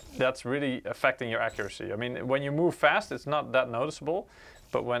really affecting your accuracy. I mean, when you move fast, it's not that noticeable.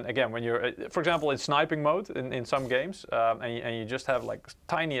 But when you're, for example, in sniping mode in some games, and you just have like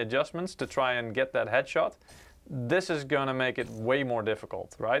tiny adjustments to try and get that headshot, this is going to make it way more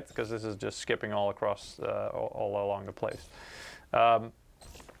difficult, right? Because this is just skipping all across, all along the place. And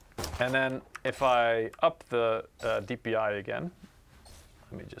then if I up the DPI again,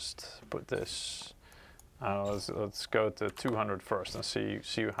 let me just put this, let's go to 200 first and see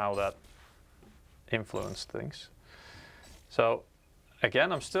how that influenced things. So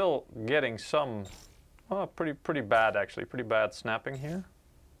again, I'm still getting some, pretty bad actually, pretty bad snapping here.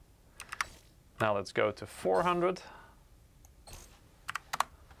 Now let's go to 400.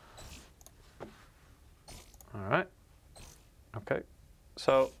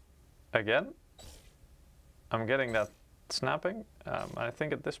 So again, I'm getting that snapping. I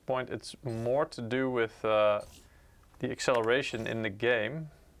think at this point it's more to do with the acceleration in the game.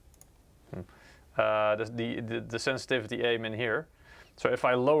 The sensitivity aim in here. So if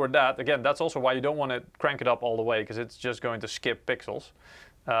I lower that, again, that's also why you don't want to crank it up all the way, because it's just going to skip pixels.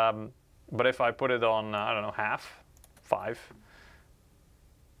 But if I put it on, I don't know, half, 5.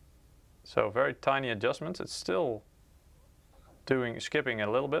 So very tiny adjustments. It's still skipping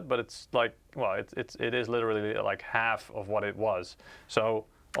a little bit, but it's like, well, it is literally like half of what it was. So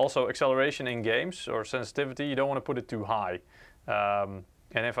also acceleration in games or sensitivity, you don't want to put it too high. And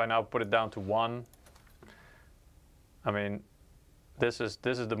if I now put it down to 1, I mean, this is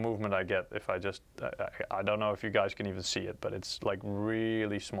the movement I get if I just, I don't know if you guys can even see it, but it's like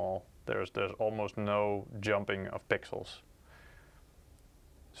really small. There's almost no jumping of pixels.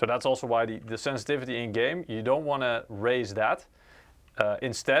 So that's also why the sensitivity in game, you don't want to raise that.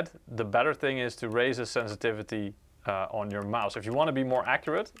 Instead, the better thing is to raise the sensitivity on your mouse. If you want to be more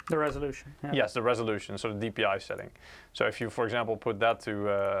accurate. The resolution. Yeah. Yes, the resolution, so the DPI setting. So if you, for example, put that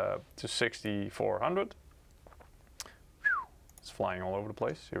to 6400, it's flying all over the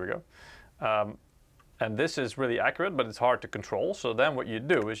place. Here we go. And this is really accurate, but it's hard to control. So then what you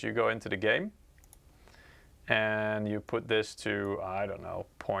do is you go into the game and you put this to, I don't know,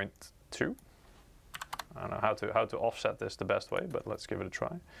 0.2. I don't know how to offset this the best way, but let's give it a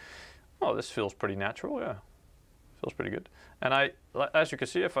try. Oh, this feels pretty natural, yeah. Feels pretty good. And as you can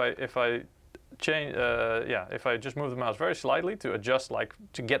see, if I change, if I just move the mouse very slightly to adjust, like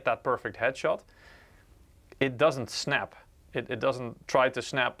to get that perfect headshot, it doesn't snap. It doesn't try to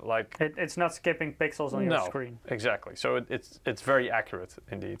snap like. It's not skipping pixels on your screen. Exactly. So it's very accurate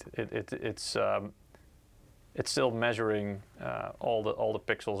indeed. It's still measuring all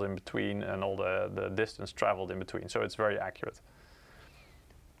the pixels in between and all the distance traveled in between. So it's very accurate.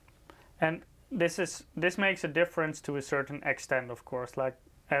 And this makes a difference to a certain extent, of course. Like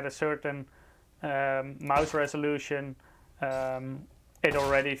at a certain mouse resolution, it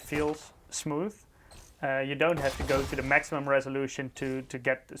already feels smooth. You don't have to go to the maximum resolution to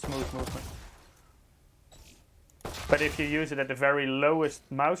get the smooth movement. But if you use it at the very lowest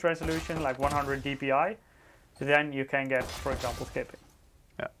mouse resolution, like 100 dpi, then you can get, for example, skipping.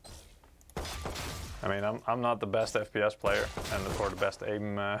 Yeah. I mean, I'm not the best FPS player or the best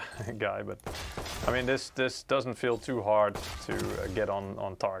aim guy, but I mean, this doesn't feel too hard to get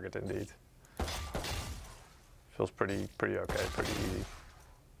on target. Indeed, feels pretty okay, pretty easy.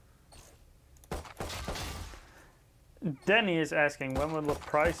 Danny is asking, when will the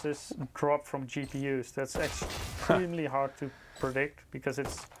prices drop from GPUs? That's extremely hard to predict because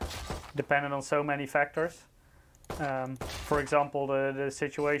it's dependent on so many factors. For example, the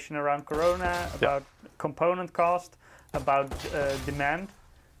situation around Corona, about component cost, about demand.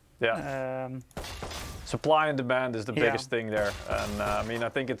 Yeah. Supply and demand is the biggest thing there, and I mean, I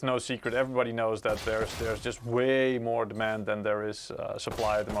think it's no secret. Everybody knows that there's just way more demand than there is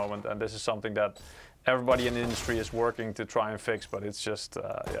supply at the moment, and this is something that everybody in the industry is working to try and fix. But it's just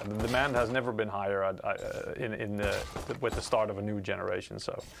the demand has never been higher with the start of a new generation.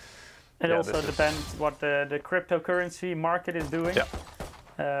 So. It also depends what the cryptocurrency market is doing.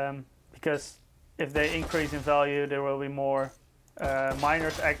 Yeah. Because if they increase in value, there will be more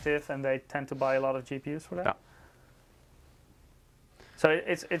miners active, and they tend to buy a lot of GPUs for that. Yeah. So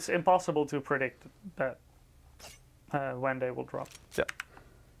it's impossible to predict that when they will drop. Yeah.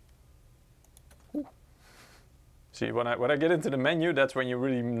 Ooh. See, when I get into the menu, that's when you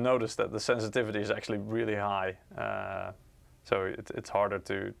really notice that the sensitivity is actually really high. So it's harder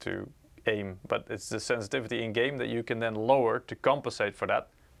to aim, but it's the sensitivity in game that you can then lower to compensate for that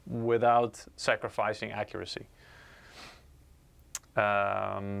without sacrificing accuracy.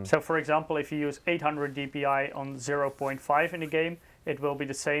 So for example, if you use 800 dpi on 0.5 in the game, it will be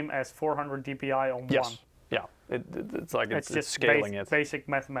the same as 400 dpi on 1. Yeah, it's like it's just scaling it. Basic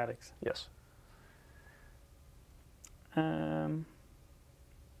mathematics. Yes.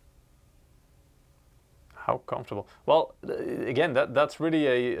 How comfortable? Well, again, that's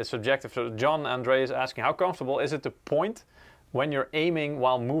really a subjective. So John Andre is asking, how comfortable is it to point when you're aiming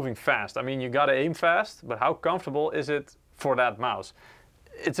while moving fast? I mean, you got to aim fast, but how comfortable is it for that mouse?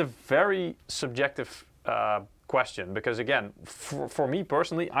 It's a very subjective question, because again, for me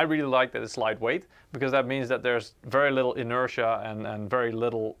personally, I really like that it's lightweight, because that means that there's very little inertia and very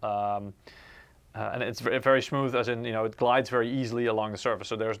little and it's very smooth, as in, you know, it glides very easily along the surface.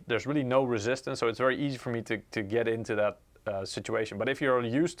 So there's really no resistance. So it's very easy for me to get into that situation. But if you're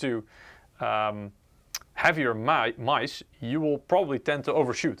used to heavier mice, you will probably tend to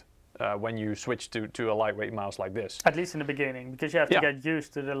overshoot. when you switch to a lightweight mouse like this. At least in the beginning, because you have to get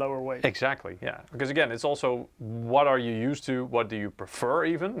used to the lower weight. Exactly, yeah. Because again, it's also what are you used to, what do you prefer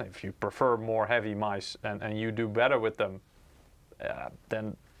even? If you prefer more heavy mice and you do better with them,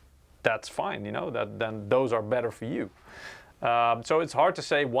 then that's fine, you know, then those are better for you. So it's hard to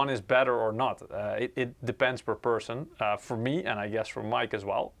say one is better or not. It depends per person. For me, and I guess for Mike as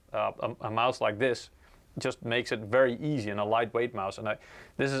well, a mouse like this just makes it very easy in a lightweight mouse. And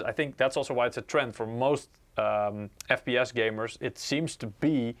I think that's also why it's a trend for most FPS gamers. It seems to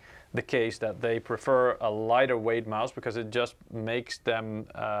be the case that they prefer a lighter weight mouse because it just makes them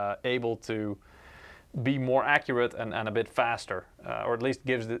able to be more accurate and a bit faster, or at least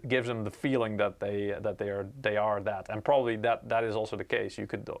gives them the feeling that they are that. And probably that is also the case. You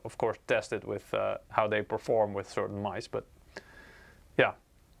could of course test it with how they perform with certain mice, but yeah.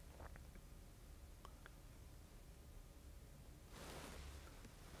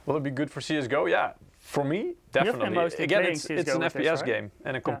 Will it be good for CS:GO? Yeah, for me definitely. Again, it's an FPS game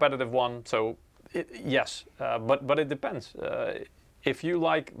and a competitive one, so yes. But it depends. If you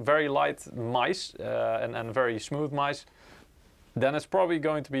like very light mice and very smooth mice, then it's probably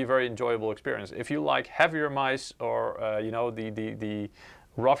going to be a very enjoyable experience. If you like heavier mice or you know, the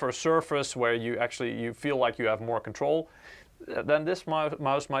rougher surface where you feel like you have more control, then this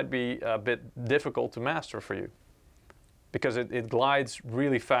mouse might be a bit difficult to master for you, because it glides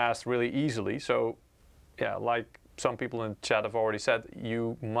really fast, really easily. So yeah, like some people in chat have already said,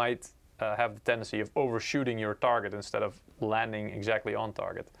 you might have the tendency of overshooting your target instead of landing exactly on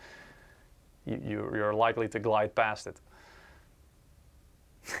target. You're likely to glide past it.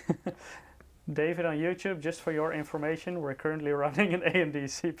 David on YouTube, just for your information, we're currently running an AMD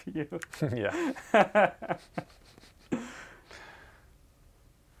CPU. Yeah.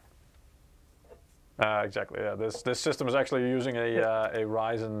 Exactly. Yeah. This system is actually using a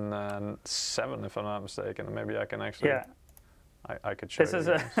Ryzen 7, if I'm not mistaken. Maybe I can actually. Yeah. I could show you.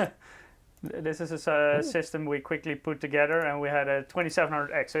 This is a system we quickly put together, and we had a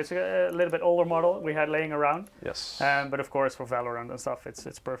 2700X, so it's a little bit older model we had laying around. Yes. But of course, for Valorant and stuff,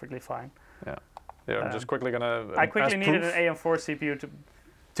 it's perfectly fine. Yeah. Yeah. I'm just quickly gonna. I quickly needed an AM4 CPU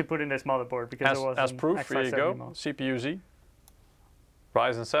to put in this motherboard because it was as proof. Here you go. CPU Z.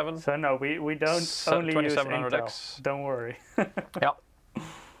 Ryzen 7. So no, we don't only use Intel. Don't worry. Yeah.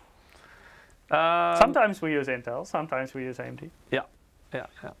 Sometimes we use Intel. Sometimes we use AMD. Yeah. Yeah.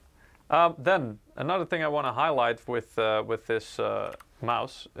 Yeah. Then another thing I want to highlight with this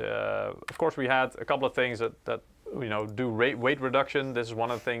mouse, of course, we had a couple of things that you know do weight reduction. This is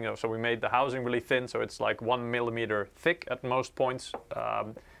one of the things. So we made the housing really thin, so it's like 1 millimeter thick at most points.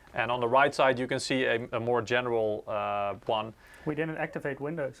 And on the right side, you can see a more general one. We didn't activate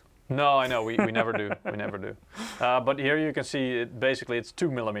Windows. No, I know, we never do. We never do. But here you can see basically it's 2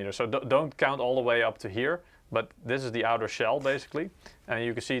 millimeters. So don't count all the way up to here. But this is the outer shell, basically. And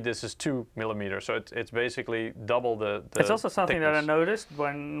you can see this is 2 millimeters. So it's basically double the It's also something thickness. that I noticed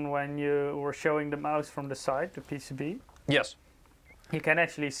when you were showing the mouse from the side, the PCB. Yes. You can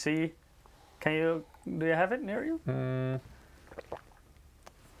actually see, do you have it near you?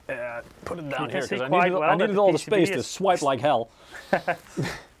 Put it down here, because I needed all the space to swipe like hell.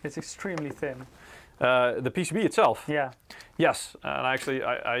 It's extremely thin. The PCB itself? Yeah. Yes, and actually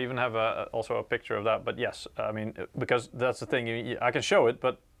I even have also a picture of that, but yes, I mean, because that's the thing, I can show it,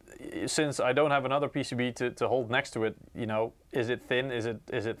 but since I don't have another PCB to hold next to it, you know, is it thin, is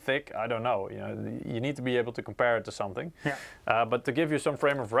it thick? I don't know, you know, you need to be able to compare it to something. Yeah. But to give you some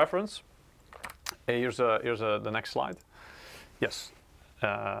frame of reference, here's the next slide. Yes.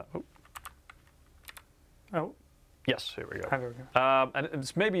 Oh. Yes, here we go. Here we go. And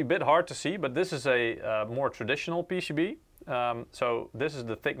it's maybe a bit hard to see, but this is a more traditional PCB. So this is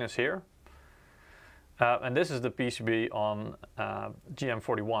the thickness here. And this is the PCB on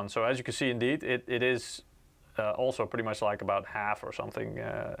GM41. So as you can see, indeed, it is also pretty much like about half or something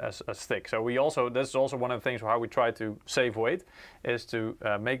as thick. So this is also one of the things how we try to save weight, is to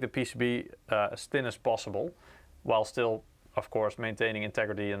make the PCB as thin as possible, while still, of course, maintaining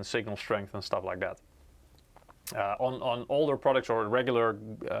integrity and signal strength and stuff like that. On older products or regular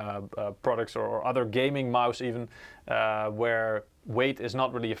products or other gaming mouse even, where weight is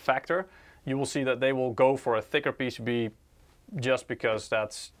not really a factor, you will see that they will go for a thicker PCB just because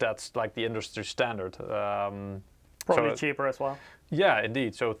that's like the industry standard. Probably cheaper as well. Yeah,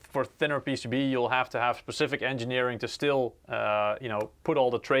 indeed. So for thinner PCB, you'll have to have specific engineering to still, you know, put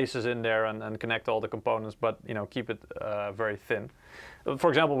all the traces in there and connect all the components, but you know, keep it very thin. For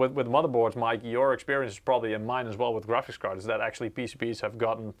example, with motherboards, Mike, your experience is probably, and mine as well, with graphics cards, is that actually PCBs have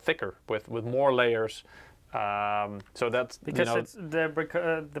gotten thicker with more layers, So that's because it's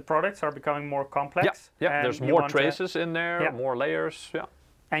the products are becoming more complex. Yeah. There's more traces in there, more layers. Yeah.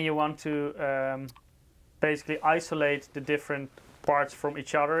 And you want to basically isolate the different parts from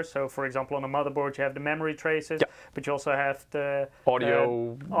each other. So, for example, on a motherboard, you have the memory traces, but you also have the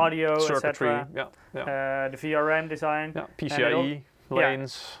audio circuitry, the VRM design, PCIe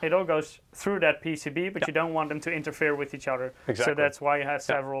lanes. It all goes through that PCB, but you don't want them to interfere with each other. Exactly. So that's why you have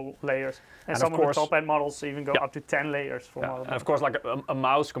several layers. And some of the top-end models even go up to 10 layers for motherboard. And of course, like a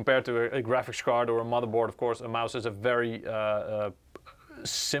mouse compared to a graphics card or a motherboard, of course, a mouse is a very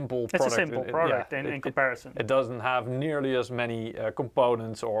simple product. It's a simple product in comparison. It doesn't have nearly as many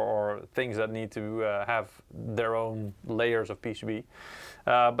components or things that need to have their own layers of PCB.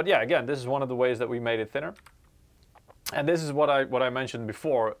 But yeah, again, this is one of the ways that we made it thinner. And this is what I mentioned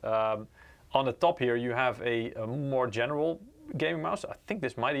before. On the top here, you have a more general gaming mouse. I think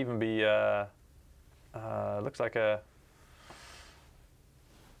this might even be looks like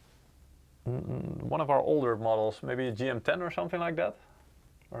one of our older models, maybe a GM10 or something like that.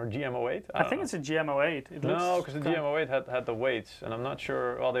 Or GM08? I think it's a GM08. No, because the GM08 had the weights, and I'm not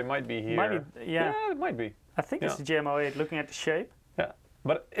sure. Well, they might be here. Might be, yeah, it might be. I think it's the GM08. Looking at the shape. Yeah,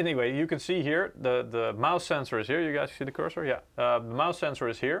 but anyway, you can see here the mouse sensor is here. You guys see the cursor? Yeah, the mouse sensor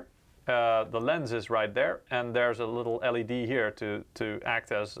is here. The lens is right there, and there's a little LED here to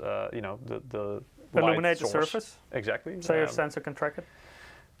act as the illuminate the source. Surface. Exactly. So your sensor can track it.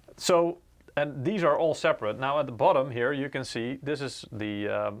 So. And these are all separate. Now at the bottom here, you can see this is the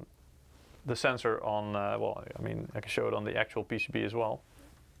sensor on. Well, I mean, I can show it on the actual PCB as well.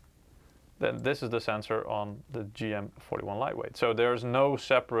 Then this is the sensor on the GM41 Lightweight. So there's no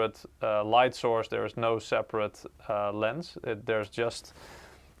separate light source. There is no separate lens. There's just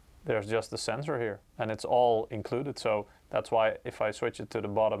the sensor here, and it's all included. So that's why if I switch it to the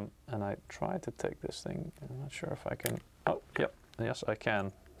bottom and I try to take this thing, I'm not sure if I can. Oh, yep, yes, I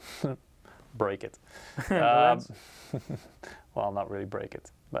can. Break it. Well, not really break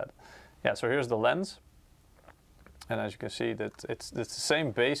it, but yeah. So here's the lens, and as you can see, that it's the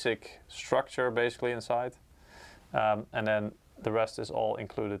same basic structure basically inside, and then the rest is all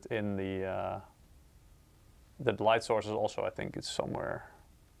included in the light source is also, I think, it's somewhere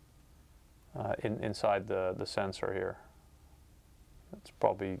inside the sensor here. That's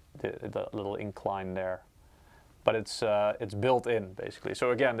probably the little incline there. But it's built in basically. So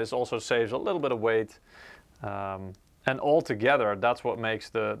again, this also saves a little bit of weight, and altogether, that's what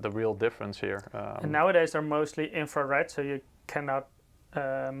makes the real difference here. And nowadays they're mostly infrared, so you cannot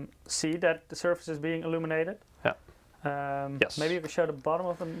see that the surface is being illuminated. Yeah. Yes. Maybe you can show the bottom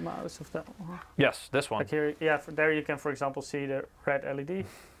of the mouse of that one. Yes, this one. Like here, yeah. There you can, for example, see the red LED.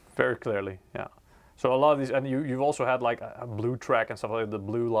 Very clearly, yeah. So a lot of these, and you've also had like a blue track and stuff like the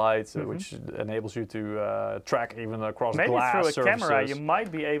blue lights, which enables you to track even across glass surfaces. Maybe through a camera, you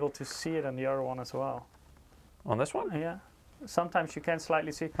might be able to see it on the other one as well. On this one? Yeah. Sometimes you can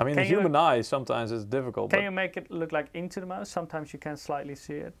slightly see. I mean, the human eye sometimes is difficult. Can you make it look like into the mouse? Sometimes you can slightly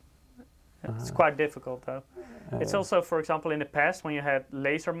see it. It's quite difficult though. It's also, for example, in the past when you had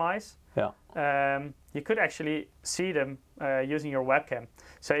laser mice, you could actually see them using your webcam.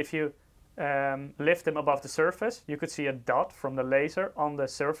 So if you lift them above the surface, you could see a dot from the laser on the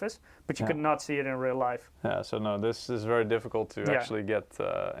surface, but you could not see it in real life. Yeah, so no, this is very difficult to actually get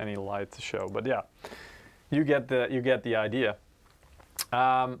any light to show. But yeah, you get the idea.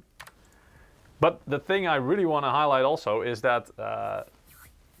 But the thing I really want to highlight also is that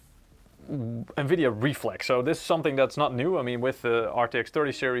NVIDIA Reflex. So this is something that's not new. I mean, with the RTX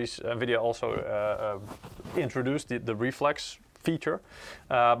 30 series, NVIDIA also introduced the Reflex feature.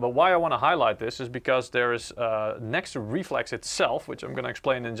 But why I want to highlight this is because there is, next to Reflex itself, which I'm going to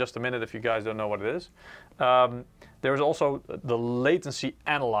explain in just a minute if you guys don't know what it is, there's also the latency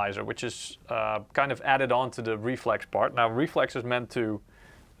analyzer, which is kind of added on to the Reflex part. Now, Reflex is meant to,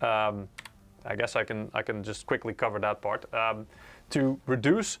 I guess I can just quickly cover that part, to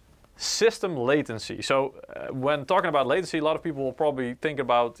reduce system latency. So when talking about latency, a lot of people will probably think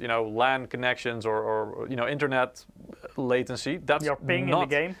about LAN connections or internet latency. That's your ping in the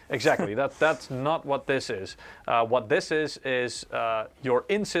game. Exactly. That's not what this is. What this is your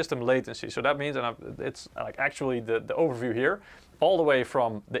in-system latency. So that means, and it's like actually the overview here, all the way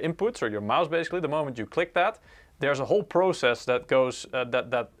from the inputs or your mouse basically. The moment you click that, there's a whole process that goes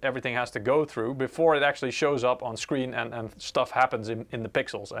that everything has to go through before it actually shows up on screen and stuff happens in the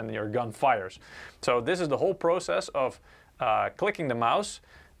pixels and your gun fires. So this is the whole process of clicking the mouse.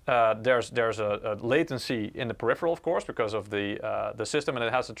 There's a latency in the peripheral, of course, because of the system, and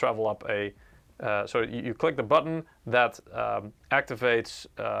it has to travel up a so you click the button that activates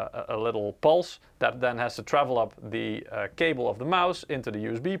a little pulse that then has to travel up the cable of the mouse into the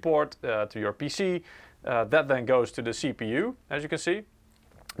USB port to your PC. That then goes to the CPU, as you can see.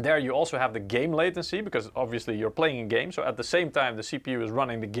 There you also have the game latency, because obviously you're playing a game, so at the same time the CPU is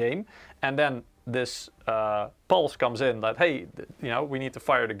running the game, and then this pulse comes in that, hey, we need to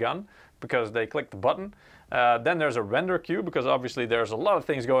fire the gun, because they click the button. Then there's a render queue, because obviously there's a lot of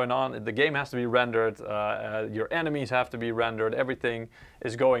things going on. The game has to be rendered, your enemies have to be rendered, everything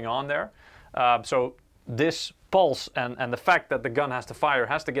is going on there. So this pulse and the fact that the gun has to fire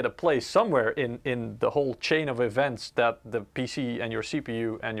has to get a place somewhere in the whole chain of events that the PC and your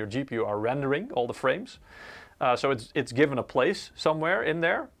CPU and your GPU are rendering, all the frames. So it's given a place somewhere in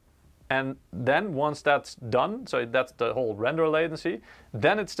there. And then once that's done, so that's the whole render latency,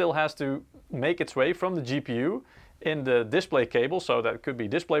 then it still has to make its way from the GPU in the display cable, so that could be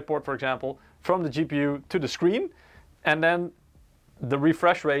DisplayPort, for example, from the GPU to the screen, and then the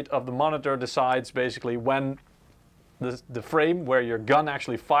refresh rate of the monitor decides basically when the frame where your gun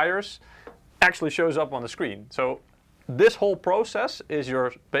actually fires actually shows up on the screen. So this whole process is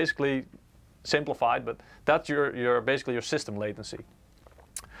your, basically simplified, but that's your basically your system latency.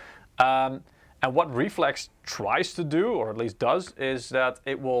 And what Reflex tries to do, or at least does, is that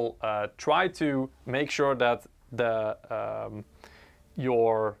it will try to make sure that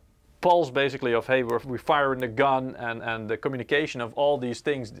your pulse basically of, hey, we're firing the gun, and the communication of all these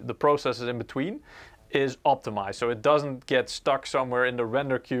things, the processes in between, is optimized. So it doesn't get stuck somewhere in the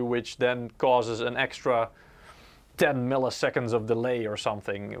render queue, which then causes an extra 10 milliseconds of delay or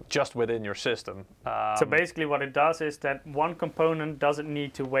something just within your system. So basically what it does is that one component doesn't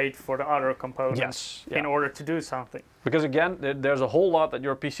need to wait for the other component in order to do something. Because again, there's a whole lot that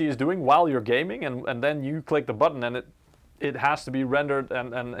your PC is doing while you're gaming, and then you click the button and it has to be rendered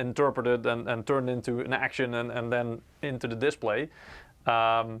and interpreted and turned into an action and then into the display.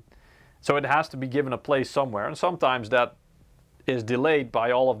 So it has to be given a place somewhere, and sometimes that is delayed by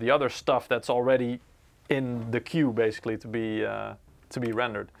all of the other stuff that's already in the queue, basically, to be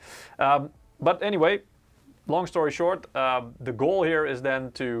rendered. But anyway, long story short, the goal here is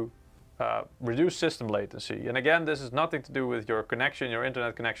then to reduce system latency. And again, this is nothing to do with your connection, your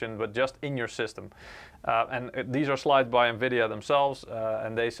internet connection, but just in your system. And these are slides by NVIDIA themselves,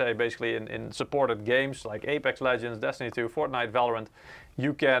 and they say basically in supported games like Apex Legends, Destiny 2, Fortnite, Valorant,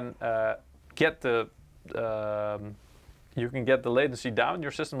 you can get the latency down,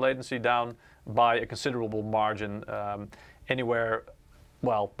 your system latency down, by a considerable margin, anywhere,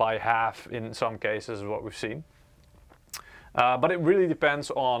 well, by half in some cases is what we've seen. But it really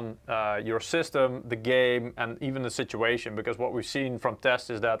depends on your system, the game, and even the situation, because what we've seen from tests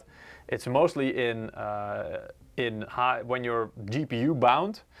is that it's mostly in high, when you're GPU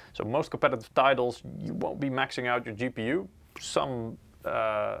bound. So most competitive titles, you won't be maxing out your GPU. Some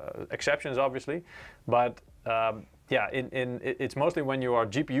exceptions, obviously, but yeah, it's mostly when you are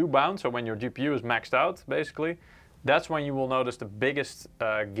GPU bound, so when your GPU is maxed out, basically, that's when you will notice the biggest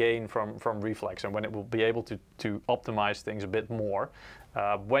gain from Reflex, and when it will be able to optimize things a bit more.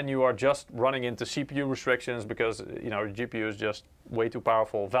 When you are just running into CPU restrictions because your GPU is just way too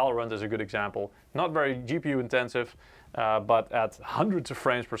powerful, Valorant is a good example. Not very GPU intensive, but at hundreds of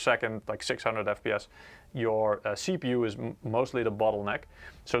frames per second, like 600 FPS, your CPU is mostly the bottleneck.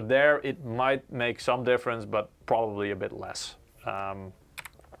 So there it might make some difference, but probably a bit less.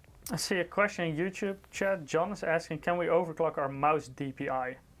 I see a question in YouTube chat. John is asking, can we overclock our mouse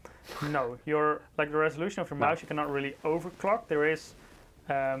DPI? No, like the resolution of your mouse, you cannot really overclock. There is,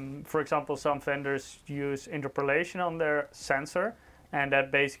 for example, some vendors use interpolation on their sensor, and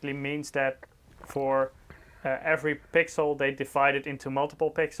that basically means that for every pixel they divide it into multiple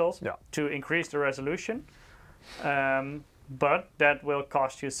pixels to increase the resolution, but that will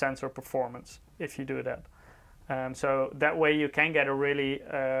cost you sensor performance if you do that. So that way you can get a really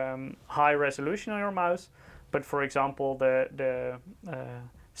high resolution on your mouse, but for example the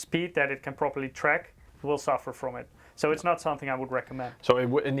speed that it can properly track will suffer from it. So it's not something I would recommend. So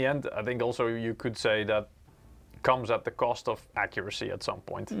in the end, I think also you could say that comes at the cost of accuracy at some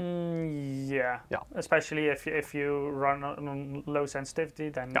point. Yeah, especially if you run on low sensitivity,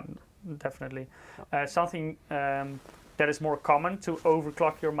 then definitely. Something that is more common to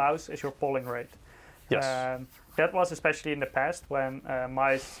overclock your mouse is your polling rate. Yes. That was especially in the past when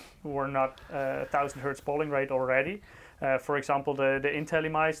mice were not 1000 Hz polling rate already. For example, the Intelli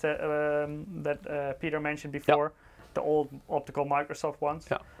mice that Peter mentioned before, the old optical Microsoft ones.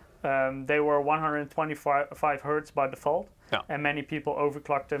 They were 125 Hz by default, and many people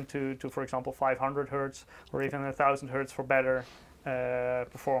overclocked them to for example, 500 Hz or even 1000 Hz for better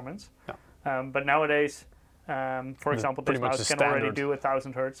performance. But nowadays, for example, this mouse can already do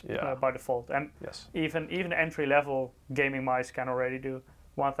 1000 hertz by default, and even entry-level gaming mice can already do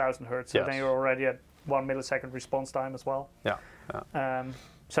 1000 hertz. So then you're already at 1 millisecond response time as well.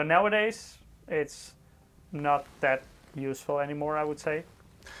 So nowadays, it's not that useful anymore, I would say.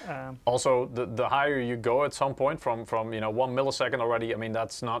 Also, the higher you go at some point from 1 millisecond already, I mean,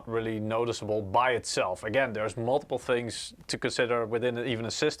 that's not really noticeable by itself. Again, there's multiple things to consider within even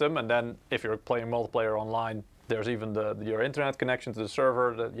a system, and then if you're playing multiplayer online, there's even your internet connection to the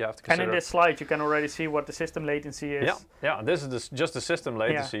server that you have to consider. And in this slide, you can already see what the system latency is. Yeah. This is just the system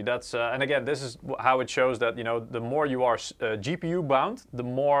latency. That's and again, this is how it shows that the more you are GPU bound, the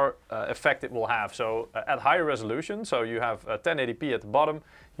more effect it will have. So at higher resolution, so you have 1080p at the bottom,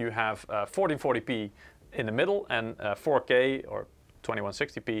 you have 1440p in the middle, and 4K or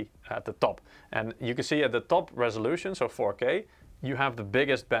 2160p at the top. And you can see at the top resolution, so 4K. You have the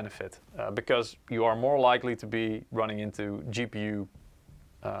biggest benefit because you are more likely to be running into GPU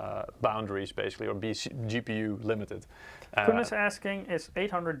boundaries, basically, or be GPU limited. Kun is asking, is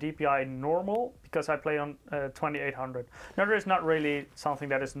 800 DPI normal? Because I play on 2800. No, there is not really something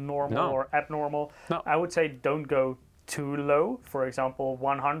that is normal or abnormal. No. I would say don't go too low. For example,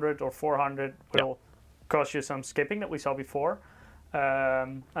 100 or 400 will cause you some skipping that we saw before.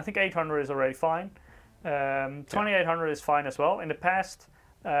 I think 800 is already fine. 2800 is fine as well. In the past,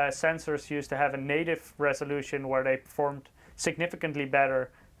 sensors used to have a native resolution where they performed significantly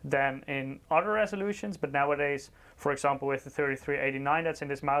better than in other resolutions, but nowadays, for example, with the 3389 that's in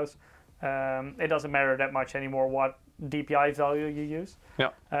this mouse, it doesn't matter that much anymore what DPI value you use.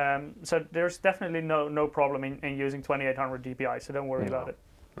 So there's definitely no problem in using 2800 DPI, so don't worry about it.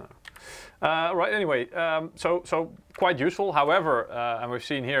 Right. Anyway, so quite useful. However, and we've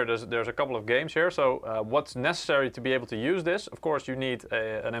seen here there's a couple of games here. So what's necessary to be able to use this? Of course, you need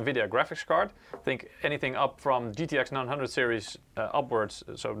an NVIDIA graphics card. I think anything up from GTX 900 series upwards,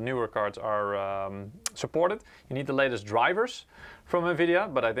 so newer cards are supported. You need the latest drivers from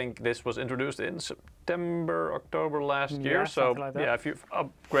NVIDIA, but I think this was introduced in September, October last year. So like if you've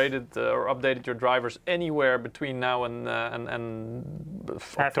upgraded or updated your drivers anywhere between now and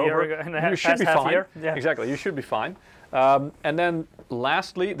October, you should be fine. Exactly, you should be fine. And then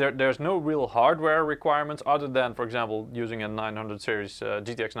lastly, there's no real hardware requirements other than, for example, using a 900 series,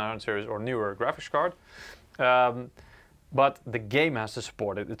 GTX 900 series or newer graphics card. But the game has to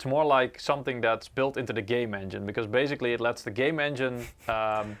support it. It's more like something that's built into the game engine, because basically it lets the game engine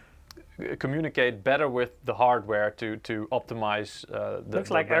communicate better with the hardware to optimize the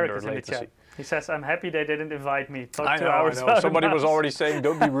like render Eric is latency. In the chat. He says, "I'm happy they didn't invite me." Talk I 2 know, hours I know. Somebody was already saying,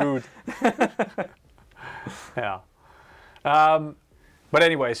 "Don't be rude." But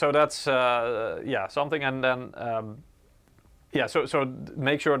anyway, so that's something, and then. So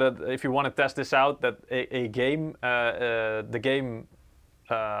make sure that if you want to test this out, that a game, the game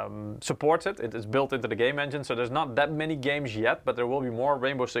supports it. It is built into the game engine, so there's not that many games yet, but there will be more.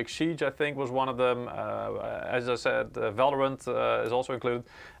 Rainbow Six Siege, I think, was one of them. As I said, Valorant is also included.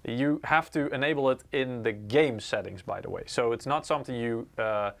 You have to enable it in the game settings, by the way. So it's not something you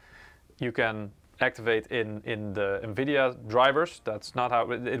can activate in the NVIDIA drivers. That's not how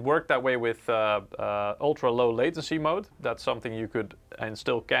it worked that way with ultra low latency mode. That's something you could and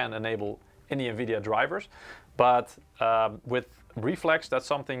still can enable in the NVIDIA drivers. But with Reflex, that's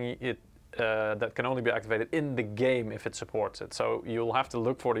something that can only be activated in the game if it supports it. So you'll have to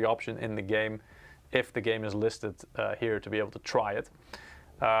look for the option in the game if the game is listed here to be able to try it.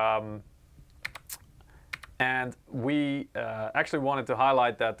 And we actually wanted to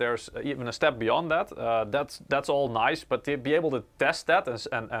highlight that there's even a step beyond that. That's all nice, but to be able to test that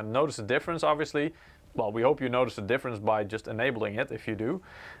and notice the difference, obviously, well, we hope you notice the difference by just enabling it if you do.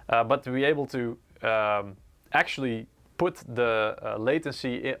 But to be able to actually put the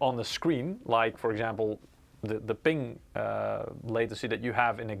latency on the screen, like, for example, the ping latency that you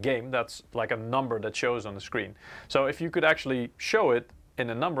have in a game, that's like a number that shows on the screen. So if you could actually show it in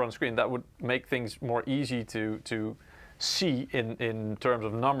a number on the screen, that would make things more easy to see in terms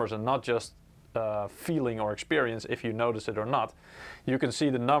of numbers and not just feeling or experience if you notice it or not. You can see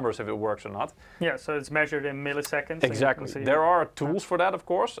the numbers if it works or not. Yeah, so it's measured in milliseconds. Exactly. There are tools for that, of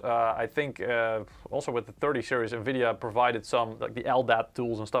course. I think also with the 30 series, NVIDIA provided some, like the LDAT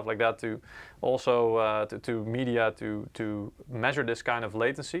tools and stuff like that, to also to media to measure this kind of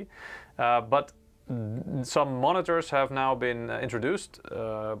latency. But some monitors have now been introduced.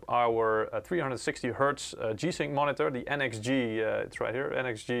 Our 360 Hertz G-Sync monitor, the NXG, it's right here,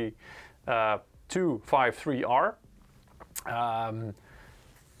 NXG 253R.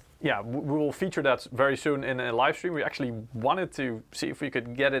 yeah, we will feature that very soon in a live stream. We actually wanted to see if we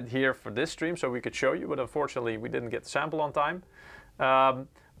could get it here for this stream so we could show you, but unfortunately we didn't get the sample on time.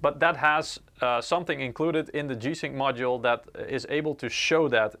 But that has something included in the G-Sync module that is able to show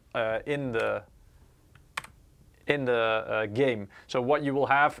that in the game. So what you will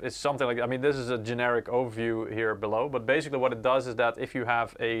have is something like, I mean, this is a generic overview here below, but basically what it does is that if you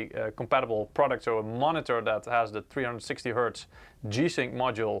have a compatible product, so a monitor that has the 360 Hertz G-Sync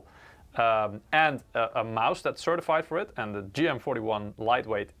module and a mouse that's certified for it, and the GM41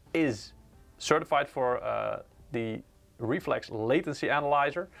 Lightweight is certified for the reflex latency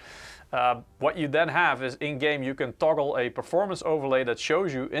analyzer. What you then have is in-game you can toggle a performance overlay that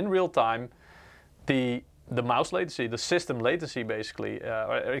shows you in real time the mouse latency, the system latency basically.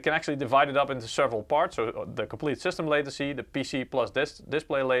 You can actually divide it up into several parts, so the complete system latency, the PC plus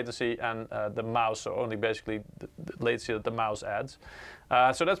display latency, and the mouse, so only basically the latency that the mouse adds.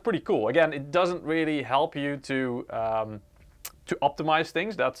 So that's pretty cool. Again, it doesn't really help you to optimize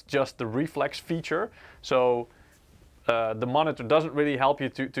things. That's just the reflex feature. So the monitor doesn't really help you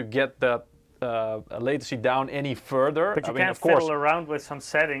to get that latency down any further. But you can fiddle around with some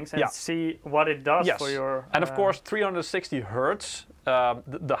settings and see what it does for your... And of course, 360 Hertz,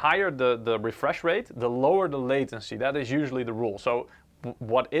 the higher the refresh rate, the lower the latency. That is usually the rule. So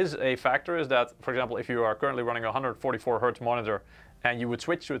what is a factor is that, for example, if you are currently running a 144 Hertz monitor and you would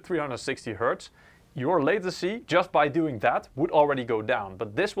switch to a 360 Hertz, your latency, just by doing that, would already go down.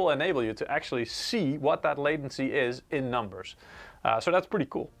 But this will enable you to actually see what that latency is in numbers. So that's pretty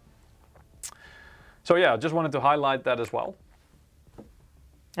cool. So yeah, just wanted to highlight that as well.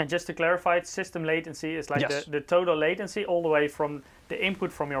 And just to clarify, system latency is like the total latency all the way from the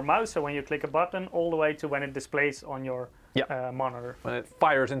input from your mouse, so when you click a button, all the way to when it displays on your monitor. When it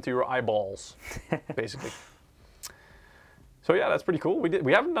fires into your eyeballs, basically. So yeah, that's pretty cool.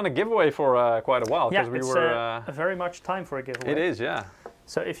 We haven't done a giveaway for quite a while because we were very much time for a giveaway. It is, yeah.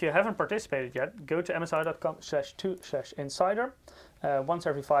 So if you haven't participated yet, go to msi.com/2/insider. Once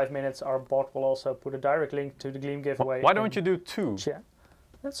every 5 minutes, our bot will also put a direct link to the Gleam giveaway. Why don't you do 2? Yeah,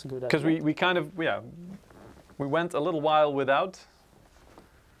 that's a good idea. Because we kind of, we went a little while without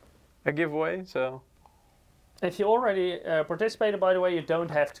a giveaway, so. If you already participated, by the way, you don't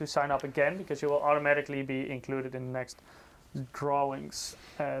have to sign up again because you will automatically be included in the next drawings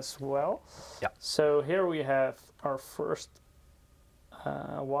as well. Yeah. So here we have our first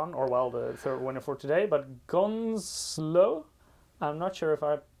one, or well, the third winner for today, but Gonslow. I'm not sure if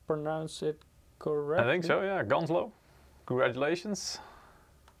I pronounce it correctly. I think so, yeah. Gonslow. Congratulations.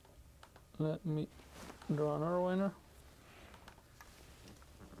 Let me draw another winner.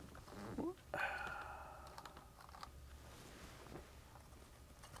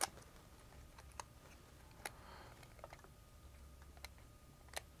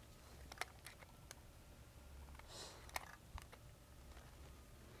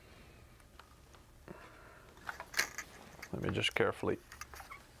 Let me just carefully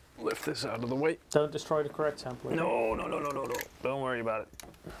lift this out of the way. Don't destroy the correct sample. No. Don't worry about it.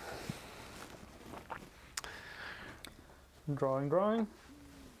 Drawing.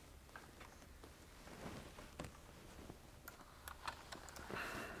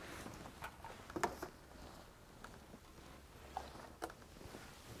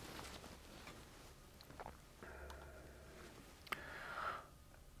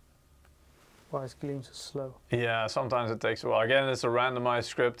 Why is Gleam so slow? Yeah, sometimes it takes a while. Again, it's a randomized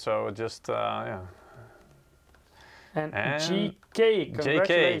script, so it just, yeah. And GK,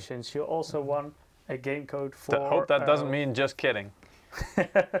 congratulations. JK. You also won a game code for... I hope that doesn't mean just kidding.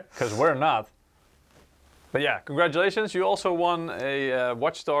 Because we're not. But yeah, congratulations. You also won a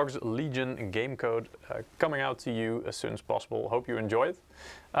Watch Dogs Legion game code coming out to you as soon as possible. Hope you enjoy it.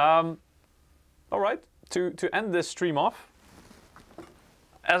 All right, to end this stream off,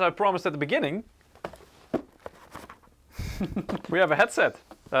 as I promised at the beginning, we have a headset,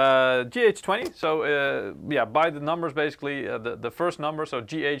 GH20. So yeah, by the numbers basically, the first number, so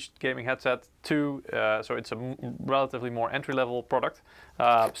GH gaming headset 2. So it's a relatively more entry-level product.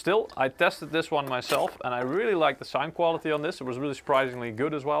 Still, I tested this one myself, and I really like the sound quality on this. It was really surprisingly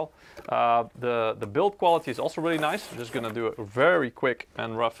good as well. The build quality is also really nice. I'm just gonna do a very quick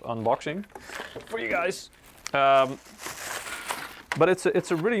and rough unboxing for you guys. But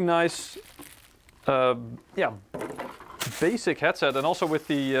it's a really nice, yeah, basic headset, and also with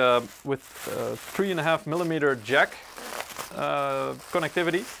the 3.5mm jack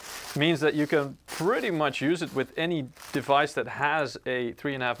connectivity, means that you can pretty much use it with any device that has a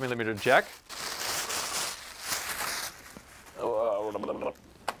 3.5mm jack.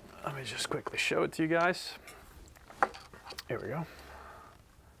 Let me just quickly show it to you guys. Here we go.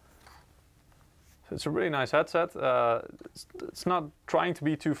 It's a really nice headset. It's not trying to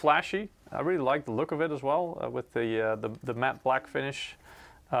be too flashy. I really like the look of it as well, with the matte black finish.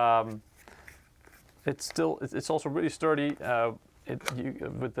 It's also really sturdy.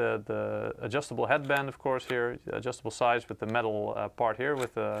 With the adjustable headband, of course, here, adjustable size with the metal part here,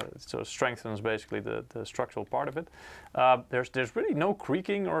 so it strengthens basically the structural part of it. There's really no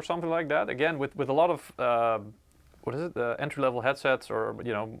creaking or something like that. Again, with a lot of entry-level headsets, or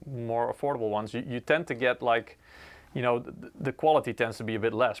more affordable ones, you tend to get like, the quality tends to be a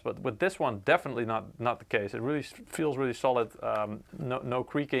bit less. But with this one, definitely not the case. It really feels really solid. No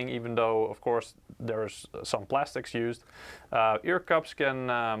creaking, even though of course there's some plastics used. Ear cups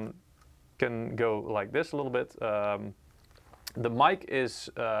can go like this a little bit. The mic is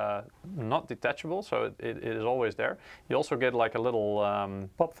not detachable, so it is always there. You also get like a little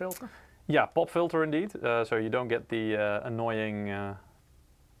pop filter. Yeah, pop filter indeed. So you don't get the annoying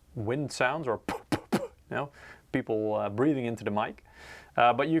wind sounds or people breathing into the mic.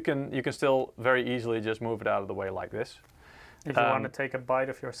 But you can still very easily just move it out of the way like this. If you want to take a bite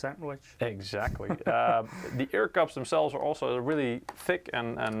of your sandwich. Exactly. The ear cups themselves are also really thick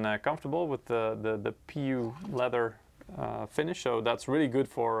and comfortable with the PU leather finish. So that's really good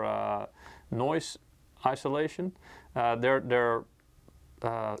for noise isolation. They're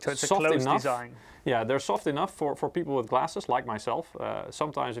so it's soft a closed enough. design. Yeah, they're soft enough for people with glasses like myself.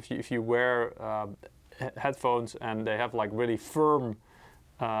 Sometimes if you wear headphones and they have like really firm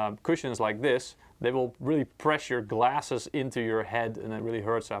cushions like this, they will really press your glasses into your head and it really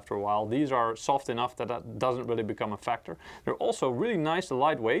hurts after a while. These are soft enough that doesn't really become a factor. They're also really nice and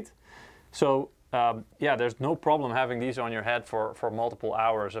lightweight. So yeah, there's no problem having these on your head for multiple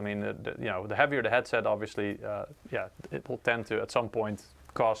hours. I mean, the heavier the headset, obviously, yeah, it will tend to at some point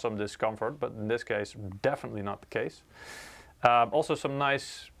cause some discomfort, but in this case, definitely not the case. Also some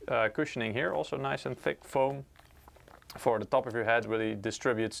nice cushioning here, also nice and thick foam for the top of your head, really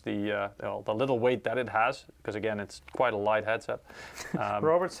distributes the little weight that it has, because again, it's quite a light headset.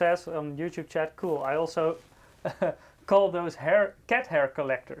 Robert says on YouTube chat, cool, I also call those cat hair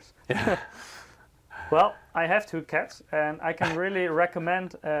collectors. Yeah. Well, I have 2 cats, and I can really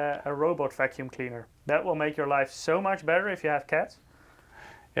recommend a robot vacuum cleaner. That will make your life so much better if you have cats.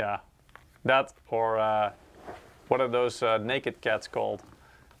 Yeah, that or what are those naked cats called?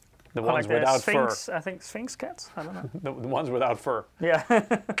 The ones like without Sphinx, fur. I think Sphinx cats. I don't know. The ones without fur. Yeah.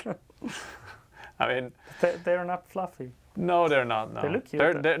 I mean, they're not fluffy. No, they're not. No. They look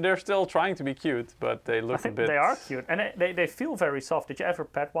cute. They're still trying to be cute, but they look a bit. They are cute, and they feel very soft. Did you ever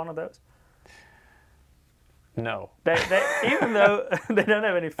pet one of those? No. Even though they don't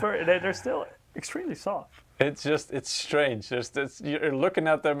have any fur, they're still extremely soft. It's strange. You're looking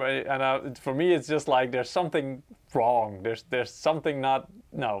at them, and for me, it's just like there's something wrong. There's something not.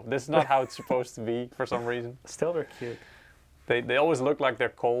 No, this is not how it's supposed to be for some reason. Still, they're cute. They always look like they're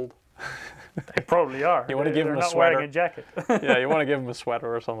cold. They probably are. You want to give them a sweater. They're not wearing a jacket. Yeah, you want to give them a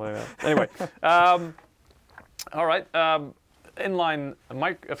sweater or something like that. Anyway, all right. Inline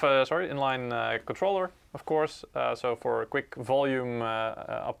inline controller, of course. So for a quick volume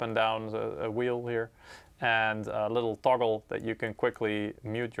up and down, a wheel here, and a little toggle that you can quickly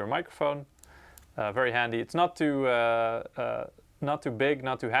mute your microphone. Very handy. It's not too big,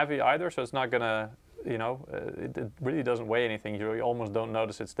 not too heavy either, so it's not gonna, it really doesn't weigh anything. You almost don't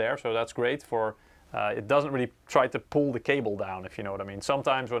notice it's there, so that's great for. It doesn't really try to pull the cable down, if you know what I mean.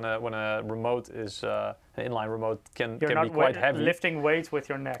 Sometimes when a remote is an inline remote can be quite heavy. Lifting weights with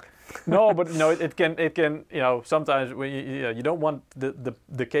your neck. No, but no, it can sometimes when you don't want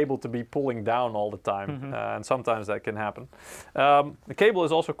the cable to be pulling down all the time, and sometimes that can happen. The cable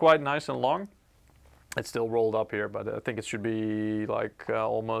is also quite nice and long. It's still rolled up here, but I think it should be like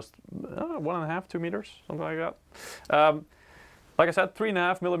almost 1.5, 2 meters, something like that. Like I said,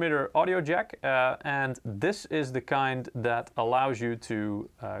 3.5mm audio jack, and this is the kind that allows you to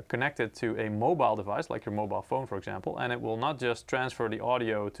connect it to a mobile device, like your mobile phone, for example, and it will not just transfer the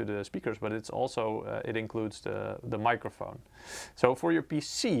audio to the speakers, but it's also it includes the microphone. So for your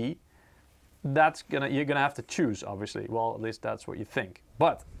PC, you're gonna have to choose, obviously. Well, at least that's what you think.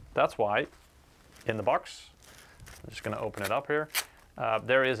 But that's why in the box, I'm just gonna open it up here.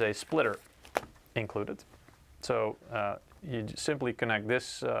 There is a splitter included. So you simply connect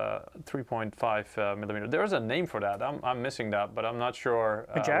this 3.5mm. There's a name for that. I'm missing that, but I'm not sure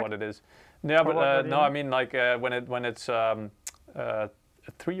what it is. Yeah, but no, I mean like when it's a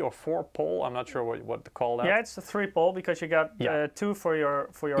 3 or 4 pole. I'm not sure what to call that. Yeah, it's a 3 pole because you got 2 for your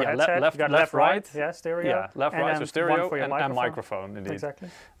headset. Left, you got left, right. Yeah, stereo. Yeah, left, right, so stereo and microphone. Indeed. Exactly.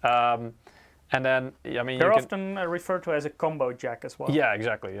 And then, I mean, they're often referred to as a combo jack as well. Yeah,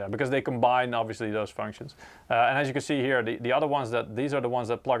 exactly. Yeah, because they combine obviously those functions. And as you can see here, the other ones these are the ones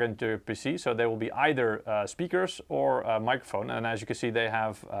that plug into your PC. So they will be either speakers or a microphone. And as you can see, they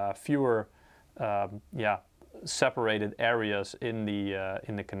have fewer, separated areas in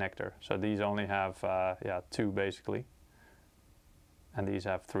the connector. So these only have 2 basically, and these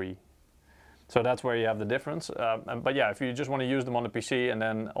have 3. So that's where you have the difference. But yeah, if you just want to use them on the PC and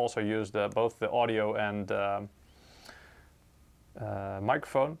then also use both the audio and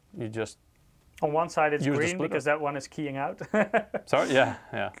microphone, you just on one side it's green because that one is keying out. Sorry, yeah.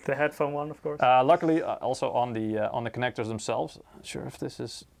 The headphone one, of course. Luckily, also on the connectors themselves. Not sure if this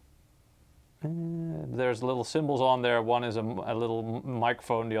is. There's little symbols on there. One is a little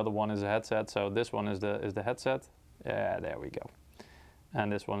microphone. The other one is a headset. So this one is the headset. Yeah, there we go. And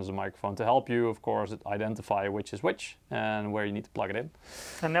this one is a microphone to help you, of course, identify which is which and where you need to plug it in.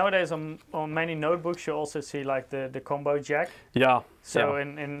 And nowadays on many notebooks you also see like the combo jack. Yeah. So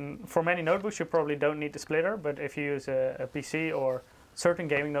for many notebooks you probably don't need the splitter, but if you use a PC or certain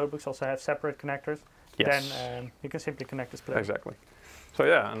gaming notebooks also have separate connectors, then you can simply connect the splitter. Exactly. So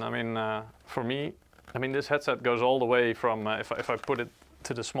yeah, and I mean, for me, I mean this headset goes all the way from, if I put it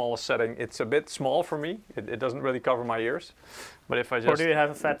to the smallest setting, it's a bit small for me. It doesn't really cover my ears. But if I just... Or do you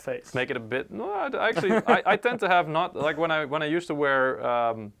have a fat face? Make it a bit... No, actually, I tend to have not... Like when I used to wear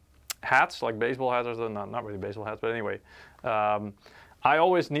hats, like baseball hats, or not really baseball hats, but anyway. I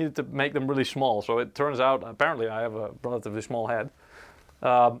always needed to make them really small. So it turns out, apparently, I have a relatively small head.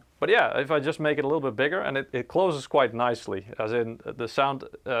 But yeah, if I just make it a little bit bigger, and it closes quite nicely, as in the sound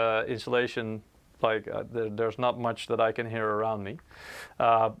insulation... Like there's not much that I can hear around me.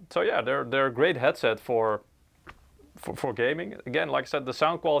 So yeah, they're a great headset for gaming. Again, like I said, the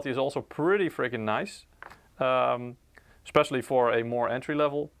sound quality is also pretty freaking nice, especially for a more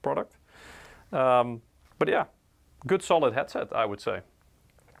entry-level product. But yeah, good solid headset, I would say.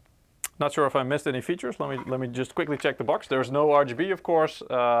 Not sure if I missed any features. Let me just quickly check the box. There's no RGB, of course.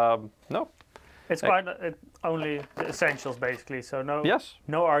 No. It's quite only the essentials basically. So no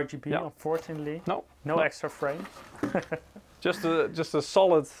RGB, unfortunately. No extra frames. just a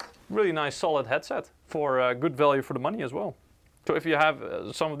solid, really nice solid headset for good value for the money as well. So if you have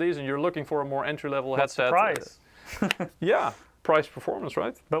some of these and you're looking for a more entry-level headset, price? Yeah, price performance,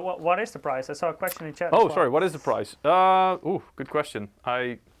 right? But what is the price? I saw a question in chat. Oh, sorry. What is the price? Good question.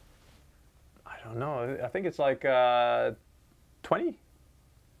 I don't know. I think it's like 20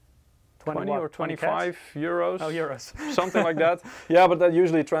 or 25 euros. Oh, euros. Something like that. Yeah, but that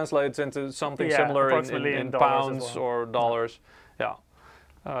usually translates into something similar in pounds well. or dollars. Yeah,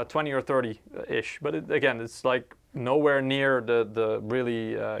 20 or 30-ish. But again, it's like nowhere near the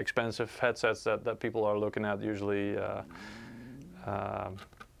really expensive headsets that people are looking at usually.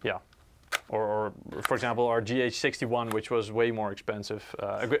 Or for example, our GH41, which was way more expensive.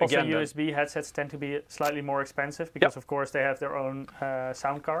 Also, USB headsets tend to be slightly more expensive because, of course, they have their own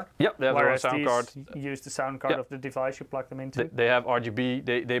sound card. Yep, they have their own sound card. Use the sound card of the device you plug them into. They have RGB.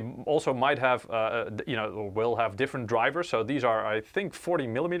 They also might have, or will have different drivers. So these are, I think, 40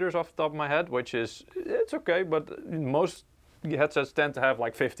 millimeters off the top of my head, which is, it's okay, but most headsets tend to have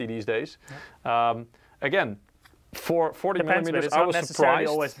like 50 these days. Yeah. Again, for 40 millimeters, it's I was not necessarily surprised.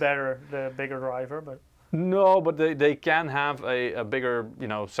 Always better the bigger driver, but no, but they can have a bigger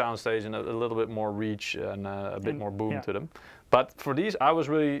sound stage and a little bit more reach and a bit more boom to them. But for these, I was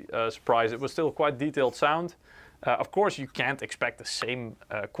really surprised. It was still quite detailed sound. Of course, you can't expect the same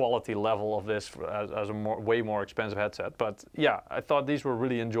quality level of this as a way more expensive headset. But yeah, I thought these were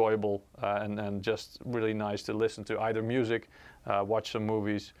really enjoyable and just really nice to listen to either music, watch some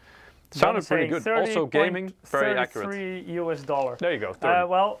movies. Sounded pretty good. Also gaming, very accurate. $33. There you go. 30.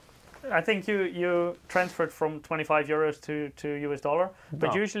 Well, I think you transferred from 25 euros to US dollar,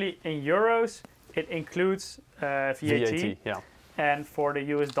 but usually in euros it includes VAT. Yeah. And for the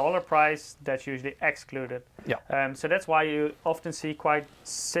US dollar price, that's usually excluded. Yeah. So that's why you often see quite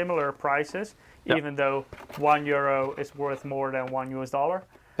similar prices, even though €1 is worth more than $1.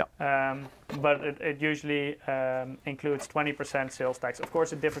 Yeah. But it usually includes 20% sales tax. Of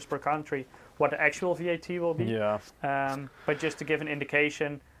course, it differs per country what the actual VAT will be. Yeah. But just to give an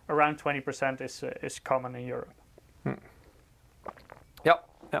indication, around 20% is common in Europe. Yeah.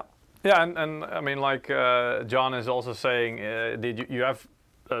 Yeah, and I mean, like John is also saying, you have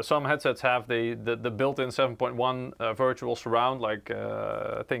some headsets have the built-in 7.1 virtual surround, like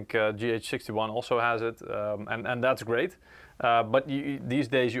I think GH61 also has it, and that's great. But these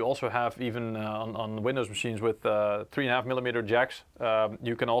days you also have, even on Windows machines with 3.5mm jacks,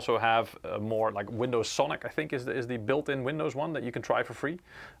 you can also have more like Windows Sonic, I think is the built-in Windows one that you can try for free.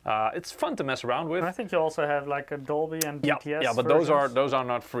 It's fun to mess around with. And I think you also have like a Dolby and DTS. Yeah, but versions. those are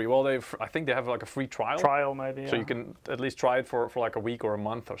not free. Well, I think they have like a free trial. Trial maybe. So you can at least try it for like a week or a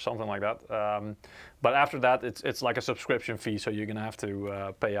month or something like that. But after that, it's like a subscription fee, so you're gonna have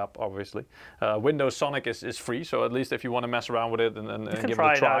to pay up, obviously. Windows Sonic is free, so at least if you want to mess around with it and give it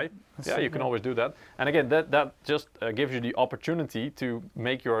a try, you can always do that. And again, that just gives you the opportunity to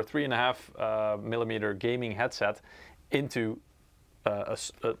make your 3.5mm gaming headset into a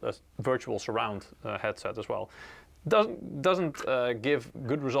virtual surround headset as well. Doesn't give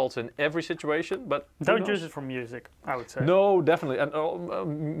good results in every situation, but don't use it for music, I would say. No, definitely. And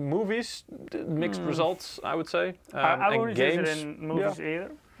movies, mixed results, I would say. I wouldn't use it in movies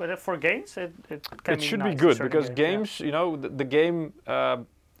either. But for games, it can be should nice be good because games, games, you know, the game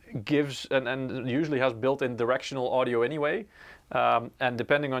gives and usually has built-in directional audio anyway. And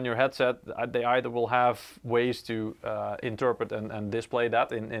depending on your headset, they either will have ways to interpret and display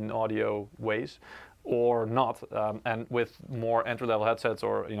that in audio ways, or not. And with more entry-level headsets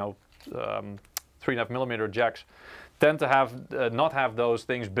or 3.5mm jacks, tend to have not have those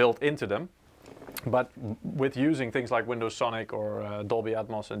things built into them. But with using things like Windows Sonic or Dolby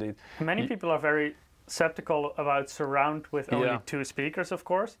Atmos, indeed, many people are very skeptical about surround with only two speakers, of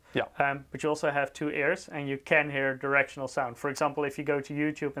course. Yeah. But you also have two ears, and you can hear directional sound. For example, if you go to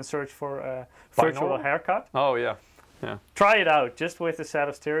YouTube and search for a virtual haircut. Oh yeah. Yeah. Try it out just with a set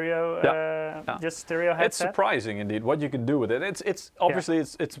of stereo, just stereo headset. It's surprising indeed what you can do with it. It's obviously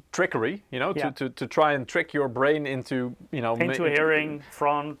it's trickery, you know, to try and trick your brain into into hearing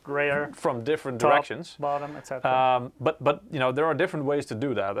front, rear, from different top, directions, bottom, etc. But there are different ways to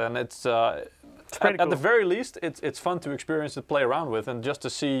do that, and it's cool. At the very least, it's fun to experience it, play around with, and just to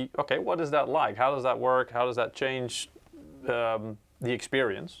see, okay, what is that like? How does that work? How does that change the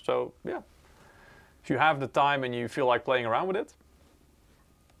experience? So yeah. If you have the time and you feel like playing around with it,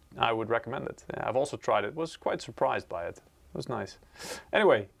 I would recommend it. Yeah, I've also tried it. Was quite surprised by it. It was nice.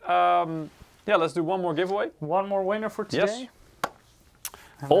 Anyway, let's do one more giveaway. One more winner for today. Yes.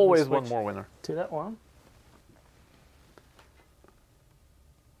 Always one more winner. To that one.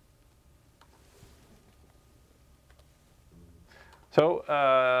 So,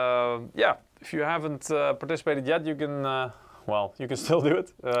 if you haven't participated yet, you can... you can still do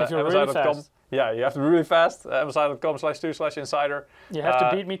it. If you're really fast. Yeah, you have to be really fast. MSI.com/2/insider. You have to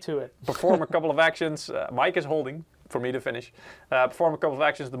beat me to it. Perform a couple of actions. Mike is holding for me to finish. Perform a couple of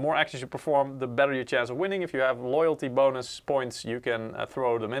actions. The more actions you perform, the better your chance of winning. If you have loyalty bonus points, you can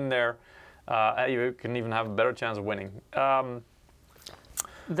throw them in there. You can even have a better chance of winning.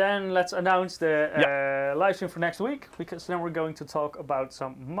 Then let's announce the live stream for next week, because then we're going to talk about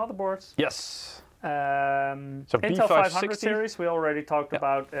some motherboards. Yes. So B560 Intel 500 series, we already talked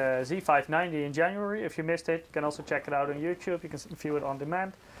about Z590 in January. If you missed it, you can also check it out on YouTube. You can view it on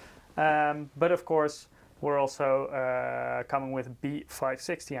demand. But of course, we're also coming with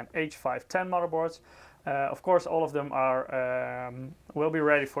B560 and H510 motherboards. Of course, all of them are will be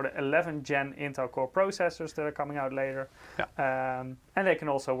ready for the 11th gen Intel Core processors that are coming out later. Yeah. And they can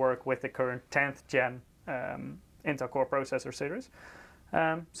also work with the current 10th gen Intel Core processor series.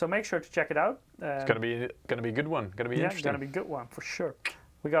 So make sure to check it out. It's gonna be a good one. Gonna be interesting. It's gonna be a good one for sure.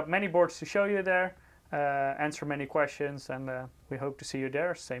 We got many boards to show you there, answer many questions, and we hope to see you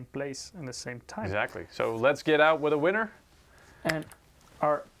there, same place and the same time. Exactly. So let's get out with a winner. And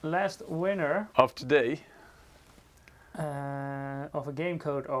our last winner of today of a game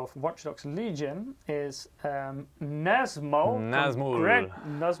code of Watch Dogs Legion is Nazmul.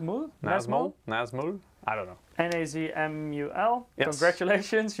 I don't know. Nazmul. Yes.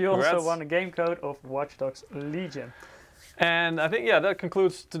 Congratulations, you also won a game code of Watch Dogs Legion. And I think, that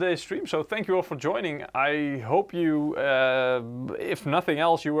concludes today's stream. So thank you all for joining. I hope you, if nothing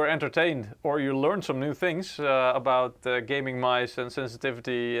else, you were entertained or you learned some new things about gaming mice and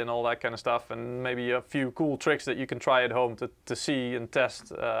sensitivity and all that kind of stuff. And maybe a few cool tricks that you can try at home to see and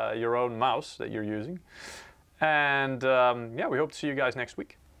test your own mouse that you're using. And we hope to see you guys next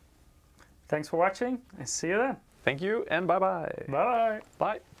week. Thanks for watching and see you then. Thank you and bye-bye. Bye.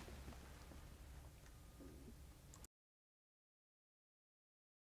 Bye.